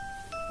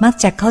มัก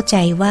จะเข้าใจ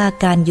ว่า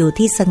การอยู่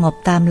ที่สงบ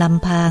ตามล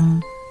ำพัง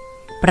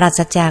ปราศ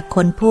จากค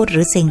นพูดห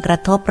รือสิ่งกระ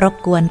ทบรบ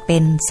กวนเป็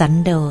นสัน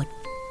โดษ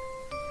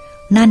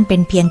นั่นเป็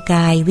นเพียงก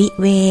ายวิ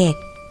เวก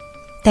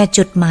แต่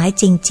จุดหมาย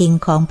จริง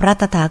ๆของพระ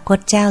ตถาคต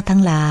เจ้าทั้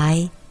งหลาย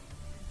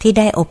ที่ไ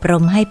ด้อบร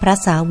มให้พระ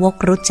สาวก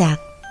รู้จัก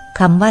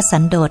คำว่าสั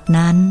นโดษ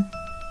นั้น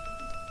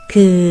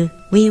คือ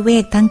วิเว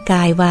กทั้งก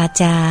ายวา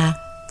จา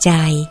ใจ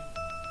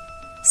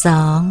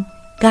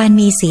 2. การ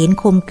มีศีล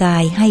คุมกา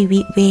ยให้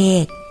วิเว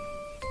ก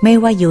ไม่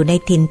ว่าอยู่ใน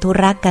ถิ่นทุ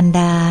รกัน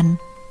ดาร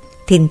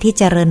ถิ่นที่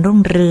เจริญรุ่ง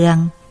เรือง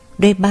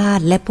ด้วยบ้าน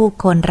และผู้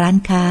คนร้าน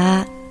ค้า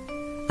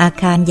อา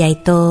คารใหญ่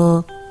โต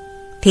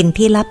ถิ่น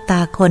ที่ลับต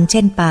าคนเ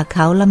ช่นป่าเข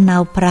าลำเนา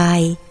ไพร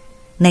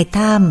ใน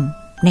ถ้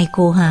ำใน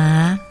คูหา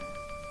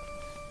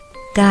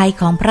กาย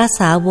ของพระ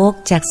สาวก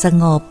จักส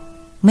งบ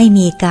ไม่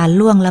มีการ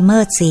ล่วงละเมิ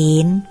ดศี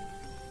ล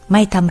ไ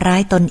ม่ทำร้า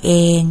ยตนเอ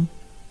ง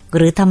ห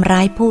รือทำร้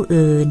ายผู้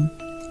อื่น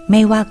ไ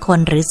ม่ว่าคน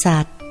หรือสั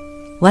ตว์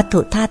วัตถุ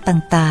ธาตุ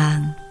ต่าง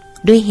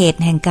ๆด้วยเห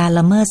ตุแห่งการล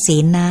ะเมิดศี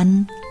ลนั้น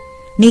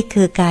นี่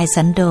คือกาย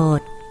สันโด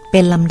ษเป็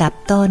นลำดับ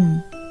ต้น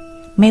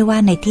ไม่ว่า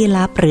ในที่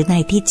ลับหรือใน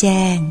ที่แ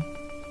จ้ง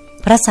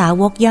พระสา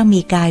วกย่อม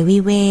มีกายวิ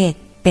เวก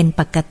เป็น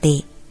ปกติ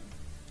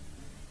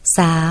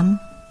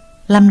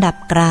 3. ลำดับ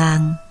กลาง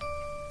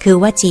คือ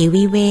วจี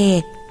วิเว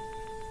ก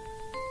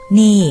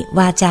นี่ว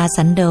าจา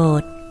สันโด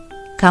ษ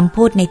คำ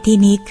พูดในที่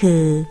นี้คื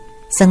อ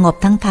สงบ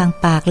ทั้งทาง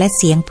ปากและเ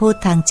สียงพูด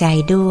ทางใจ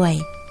ด้วย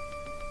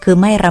คือ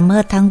ไม่ละเมิ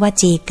ดทั้งว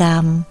จีกรร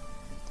ม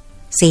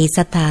4 ส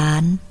ถา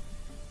น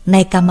ใน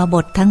กรรมบ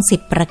ททั้ง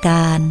10 ประก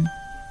าร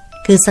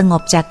คือสง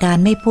บจากการ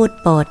ไม่พูด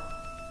ปด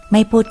ไ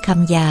ม่พูดค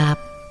ำหยาบ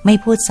ไม่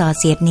พูดส่อ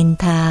เสียดนิน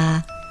ทา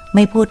ไ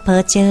ม่พูดเพ้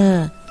อเจ้อ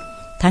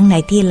ทั้งใน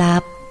ที่ลั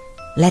บ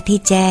และที่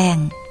แจ้ง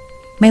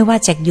ไม่ว่า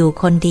จะอยู่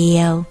คนเดี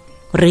ยว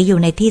หรืออยู่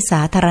ในที่ส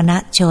าธารณ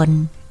ชน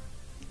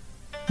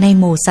ใน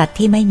หมู่สัตว์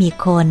ที่ไม่มี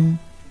คน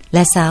แล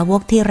ะสาว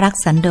กที่รัก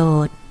สันโด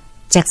ษ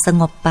จักส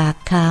งบปาก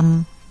ค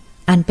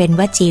ำอันเป็น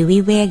วจีวิ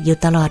เวกอยู่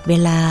ตลอดเว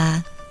ลา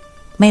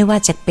ไม่ว่า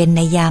จะเป็นใน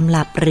ยามห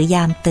ลับหรือย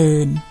ามตื่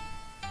น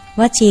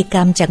วจีกร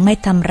รมจักไม่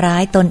ทำร้า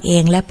ยตนเอ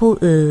งและผู้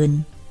อื่น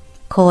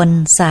คน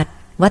สัตว์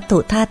วัตถุ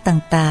ธาตุ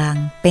ต่าง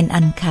ๆเป็น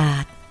อันขา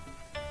ด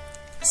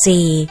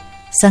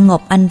 4. สง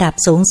บอันดับ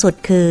สูงสุด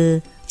คือ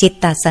จิต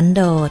ตสันโ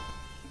ดษ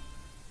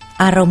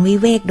อารมณ์วิ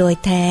เวกโดย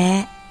แท้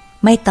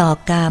ไม่ต่อ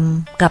กรรม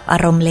กับอา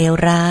รมณ์เลว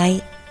ร้าย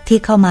ที่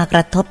เข้ามากร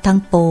ะทบทั้ง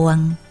ปวง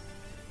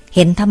เ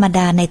ห็นธรรมด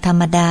าในธร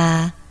รมดา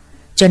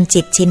จน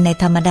จิตชินใน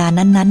ธรรมดา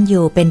นั้นๆอ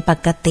ยู่เป็นป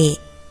กติ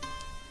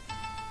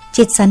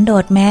จิตสันโด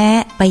ษแม้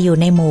ไปอยู่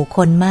ในหมู่ค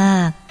นมา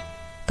ก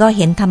ก็เ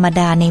ห็นธรรม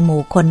ดาในห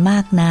มู่คนมา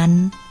กนั้น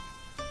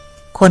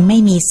คนไม่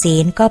มีศี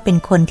ลก็เป็น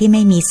คนที่ไ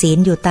ม่มีศีล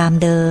อยู่ตาม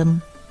เดิม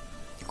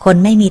คน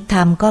ไม่มีธร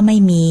รมก็ไม่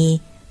มี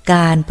ก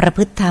ารประพ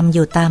ฤติธรรมอ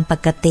ยู่ตามป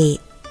กติ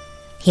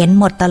เห็น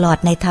หมดตลอด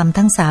ในธรรม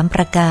ทั้ง3ป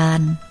ระการ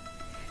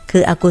คื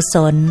ออกุศ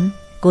ล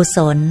กุศ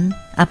ล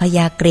อพย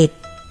ากฤต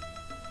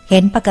เห็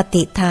นปก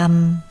ติธรรม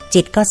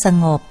จิตก็ส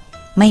งบ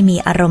ไม่มี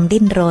อารมณ์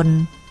ดิ้นรน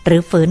หรื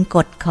อฝืนก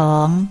ฎขอ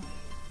ง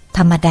ธ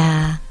รรมดา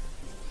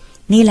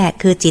นี่แหละ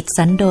คือจิต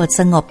สันโดษ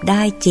สงบไ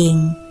ด้จริง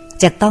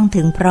จะต้อง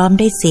ถึงพร้อม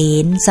ด้วยศี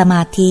ลสม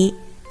าธิ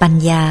ปัญ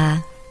ญา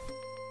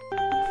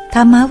ธ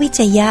รรมวิ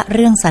จยะเ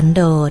รื่องสันโ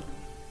ดษ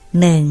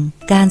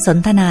 1. การสน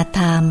ทนา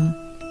ธรรม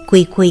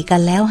คุยกั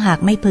นแล้วหาก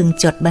ไม่พึง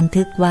จดบัน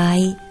ทึกไว้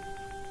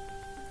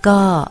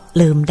ก็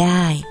ลืมไ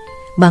ด้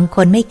บางค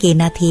นไม่กี่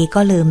นาที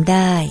ก็ลืมไ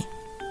ด้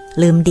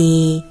ลืมดี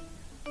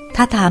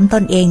ถ้าถามต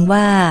นเอง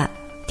ว่า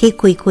ที่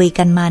คุย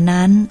กันมา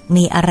นั้น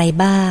มีอะไร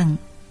บ้าง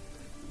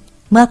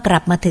เมื่อกลั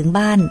บมาถึง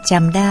บ้านจ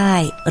ำได้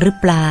หรือ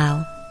เปล่า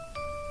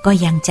ก็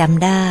ยังจ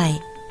ำได้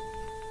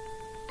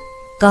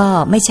ก็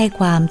ไม่ใช่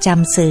ความจ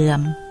ำเสื่อ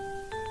ม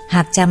ห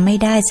ากจำไม่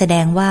ได้แสด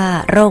งว่า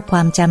โรคคว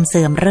ามจำเ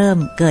สื่อมเริ่ม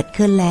เกิด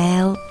ขึ้นแล้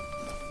ว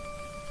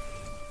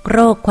โร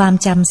คความ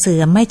จำเสื่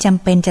อมไม่จ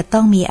ำเป็นจะต้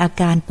องมีอา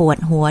การปวด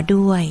หัว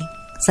ด้วย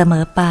เสม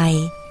อไป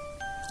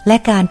และ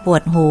การปว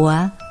ดหัว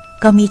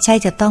ก็มิใช่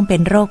จะต้องเป็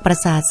นโรคประ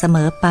สาทเสม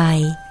อไป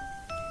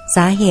ส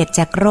าเหตุจ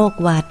ากโรค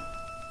หวัด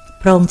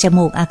โพรงจ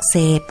มูกอักเส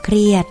บเค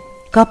รียด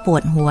ก็ปว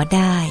ดหัวไ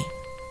ด้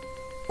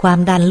ความ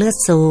ดันเลือด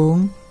สูง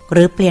ห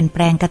รือเปลี่ยนแป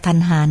ลงกระทัน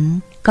หัน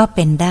ก็เ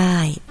ป็นได้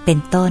เป็น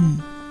ต้น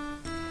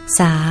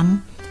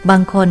 3. บา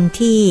งคน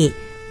ที่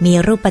มี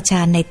รูปฌ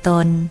านในต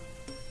น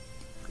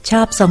ช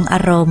อบทรงอา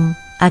รมณ์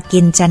อากิ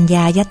นจัญญ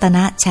ายตน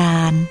ะฌา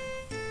น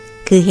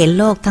คือเห็น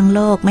โลกทั้งโ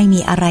ลกไม่มี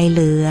อะไรเห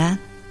ลือ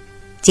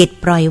จิต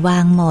ปล่อยวา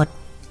งหมด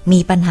มี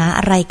ปัญหา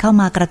อะไรเข้า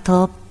มากระท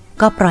บ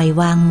ก็ปล่อย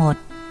วางหมด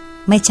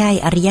ไม่ใช่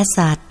อริย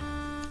สัจ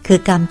คือ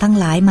กรรมทั้ง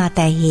หลายมาแ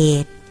ต่เห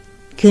ตุ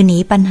คือหนี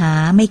ปัญหา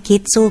ไม่คิ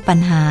ดสู้ปัญ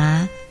หา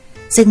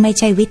ซึ่งไม่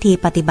ใช่วิธี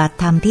ปฏิบัติ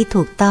ธรรมที่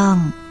ถูกต้อง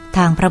ท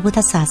างพระพุทธ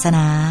ศาสน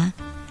า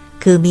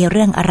คือมีเ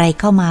รื่องอะไร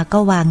เข้ามาก็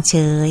วางเฉ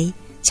ย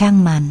ช่าง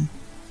มัน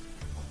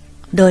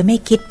โดยไม่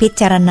คิดพิ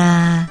จารณา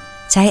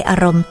ใช้อา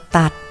รมณ์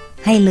ตัด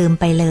ให้ลืม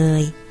ไปเล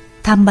ย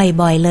ทำ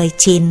บ่อยๆเลย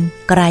ชิน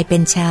กลายเป็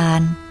นฌา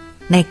น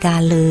ในกา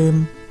รลืม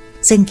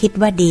ซึ่งคิด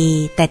ว่าดี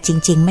แต่จ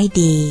ริงๆไม่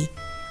ดี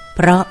เพ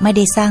ราะไม่ไ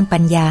ด้สร้างปั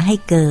ญญาให้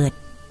เกิด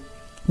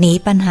หนี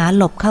ปัญหา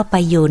หลบเข้าไป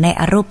อยู่ใน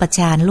อรูปฌ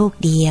านลูก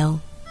เดียว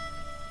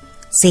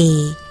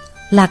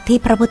 4. หลักที่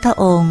พระพุทธ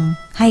องค์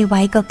ให้ไ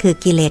ว้ก็คือ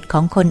กิเลสข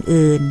องคน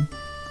อื่น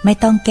ไม่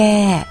ต้องแก้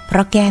เพร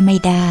าะแก้ไม่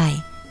ได้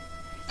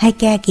ให้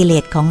แก้กิเล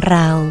สของเร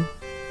า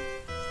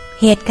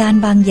เหตุการ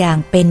ณ์บางอย่าง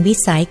เป็นวิ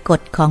สัยก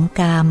ฎของ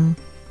กรรม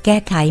แก้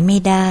ไขไม่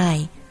ได้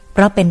เพ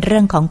ราะเป็นเรื่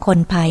องของคน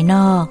ภายน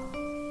อก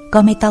ก็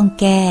ไม่ต้อง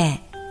แก้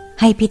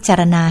ให้พิจา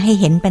รณาให้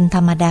เห็นเป็นธ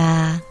รรมดา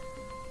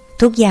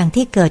ทุกอย่าง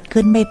ที่เกิด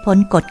ขึ้นไม่พ้น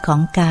กฎขอ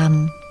งกรรม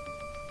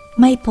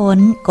ไม่พ้น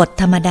กฎ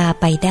ธรรมดา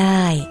ไปไ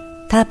ด้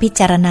ถ้าพิ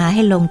จารณาใ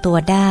ห้ลงตัว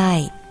ได้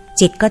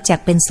จิตก็จัก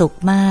เป็นสุข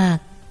มาก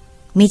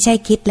มิใช่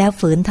คิดแล้ว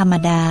ฝืนธรรม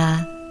ดา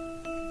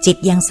จิต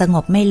ยังสง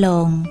บไม่ล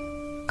ง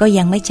ก็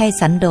ยังไม่ใช่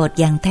สันโดษ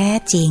อย่างแท้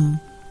จริง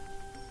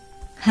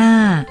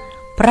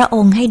 5. พระอ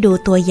งค์ให้ดู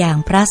ตัวอย่าง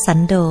พระสัน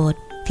โดษ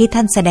ที่ท่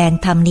านแสดง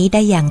ธรรมนี้ไ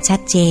ด้อย่างชั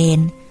ดเจน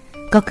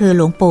ก็คือห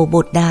ลวงปู่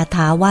บุตรดาถ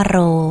าวโร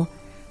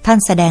ท่าน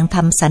แสดงธร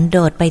รมสันโด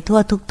ษไปทั่ว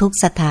ทุก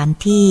ๆสถาน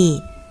ที่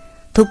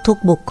ทุก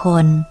ๆบุคค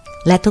ล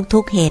และทุ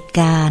กๆเหตุ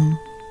การณ์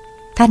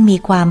ท่านมี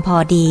ความพอ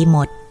ดีหม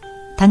ด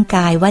ทั้งก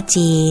ายว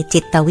จีจิ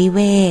ตวิเ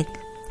วก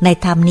ใน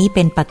ธรรมนี้เ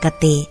ป็นปก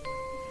ติ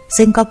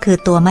ซึ่งก็คือ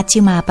ตัวมัชฌิ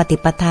มาปฏิ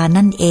ปทา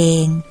นั่นเอ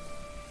ง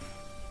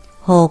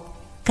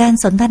 6. การ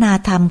สนทนา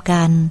ธรรม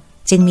กัน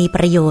จึงมีป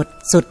ระโยชน์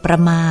สุดประ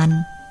มาณ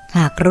ห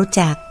ากรู้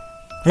จัก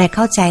และเ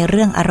ข้าใจเ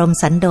รื่องอารมณ์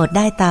สันโดษไ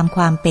ด้ตามค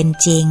วามเป็น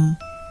จริง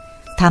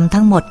ธรรม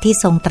ทั้งหมดที่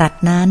ทรงตรัส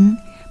นั้น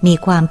มี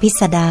ความพิ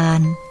สดาร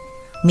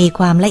มีค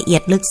วามละเอีย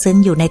ดลึกซึ้ง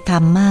อยู่ในธรร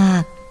มมา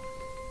ก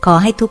ขอ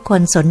ให้ทุกค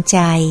นสนใจ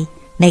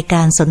ในก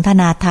ารสนท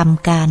นาธรรม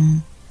กัน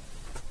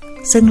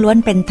ซึ่งล้วน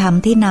เป็นธรรม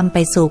ที่นำไป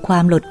สู่ควา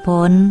มหลุด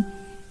พ้น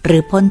หรื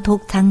อพ้นทุก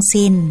ข์ทั้ง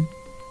สิ้น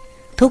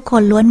ทุกค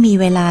นล้วนมี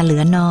เวลาเหลื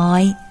อน้อ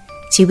ย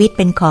ชีวิตเ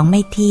ป็นของไ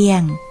ม่เที่ย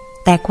ง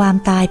แต่ความ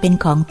ตายเป็น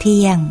ของเ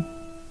ที่ยง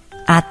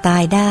อาจตา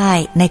ยได้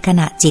ในข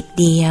ณะจิต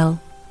เดียว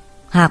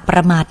หากปร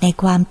ะมาทใน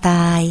ความต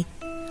าย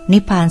นิ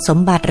พพานสม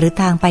บัติหรือ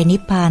ทางไปนิ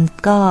พพาน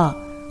ก็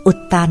อุด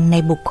ตันใน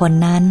บุคคล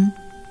นั้น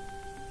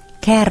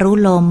แค่รู้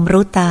ลม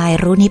รู้ตาย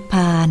รู้นิพพ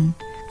าน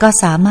ก็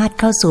สามารถ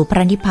เข้าสู่พร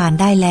ะนิพพาน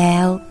ได้แล้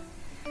ว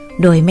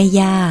โดยไม่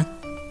ยาก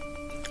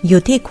อ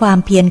ยู่ที่ความ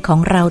เพียรของ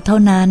เราเท่า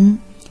นั้น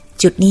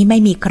จุดนี้ไม่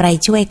มีใคร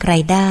ช่วยใคร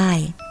ได้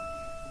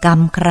กรรม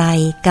ใคร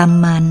กรรม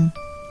มัน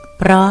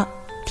เพราะ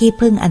ที่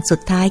พึ่งอันสุ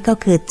ดท้ายก็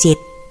คือจิต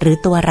หรือ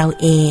ตัวเรา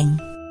เอง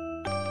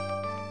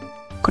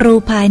ครู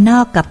ภายนอ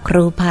กกับค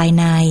รูภาย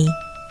ใน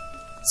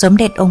สม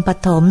เด็จองค์ป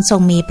ฐมทร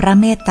งมีพระ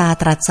เมตตา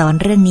ตรัสสอน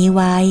เรื่องนี้ไ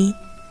ว้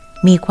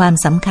มีความ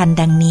สำคัญ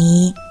ดังนี้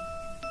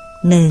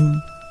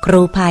 1. ค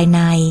รูภายใน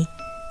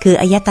คือ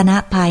อายตนะ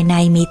ภายใน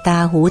มีตา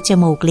หูจ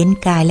มูกลิ้น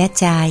กายและ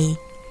ใจ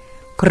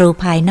ครู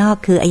ภายนอก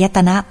คืออายต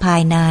นะภา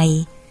ยใน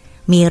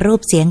มีรู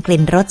ปเสียงก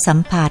ลิ่นรสสัม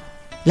ผัส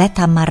และ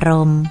ธรรมาร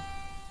มณ์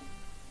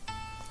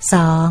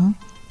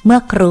 2. เมื่อ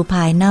ครูภ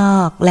ายนอ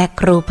กและ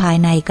ครูภาย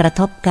ในกระ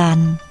ทบกัน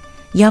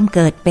ย่อมเ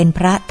กิดเป็นพ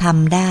ระธรรม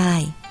ได้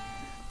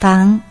ทั้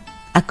ง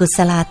อกุศ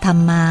ลธร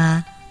รมา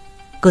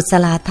กุศ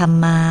ลธรร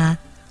มา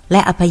และ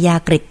อัพยา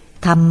กฤิ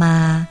ธรรมา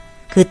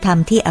คือธรรม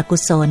ที่อกุ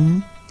ศล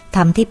ธร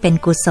รมที่เป็น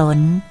กุศล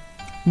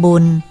บุ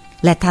ญ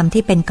และธรรม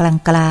ที่เป็น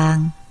กลาง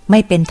ๆไม่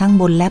เป็นทั้ง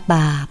บุญและบ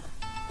าป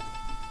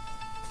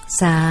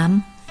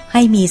 3. ใ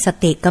ห้มีส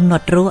ติกำหน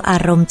ดรู้อา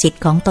รมณ์จิต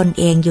ของตน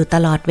เองอยู่ต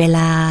ลอดเวล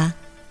า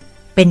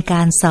เป็นก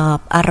ารสอบ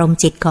อารมณ์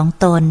จิตของ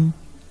ตน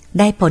ไ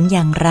ด้ผลอ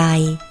ย่างไร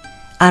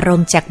อาร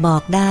มณ์จักบอ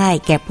กได้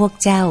แก่พวก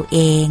เจ้าเอ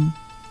ง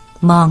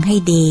มองให้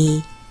ดี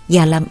อ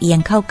ย่าลำเอียง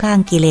เข้าข้าง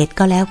กิเลส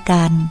ก็แล้ว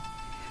กัน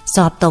ส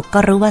อบตกก็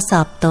รู้ว่าส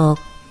อบตก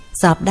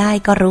สอบได้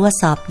ก็รู้ว่า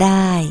สอบไ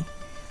ด้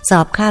สอ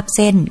บคาบเ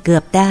ส้นเกื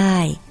อบได้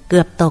เกื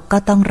อบตกก็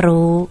ต้อง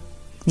รู้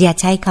อย่า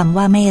ใช้คำ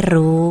ว่าไม่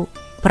รู้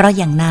เพราะ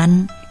อย่างนั้น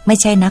ไม่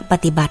ใช่นักป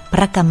ฏิบัติพ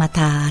ระกรรม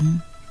ฐาน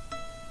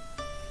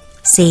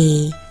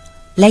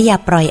 4. และอย่า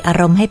ปล่อยอา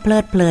รมณ์ให้เพลิ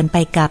ดเพลินไป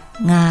กับ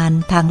งาน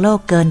ทางโลก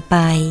เกินไป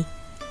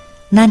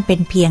นั่นเป็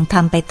นเพียงท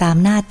ำไปตาม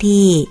หน้า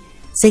ที่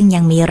ซึ่งยั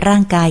งมีร่า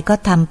งกายก็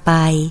ทำไป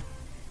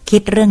คิ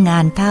ดเรื่องงา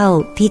นเท่า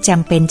ที่จ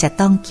ำเป็นจะ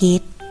ต้องคิ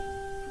ด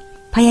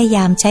พยาย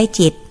ามใช้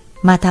จิต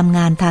มาทำง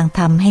านทางธ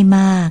รรมให้ม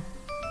าก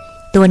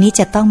ตัวนี้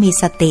จะต้องมี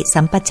สติ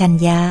สัมปชัญ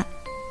ญะ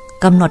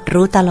กำหนด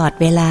รู้ตลอด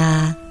เวลา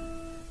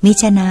มิ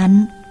ฉะนั้น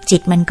จิ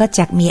ตมันก็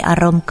จักมีอา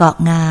รมณ์เกาะ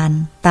งาน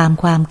ตาม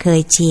ความเค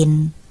ยชิน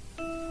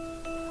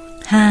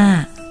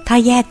 5. ถ้า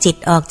แยกจิต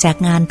ออกจาก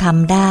งานท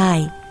ำได้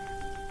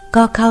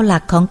ก็เข้าหลั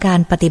กของกา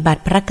รปฏิบั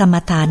ติพระกรรม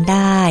ฐานไ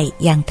ด้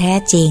อย่างแท้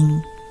จริง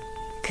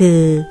คื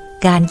อ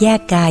การแยก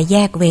กายแย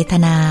กเวท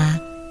นา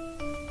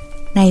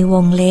ในว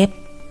งเล็บ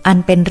อัน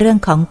เป็นเรื่อง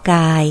ของก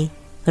าย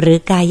หรือ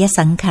กาย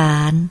สังขา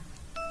ร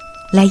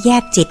และแย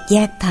กจิตแย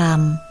กธรรม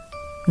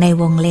ใน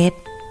วงเล็บ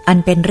อัน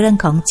เป็นเรื่อง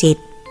ของจิต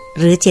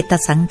หรือจิต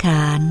สังข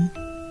าร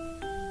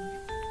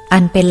อั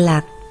นเป็นหลั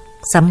ก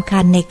สำคั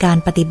ญในการ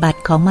ปฏิบัติ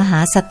ของมหา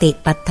สติ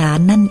ปัฏฐาน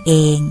นั่นเอ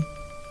ง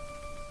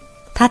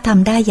ถ้าท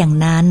ำได้อย่าง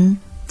นั้น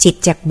จิต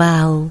จักเบา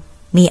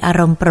มีอา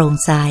รมณ์โปร่ง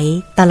ใส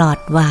ตลอด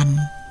วัน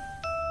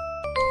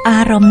อ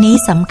ารมณ์นี้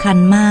สำคัญ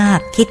มาก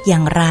คิดอย่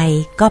างไร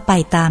ก็ไป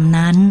ตาม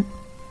นั้น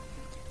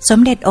สม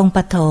เด็จองค์ป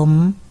ฐม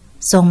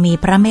ทรงมี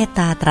พระเมตต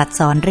าตรัส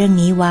สอนเรื่อง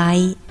นี้ไว้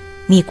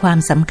มีความ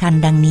สำคัญ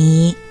ดัง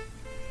นี้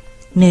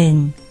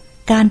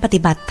 1. การปฏิ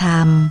บัติธรร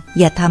ม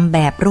อย่าทำแบ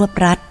บรวบ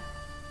รัด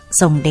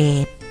ทรงเด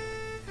ช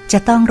จะ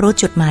ต้องรู้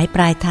จุดหมายป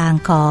ลายทาง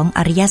ของอ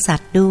ริยสัจ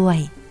ด้วย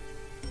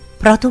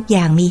เพราะทุกอ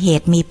ย่างมีเห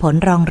ตุมีผล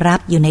รองรับ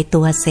อยู่ใน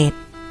ตัวเสร็จ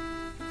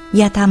อ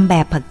ย่าทำแบ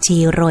บผักชี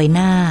โรยห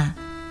น้า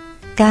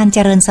การเจ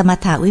ริญสม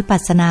ถะวิปั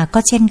สสนาก็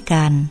เช่น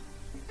กัน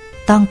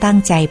ต้องตั้ง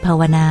ใจภา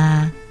วนา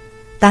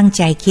ตั้งใ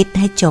จคิด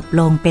ให้จบ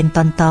ลงเป็นต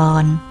อ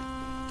น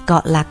ๆเกา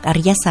ะหลักอ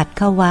ริยสัจเ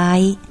ข้าไว้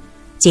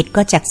จิต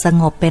ก็จักส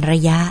งบเป็นร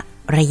ะยะ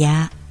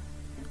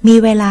มี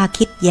เวลา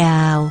คิดย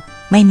าว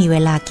ไม่มีเว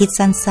ลาคิด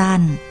สั้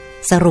น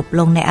ๆสรุป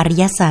ลงในอริ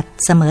ยสัจ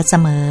เส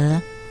มอ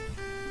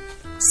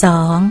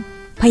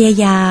 2. พยา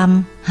ยาม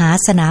หา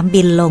สนาม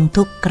บินลง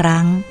ทุกค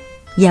รั้ง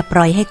อย่าป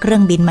ล่อยให้เครื่อ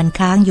งบินมัน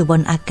ค้างอยู่บ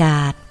นอาก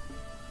าศ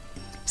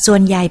ส่ว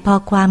นใหญ่พอ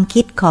ความ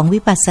คิดของวิ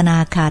ปัสสนา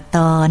ขาดต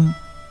อน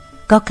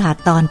ก็ขาด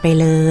ตอนไป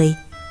เลย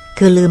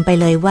คือลืมไป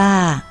เลยว่า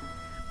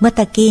เมื่อต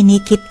ะกี้นี้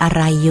คิดอะไ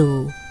รอยู่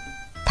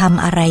ท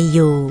ำอะไรอ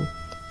ยู่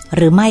ห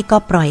รือไม่ก็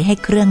ปล่อยให้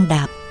เครื่อง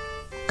ดับ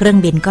เครื่อง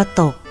บินก็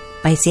ตก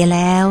ไปเสียแ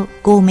ล้ว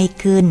กู้ไม่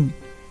ขึ้น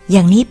อ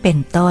ย่างนี้เป็น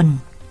ต้น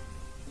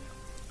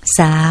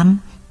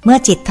 3. เมื่อ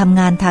จิตทำ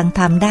งานทางธ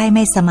รรมได้ไ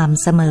ม่สม่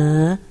ำเสมอ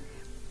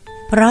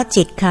เพราะ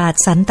จิตขาด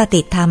สันต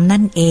ติธรรม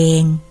นั่นเอง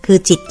คือ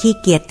จิตขี้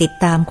เกียจติด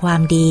ตามควา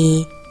มดี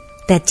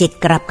แต่จิต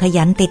กลับข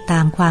ยันติดตา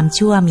มความ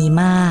ชั่วมี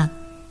มาก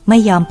ไม่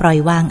ยอมปล่อย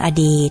วางอ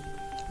ดีต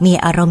มี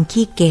อารมณ์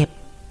ขี้เก็บ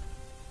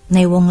ใน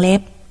วงเล็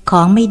บข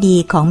องไม่ดี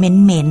ของเ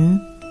หม็น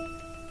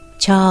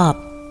ชอบ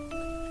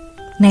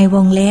ในว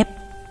งเล็บ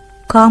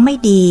ของไม่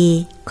ดี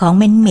ของเ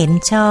หม็น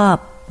ชอบ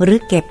หรือ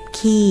เก็บ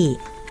ขี้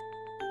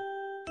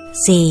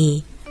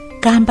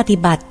 4. การปฏิ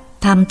บัติ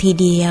ทำที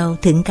เดียว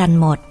ถึงกัน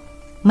หมด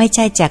ไม่ใ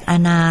ช่จากอา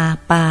นา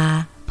ปา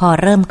พอ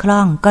เริ่มคล่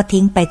องก็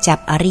ทิ้งไปจับ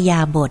อริยา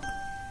บท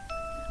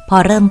พอ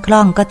เริ่มคล่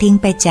องก็ทิ้ง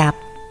ไปจับ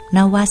น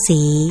ว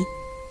สี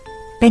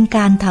เป็นก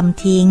ารท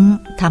ำทิ้ง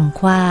ทำ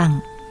ขว้าง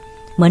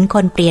เหมือนค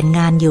นเปลี่ยนง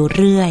านอยู่เ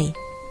รื่อย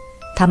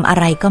ทำอะ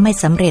ไรก็ไม่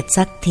สำเร็จ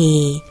สักที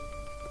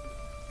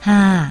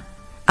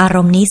 5. อาร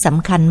มณ์นี้ส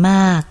ำคัญม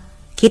าก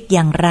คิดอ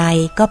ย่างไร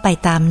ก็ไป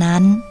ตามนั้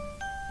น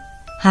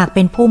หากเ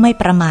ป็นผู้ไม่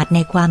ประมาทใน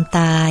ความ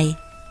ตาย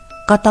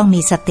ก็ต้อง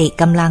มีสติ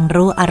กำลัง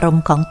รู้อารม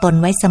ณ์ของตน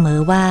ไว้เสมอ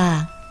ว่า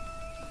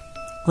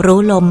รู้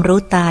ลมรู้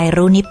ตาย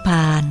รู้นิพพ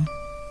าน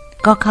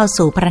ก็เข้า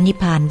สู่พระนิพ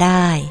พานไ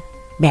ด้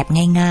แบบ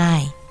ง่า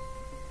ย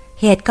ๆ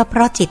เหตุก็เพร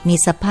าะจิตมี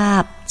สภา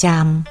พจ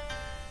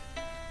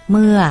ำเ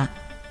มื่อ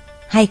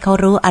ให้เขา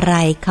รู้อะไร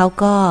เขา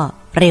ก็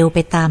เร็วไป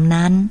ตาม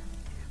นั้น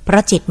เพรา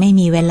ะจิตไม่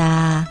มีเวลา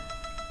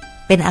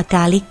เป็นอาก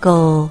าลิโก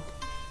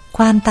ค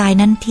วามตาย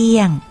นั้นเที่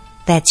ยง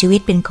แต่ แต่ชีวิ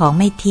ตเป็นของ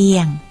ไม่เที่ย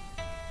ง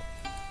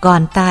ก่อ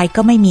นตาย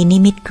ก็ไม่มีนิ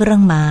มิตเครื่อ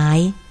งหมาย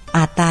อ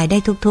าจตายได้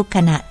ทุกๆข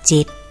ณะ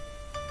จิต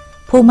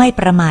ผู้ไม่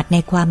ประมาทใน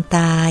ความต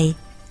าย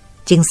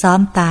จึงซ้อม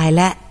ตายแ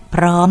ละพ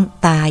ร้อม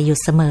ตายอยู่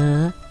เสมอ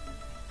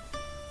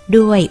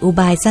ด้วยอุ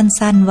บาย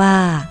สั้นๆว่า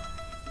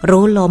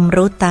รู้ลม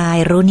รู้ตาย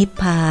รู้นิพ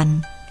พาน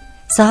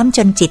ซ้อมจ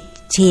นจิต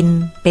ชิน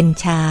เป็น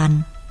ฌาน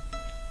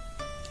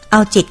เอ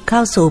าจิตเข้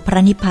าสู่พร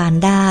ะนิพพาน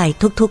ได้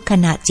ทุกๆข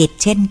ณะจิต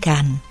เช่นกั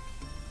น 6.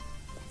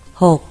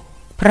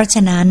 เพราะฉ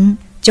ะนั้น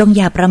จงอ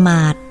ย่าประม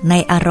าทใน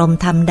อารมณ์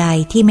ธรรมใด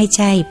ที่ไม่ใ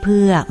ช่เ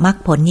พื่อมรรค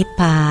ผลนิพ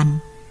พาน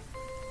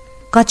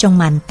ก็จง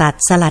หมั่นตัด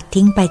สลัด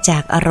ทิ้งไปจา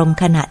กอารมณ์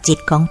ขณะจิต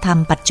ของธรรม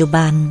ปัจจุ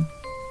บัน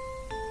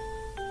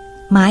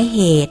หมายเห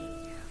ตุ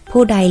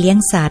ผู้ใดเลี้ยง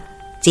สัตว์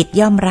จิต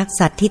ย่อมรัก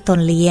สัตว์ที่ตน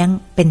เลี้ยง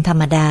เป็นธร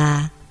รมดา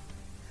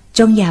จ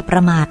งอย่าปร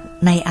ะมาท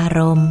ในอาร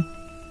มณ์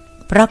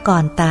เพราะก่อ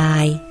นตา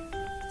ย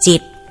จิ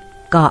ต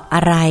เกาะอ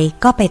ะไร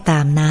ก็ไปต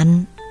ามนั้น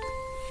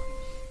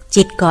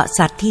จิตเกาะ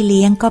สัตว์ที่เ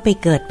ลี้ยงก็ไป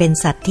เกิดเป็น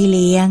สัตว์ที่เ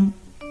ลี้ยง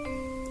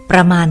ปร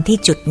ะมาณที่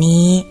จุด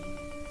นี้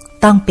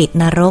ต้องปิด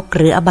นรกห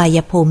รืออบาย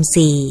ภูมิ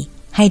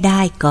4ให้ไ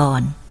ด้ก่อ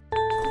น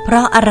เพร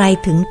าะอะไร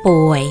ถึง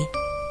ป่วย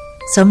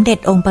สมเด็จ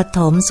องค์ปฐ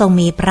มทรง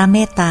มีพระเม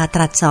ตตาต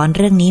รัสสอนเ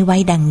รื่องนี้ไว้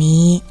ดัง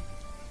นี้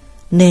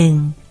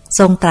 1.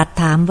 ทรงตรัส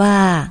ถามว่า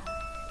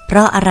เพร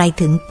าะอะไร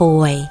ถึงป่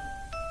วย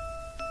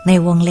ใน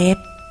วงเล็บ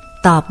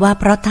ตอบว่า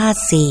เพราะธาตุ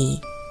สี่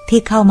ที่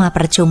เข้ามาป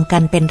ระชุมกั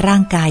นเป็นร่า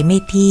งกายไม่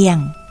เที่ยง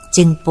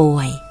จึงป่ว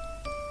ย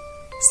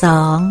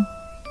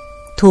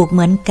 2. ถูกเห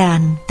มือนกัน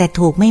แต่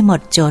ถูกไม่หม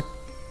ดจด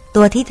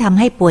ตัวที่ทำ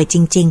ให้ป่วยจ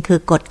ริงๆคือ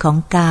กฎของ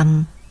กรรม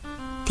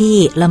ที่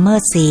ละเมิ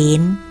ดศี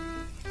ล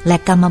และ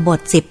กรรมบท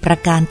10ประ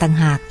การต่าง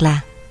หากล่ะ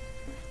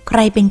ใคร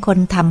เป็นคน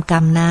ทำกรร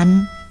มนั้น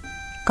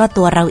ก็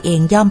ตัวเราเอง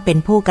ย่อมเป็น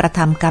ผู้กระท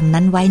ำกรรม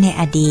นั้นไว้ใน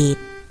อดีต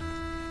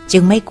จึ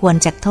งไม่ควร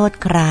จะโทษ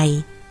ใคร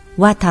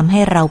ว่าทำให้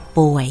เรา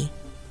ป่วย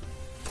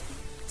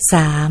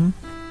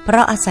 3. เพร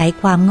าะอาศัย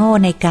ความโง่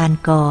ในการ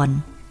ก่อน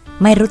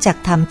ไม่รู้จัก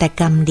ทำแต่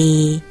กรรมดี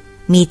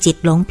มีจิต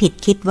หลงผิด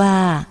คิดว่า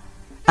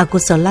อกุ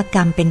ศลกร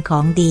รมเป็นขอ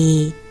งดี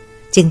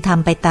จึงท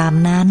ำไปตาม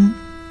นั้น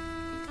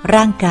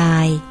ร่างกา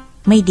ย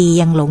ไม่ดี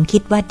ยังหลงคิ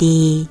ดว่า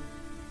ดี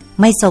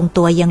ไม่ทรง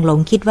ตัวยังหลง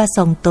คิดว่าท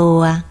รงตัว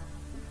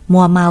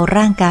มัวเมา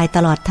ร่างกายต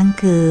ลอดทั้ง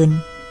คืน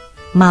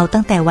เมา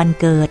ตั้งแต่วัน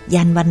เกิด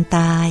ยันวันต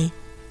าย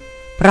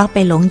เพราะไป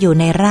หลงอยู่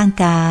ในร่าง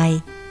กาย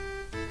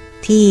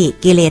ที่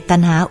กิเลสตั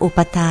ณหาอุป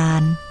ทา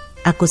น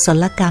อกุศ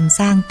ลกรรม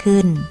สร้าง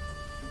ขึ้น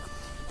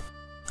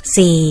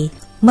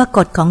 4. เมื่อก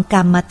ฎของกร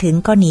รมมาถึง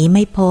ก็หนีไ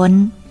ม่พ้น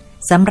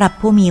สำหรับ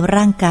ผู้มี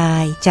ร่างกา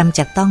ยจำจ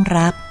ะต้อง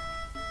รับ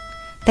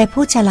แต่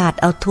ผู้ฉลาด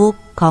เอาทุกข์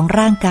ของ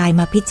ร่างกาย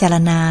มาพิจาร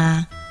ณา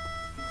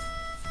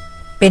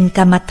เป็นก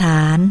รรมฐ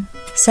าน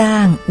สร้า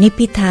งนิพ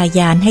พิทาย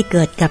านให้เ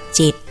กิดกับ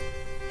จิต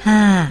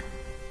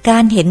 5. กา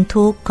รเห็น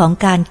ทุกข์ของ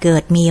การเกิ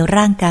ดมี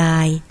ร่างกา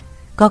ย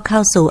ก็เข้า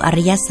สู่อ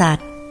ริยสัจ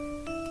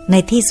ใน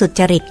ที่สุด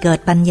จริตเกิด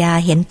ปัญญา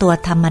เห็นตัว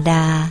ธรรมด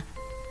า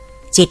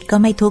จิตก็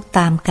ไม่ทุกข์ต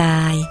ามก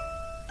าย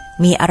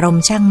มีอารม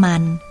ณ์ช่างมั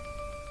น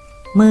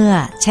เมื่อ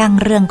ช่าง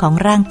เรื่องของ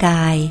ร่างก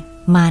าย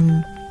มัน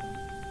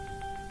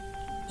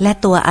และ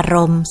ตัวอาร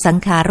มณ์สัง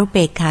ขารุเป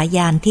กขาย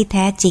านที่แ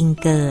ท้จริง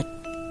เกิด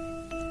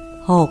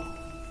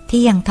 6.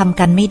 ที่ยังทำ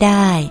กันไม่ไ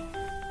ด้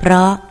เพร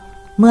าะ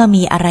เมื่อ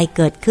มีอะไรเ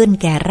กิดขึ้น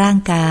แก่ร่าง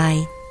กาย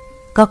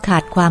ก็ขา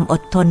ดความอ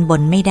ดทนบ่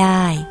นไม่ไ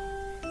ด้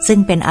ซึ่ง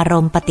เป็นอาร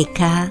มณ์ปฏิ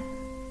ฆะ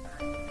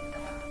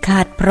ขา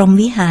ดพรหม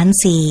วิหาร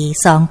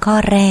2ข้อ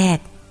แรก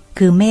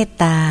คือเมต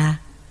ตา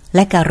แล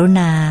ะกรุ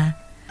ณา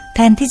แท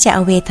นที่จะเอ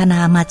าเวทนา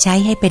มาใช้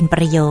ให้เป็นป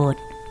ระโยช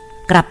น์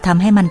กลับท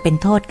ำให้มันเป็น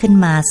โทษขึ้น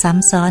มาซ้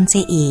ำซ้อนเ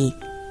สียอีก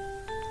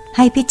ใ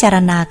ห้พิจาร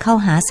ณาเข้า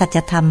หาสัจ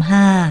ธรรม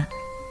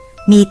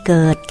5มีเ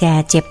กิดแก่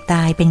เจ็บต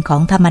ายเป็นขอ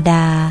งธรรมด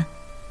า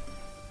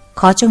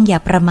ขอจงอย่า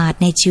ประมาท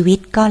ในชีวิต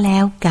ก็แล้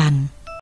วกัน